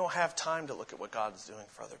 we won't have time to look at what God's doing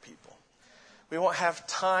for other people. We won't have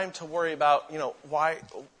time to worry about,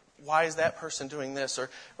 why is that person doing this?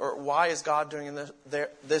 Or why is God doing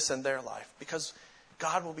this in their life? Because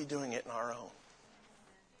God will be doing it in our own.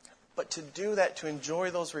 But to do that, to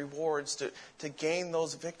enjoy those rewards, to gain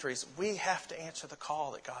those victories, we have to answer the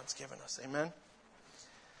call that God's given us. Amen?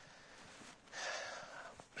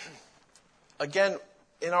 Again,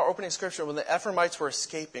 in our opening scripture, when the Ephraimites were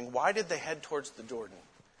escaping, why did they head towards the Jordan?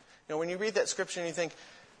 When you read that scripture and you think,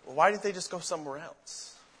 well, why didn't they just go somewhere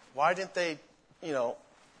else? Why didn't they,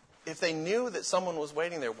 if they knew that someone was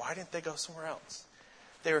waiting there, why didn't they go somewhere else?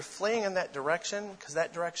 They were fleeing in that direction because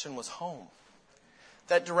that direction was home.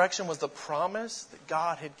 That direction was the promise that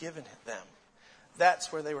God had given them.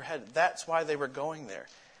 That's where they were headed. That's why they were going there.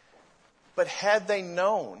 But had they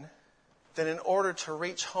known that in order to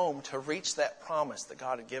reach home, to reach that promise that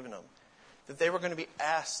God had given them, that they were going to be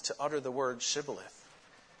asked to utter the word shibboleth,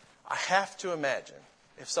 I have to imagine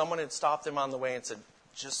if someone had stopped them on the way and said,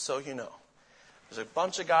 just so you know, there's a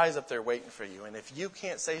bunch of guys up there waiting for you, and if you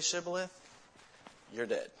can't say shibboleth, you're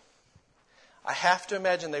dead. I have to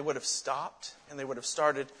imagine they would have stopped and they would have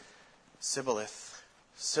started Sibboleth,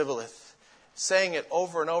 Sibboleth, saying it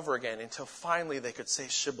over and over again until finally they could say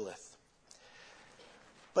shibboleth.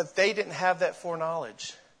 But they didn't have that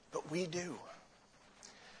foreknowledge, but we do.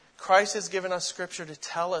 Christ has given us Scripture to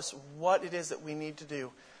tell us what it is that we need to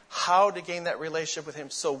do, how to gain that relationship with Him,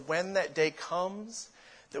 so when that day comes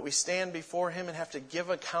that we stand before Him and have to give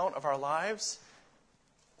account of our lives,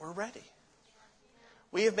 we're ready.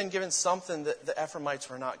 We have been given something that the Ephraimites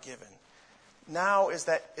were not given. Now is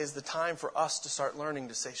the time for us to start learning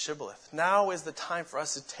to say shibboleth. Now is the time for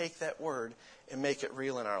us to take that word and make it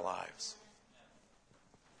real in our lives.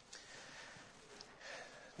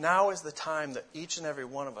 Now is the time that each and every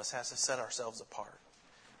one of us has to set ourselves apart.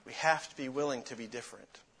 We have to be willing to be different.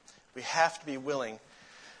 We have to be willing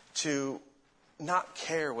to not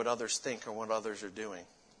care what others think or what others are doing.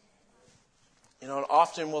 And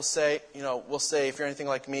often we'll say, if you're anything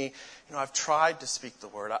like me, I've tried to speak the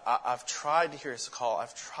word. I've tried to hear His call.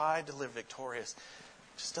 I've tried to live victorious.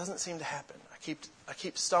 It just doesn't seem to happen. I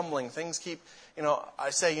keep stumbling. Things keep, I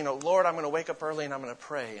say, Lord, I'm going to wake up early and I'm going to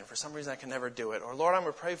pray. And for some reason I can never do it. Or, Lord, I'm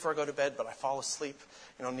going to pray before I go to bed, but I fall asleep,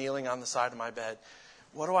 kneeling on the side of my bed.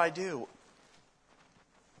 What do?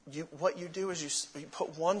 What you do is you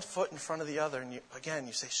put one foot in front of the other and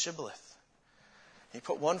you say shibboleth. You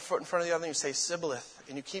put one foot in front of the other and you say Sibboleth.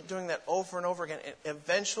 And you keep doing that over and over again. And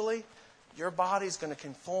eventually, your body's going to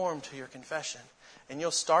conform to your confession. And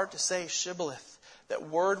you'll start to say Shibboleth. That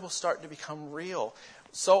word will start to become real.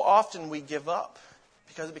 So often we give up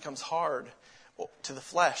because it becomes hard to the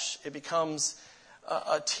flesh. It becomes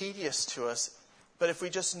tedious to us. But if we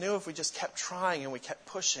just kept trying and we kept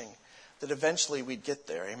pushing, that eventually we'd get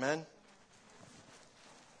there. Amen?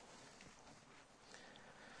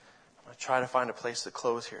 Try to find a place to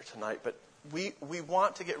close here tonight. But we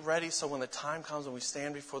want to get ready so when the time comes when we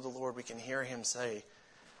stand before the Lord, we can hear Him say,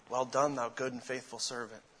 well done, thou good and faithful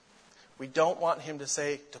servant. We don't want Him to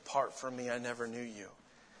say, depart from me, I never knew you.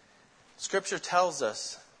 Scripture tells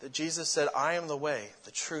us that Jesus said, I am the way,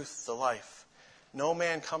 the truth, the life. No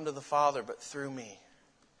man come to the Father but through me.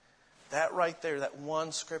 That right there, that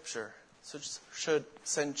one scripture should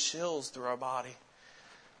send chills through our body.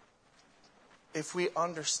 If we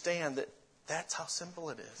understand that that's how simple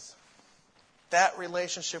it is. That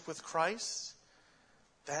relationship with Christ,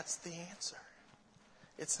 that's the answer.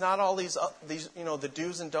 It's not all these the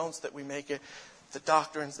do's and don'ts that we make it, the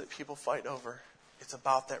doctrines that people fight over. It's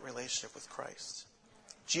about that relationship with Christ.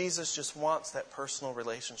 Jesus just wants that personal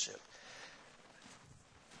relationship.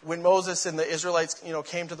 When Moses and the Israelites,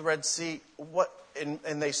 came to the Red Sea,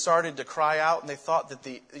 and they started to cry out and they thought that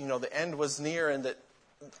the end was near and that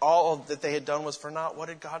all that they had done was for naught. What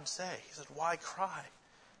did God say? He said, why cry?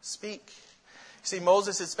 Speak. You see,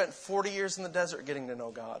 Moses had spent 40 years in the desert getting to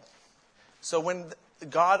know God. So when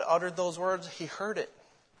God uttered those words, he heard it.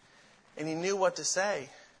 And he knew what to say.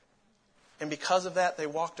 And because of that, they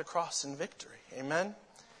walked across in victory. Amen?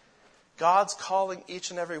 God's calling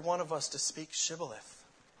each and every one of us to speak shibboleth.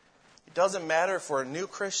 It doesn't matter if we're a new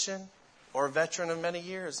Christian or a veteran of many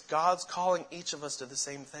years. God's calling each of us to the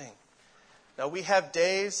same thing. Now, we have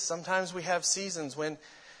days, sometimes we have seasons when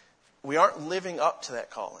we aren't living up to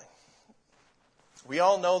that calling. We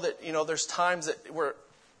all know that, there's times that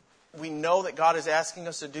we know that God is asking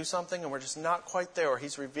us to do something and we're just not quite there, or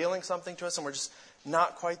He's revealing something to us and we're just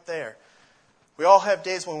not quite there. We all have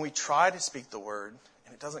days when we try to speak the word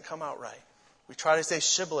and it doesn't come out right. We try to say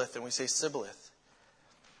shibboleth and we say sibboleth.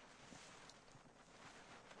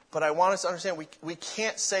 But I want us to understand we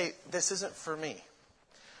can't say, this isn't for me.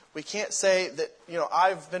 We can't say that,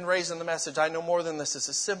 I've been raised in the message, I know more than this. This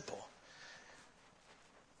is simple.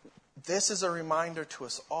 This is a reminder to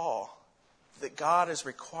us all that God is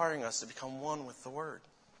requiring us to become one with the Word.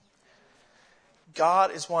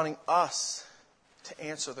 God is wanting us to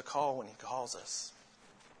answer the call when He calls us.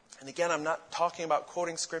 And again, I'm not talking about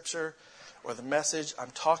quoting Scripture or the message.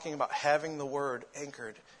 I'm talking about having the Word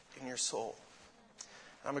anchored in your soul.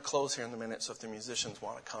 I'm going to close here in a minute, so if the musicians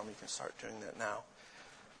want to come, you can start doing that now.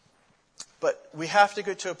 But we have to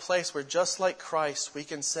get to a place where, just like Christ, we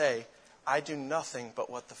can say, I do nothing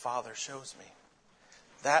but what the Father shows me.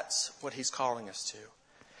 That's what He's calling us to.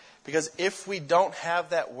 Because if we don't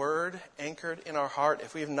have that word anchored in our heart,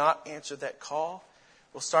 if we have not answered that call,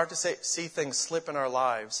 we'll start to see things slip in our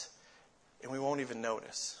lives and we won't even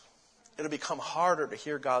notice. It'll become harder to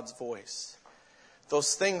hear God's voice.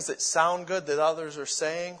 Those things that sound good that others are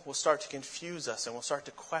saying will start to confuse us and we'll start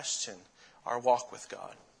to question our walk with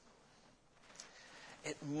God.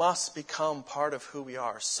 It must become part of who we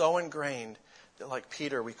are, so ingrained that, like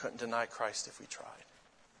Peter, we couldn't deny Christ if we tried.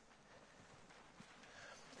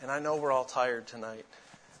 And I know we're all tired tonight.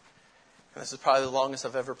 And this is probably the longest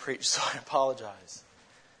I've ever preached, so I apologize.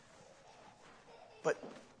 But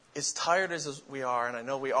as tired as we are, and I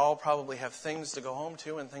know we all probably have things to go home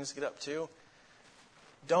to and things to get up to,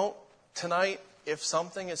 don't tonight, if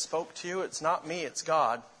something is spoke to you, it's not me, it's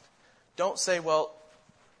God. Don't say, well,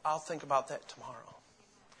 I'll think about that tomorrow.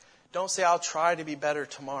 Don't say, I'll try to be better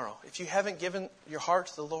tomorrow. If you haven't given your heart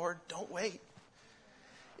to the Lord, don't wait.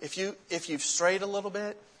 If you've strayed a little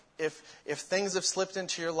bit, if things have slipped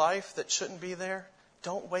into your life that shouldn't be there,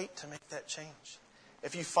 don't wait to make that change.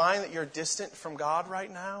 If you find that you're distant from God right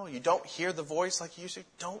now, you don't hear the voice like you used to,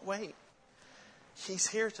 don't wait. He's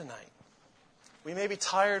here tonight. We may be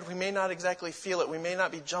tired. We may not exactly feel it. We may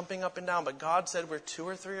not be jumping up and down. But God said where 2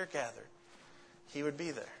 or 3 are gathered, He would be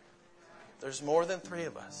there. There's more than 3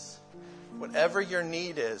 of us. Whatever your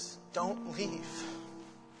need is, don't leave.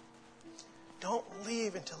 Don't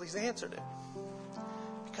leave until He's answered it.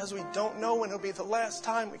 Because we don't know when it'll be the last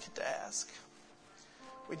time we get to ask.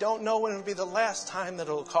 We don't know when it'll be the last time that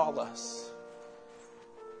it'll call us.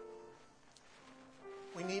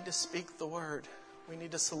 We need to speak the word. We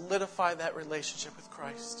need to solidify that relationship with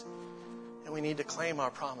Christ. And we need to claim our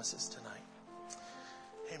promises tonight.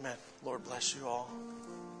 Amen. Lord bless you all.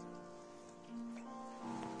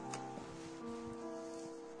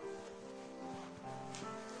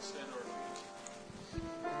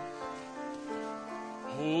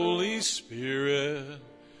 Holy Spirit,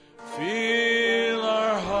 fill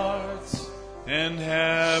our hearts and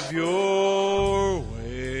have your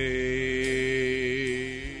way.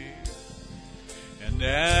 And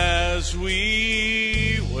as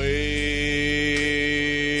we wait,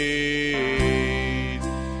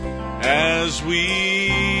 as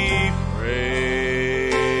we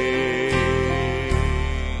pray,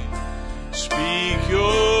 speak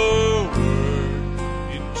your word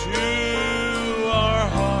into our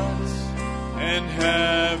hearts and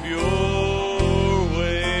have your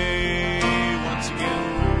way. Once again,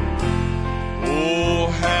 oh,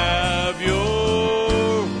 have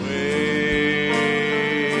your way.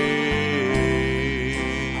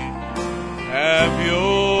 Have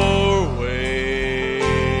your way.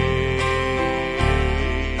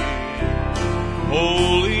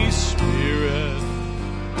 Holy Spirit,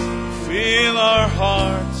 fill our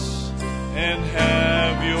hearts and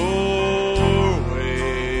have your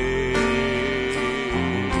way.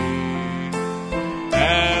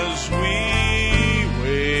 As we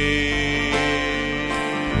wait,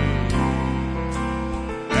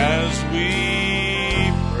 as we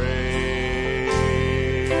pray,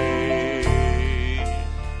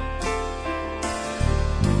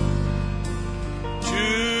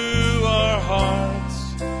 to our hearts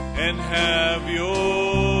and have your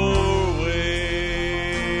way.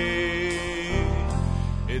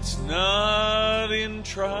 It's not in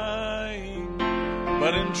trying,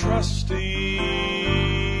 but in trusting.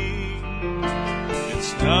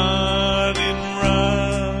 It's not in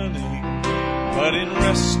running, but in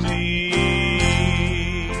resting.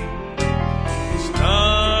 It's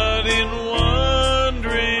not in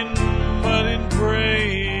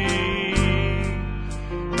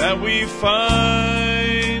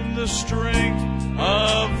find the strength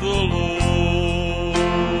of the Lord.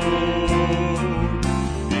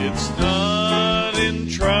 It's not in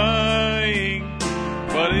trying,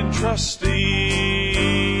 but in trusting.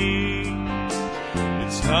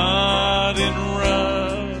 It's not in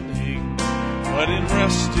running, but in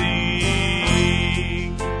resting.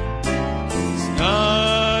 It's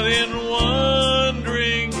not in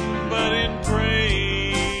wondering, but in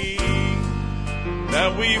praying,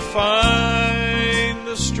 that we find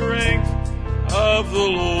the strength of the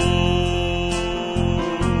Lord.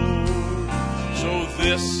 So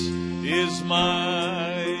this is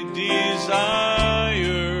my desire,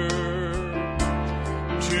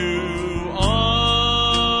 to honor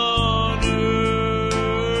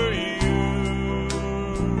you,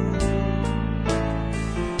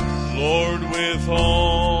 Lord, with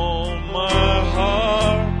all my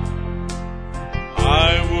heart.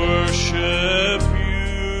 I worship you.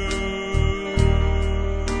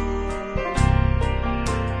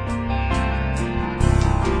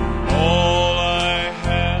 All I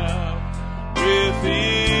have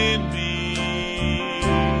within me,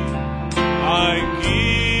 I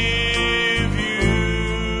give you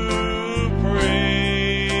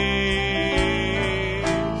praise.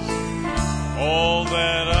 All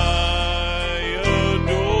that I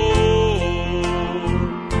adore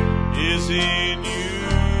is in you.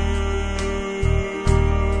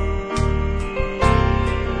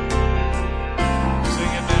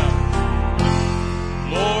 Sing it now.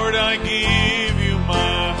 Lord, I give you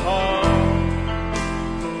my heart,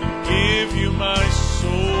 give you my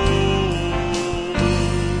soul,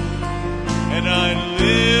 and I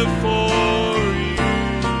live for you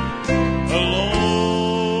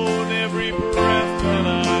alone. Every breath that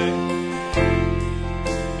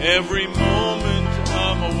every moment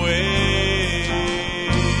I'm away,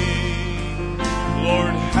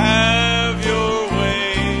 Lord, have your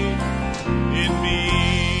way in me.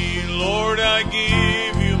 Lord, I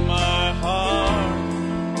give you my heart,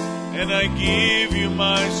 and I give you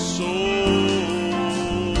my soul,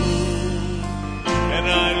 and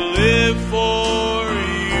I live for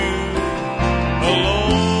you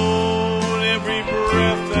alone. Every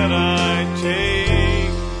breath that I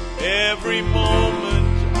take, every moment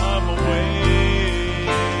I'm away,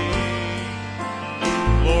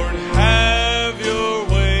 Lord, have your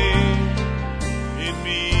way in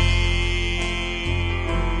me.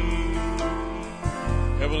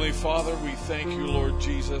 Heavenly Father, we thank you, Lord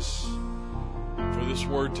Jesus, for this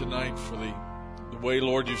word tonight, for the way,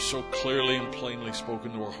 Lord, you've so clearly and plainly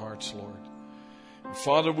spoken to our hearts, Lord. And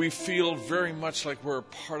Father, we feel very much like we're a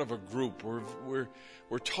part of a group. We're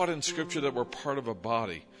taught in Scripture that we're part of a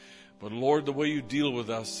body. But Lord, the way you deal with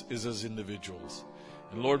us is as individuals.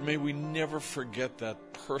 And Lord, may we never forget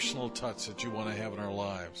that personal touch that you want to have in our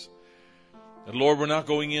lives. And Lord, we're not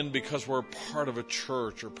going in because we're part of a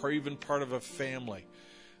church or even part of a family.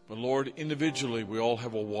 But Lord, individually, we all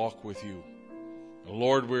have a walk with you. And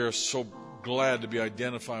Lord, we are so glad to be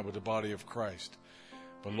identified with the body of Christ.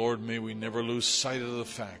 But Lord, may we never lose sight of the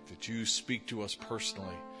fact that you speak to us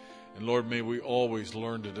personally. And Lord, may we always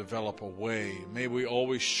learn to develop a way. May we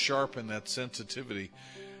always sharpen that sensitivity,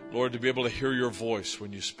 Lord, to be able to hear your voice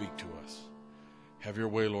when you speak to us. Have your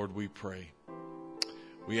way, Lord, we pray.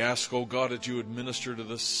 We ask, oh God, that you would minister to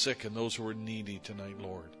the sick and those who are needy tonight,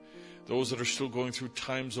 Lord. Those that are still going through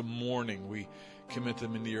times of mourning, we commit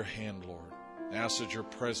them into your hand, Lord. Ask that your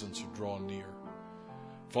presence would draw near.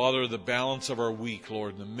 Father, the balance of our week,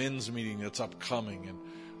 Lord, the men's meeting that's upcoming, and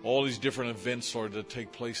all these different events, Lord, that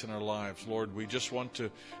take place in our lives, Lord, we just want to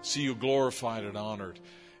see you glorified and honored.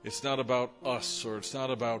 It's not about us, or it's not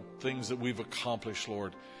about things that we've accomplished,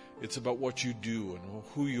 Lord. It's about what you do and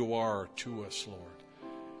who you are to us, Lord.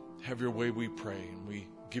 Have your way, we pray, and we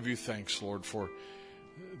give you thanks, Lord, for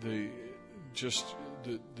the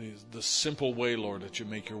simple way, Lord, that you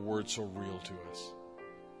make your word so real to us.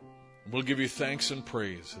 We'll give you thanks and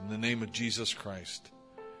praise. In the name of Jesus Christ,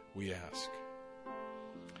 we ask.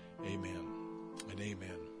 Amen and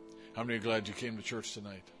amen. How many are glad you came to church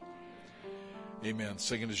tonight? Amen.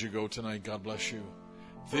 Sing it as you go tonight. God bless you.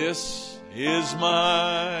 This is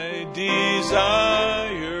my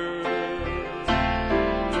desire,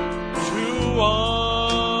 to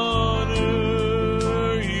honor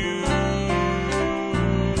you,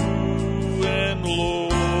 and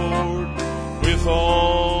Lord, with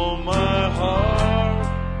all my heart,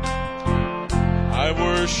 I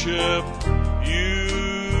worship you.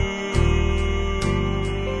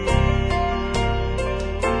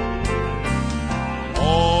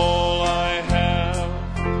 All I have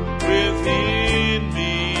within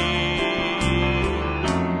me,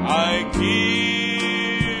 I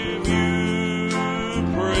give you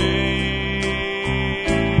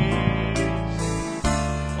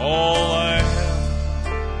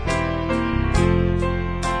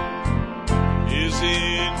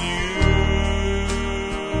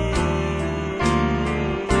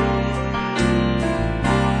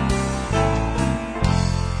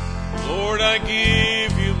Lord, I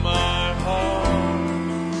give you my heart,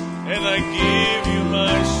 and I give you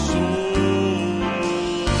my soul,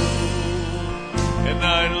 and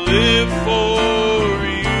I live for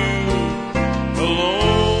you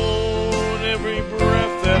alone. Every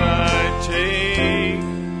breath that I take,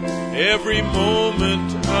 every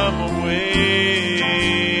moment I'm away,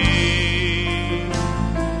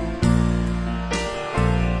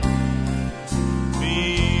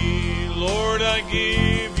 me, Lord, I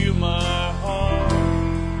give you my heart,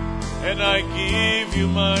 and I give you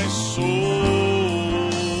my soul.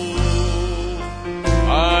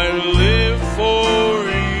 I live for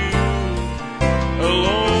you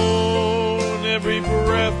alone. Every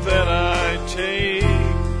breath that I take,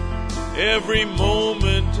 every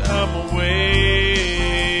moment I'm away.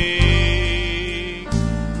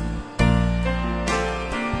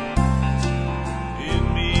 In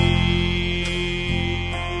me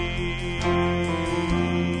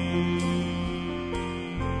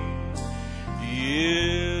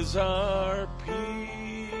is our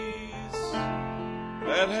peace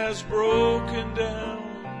that has broken down.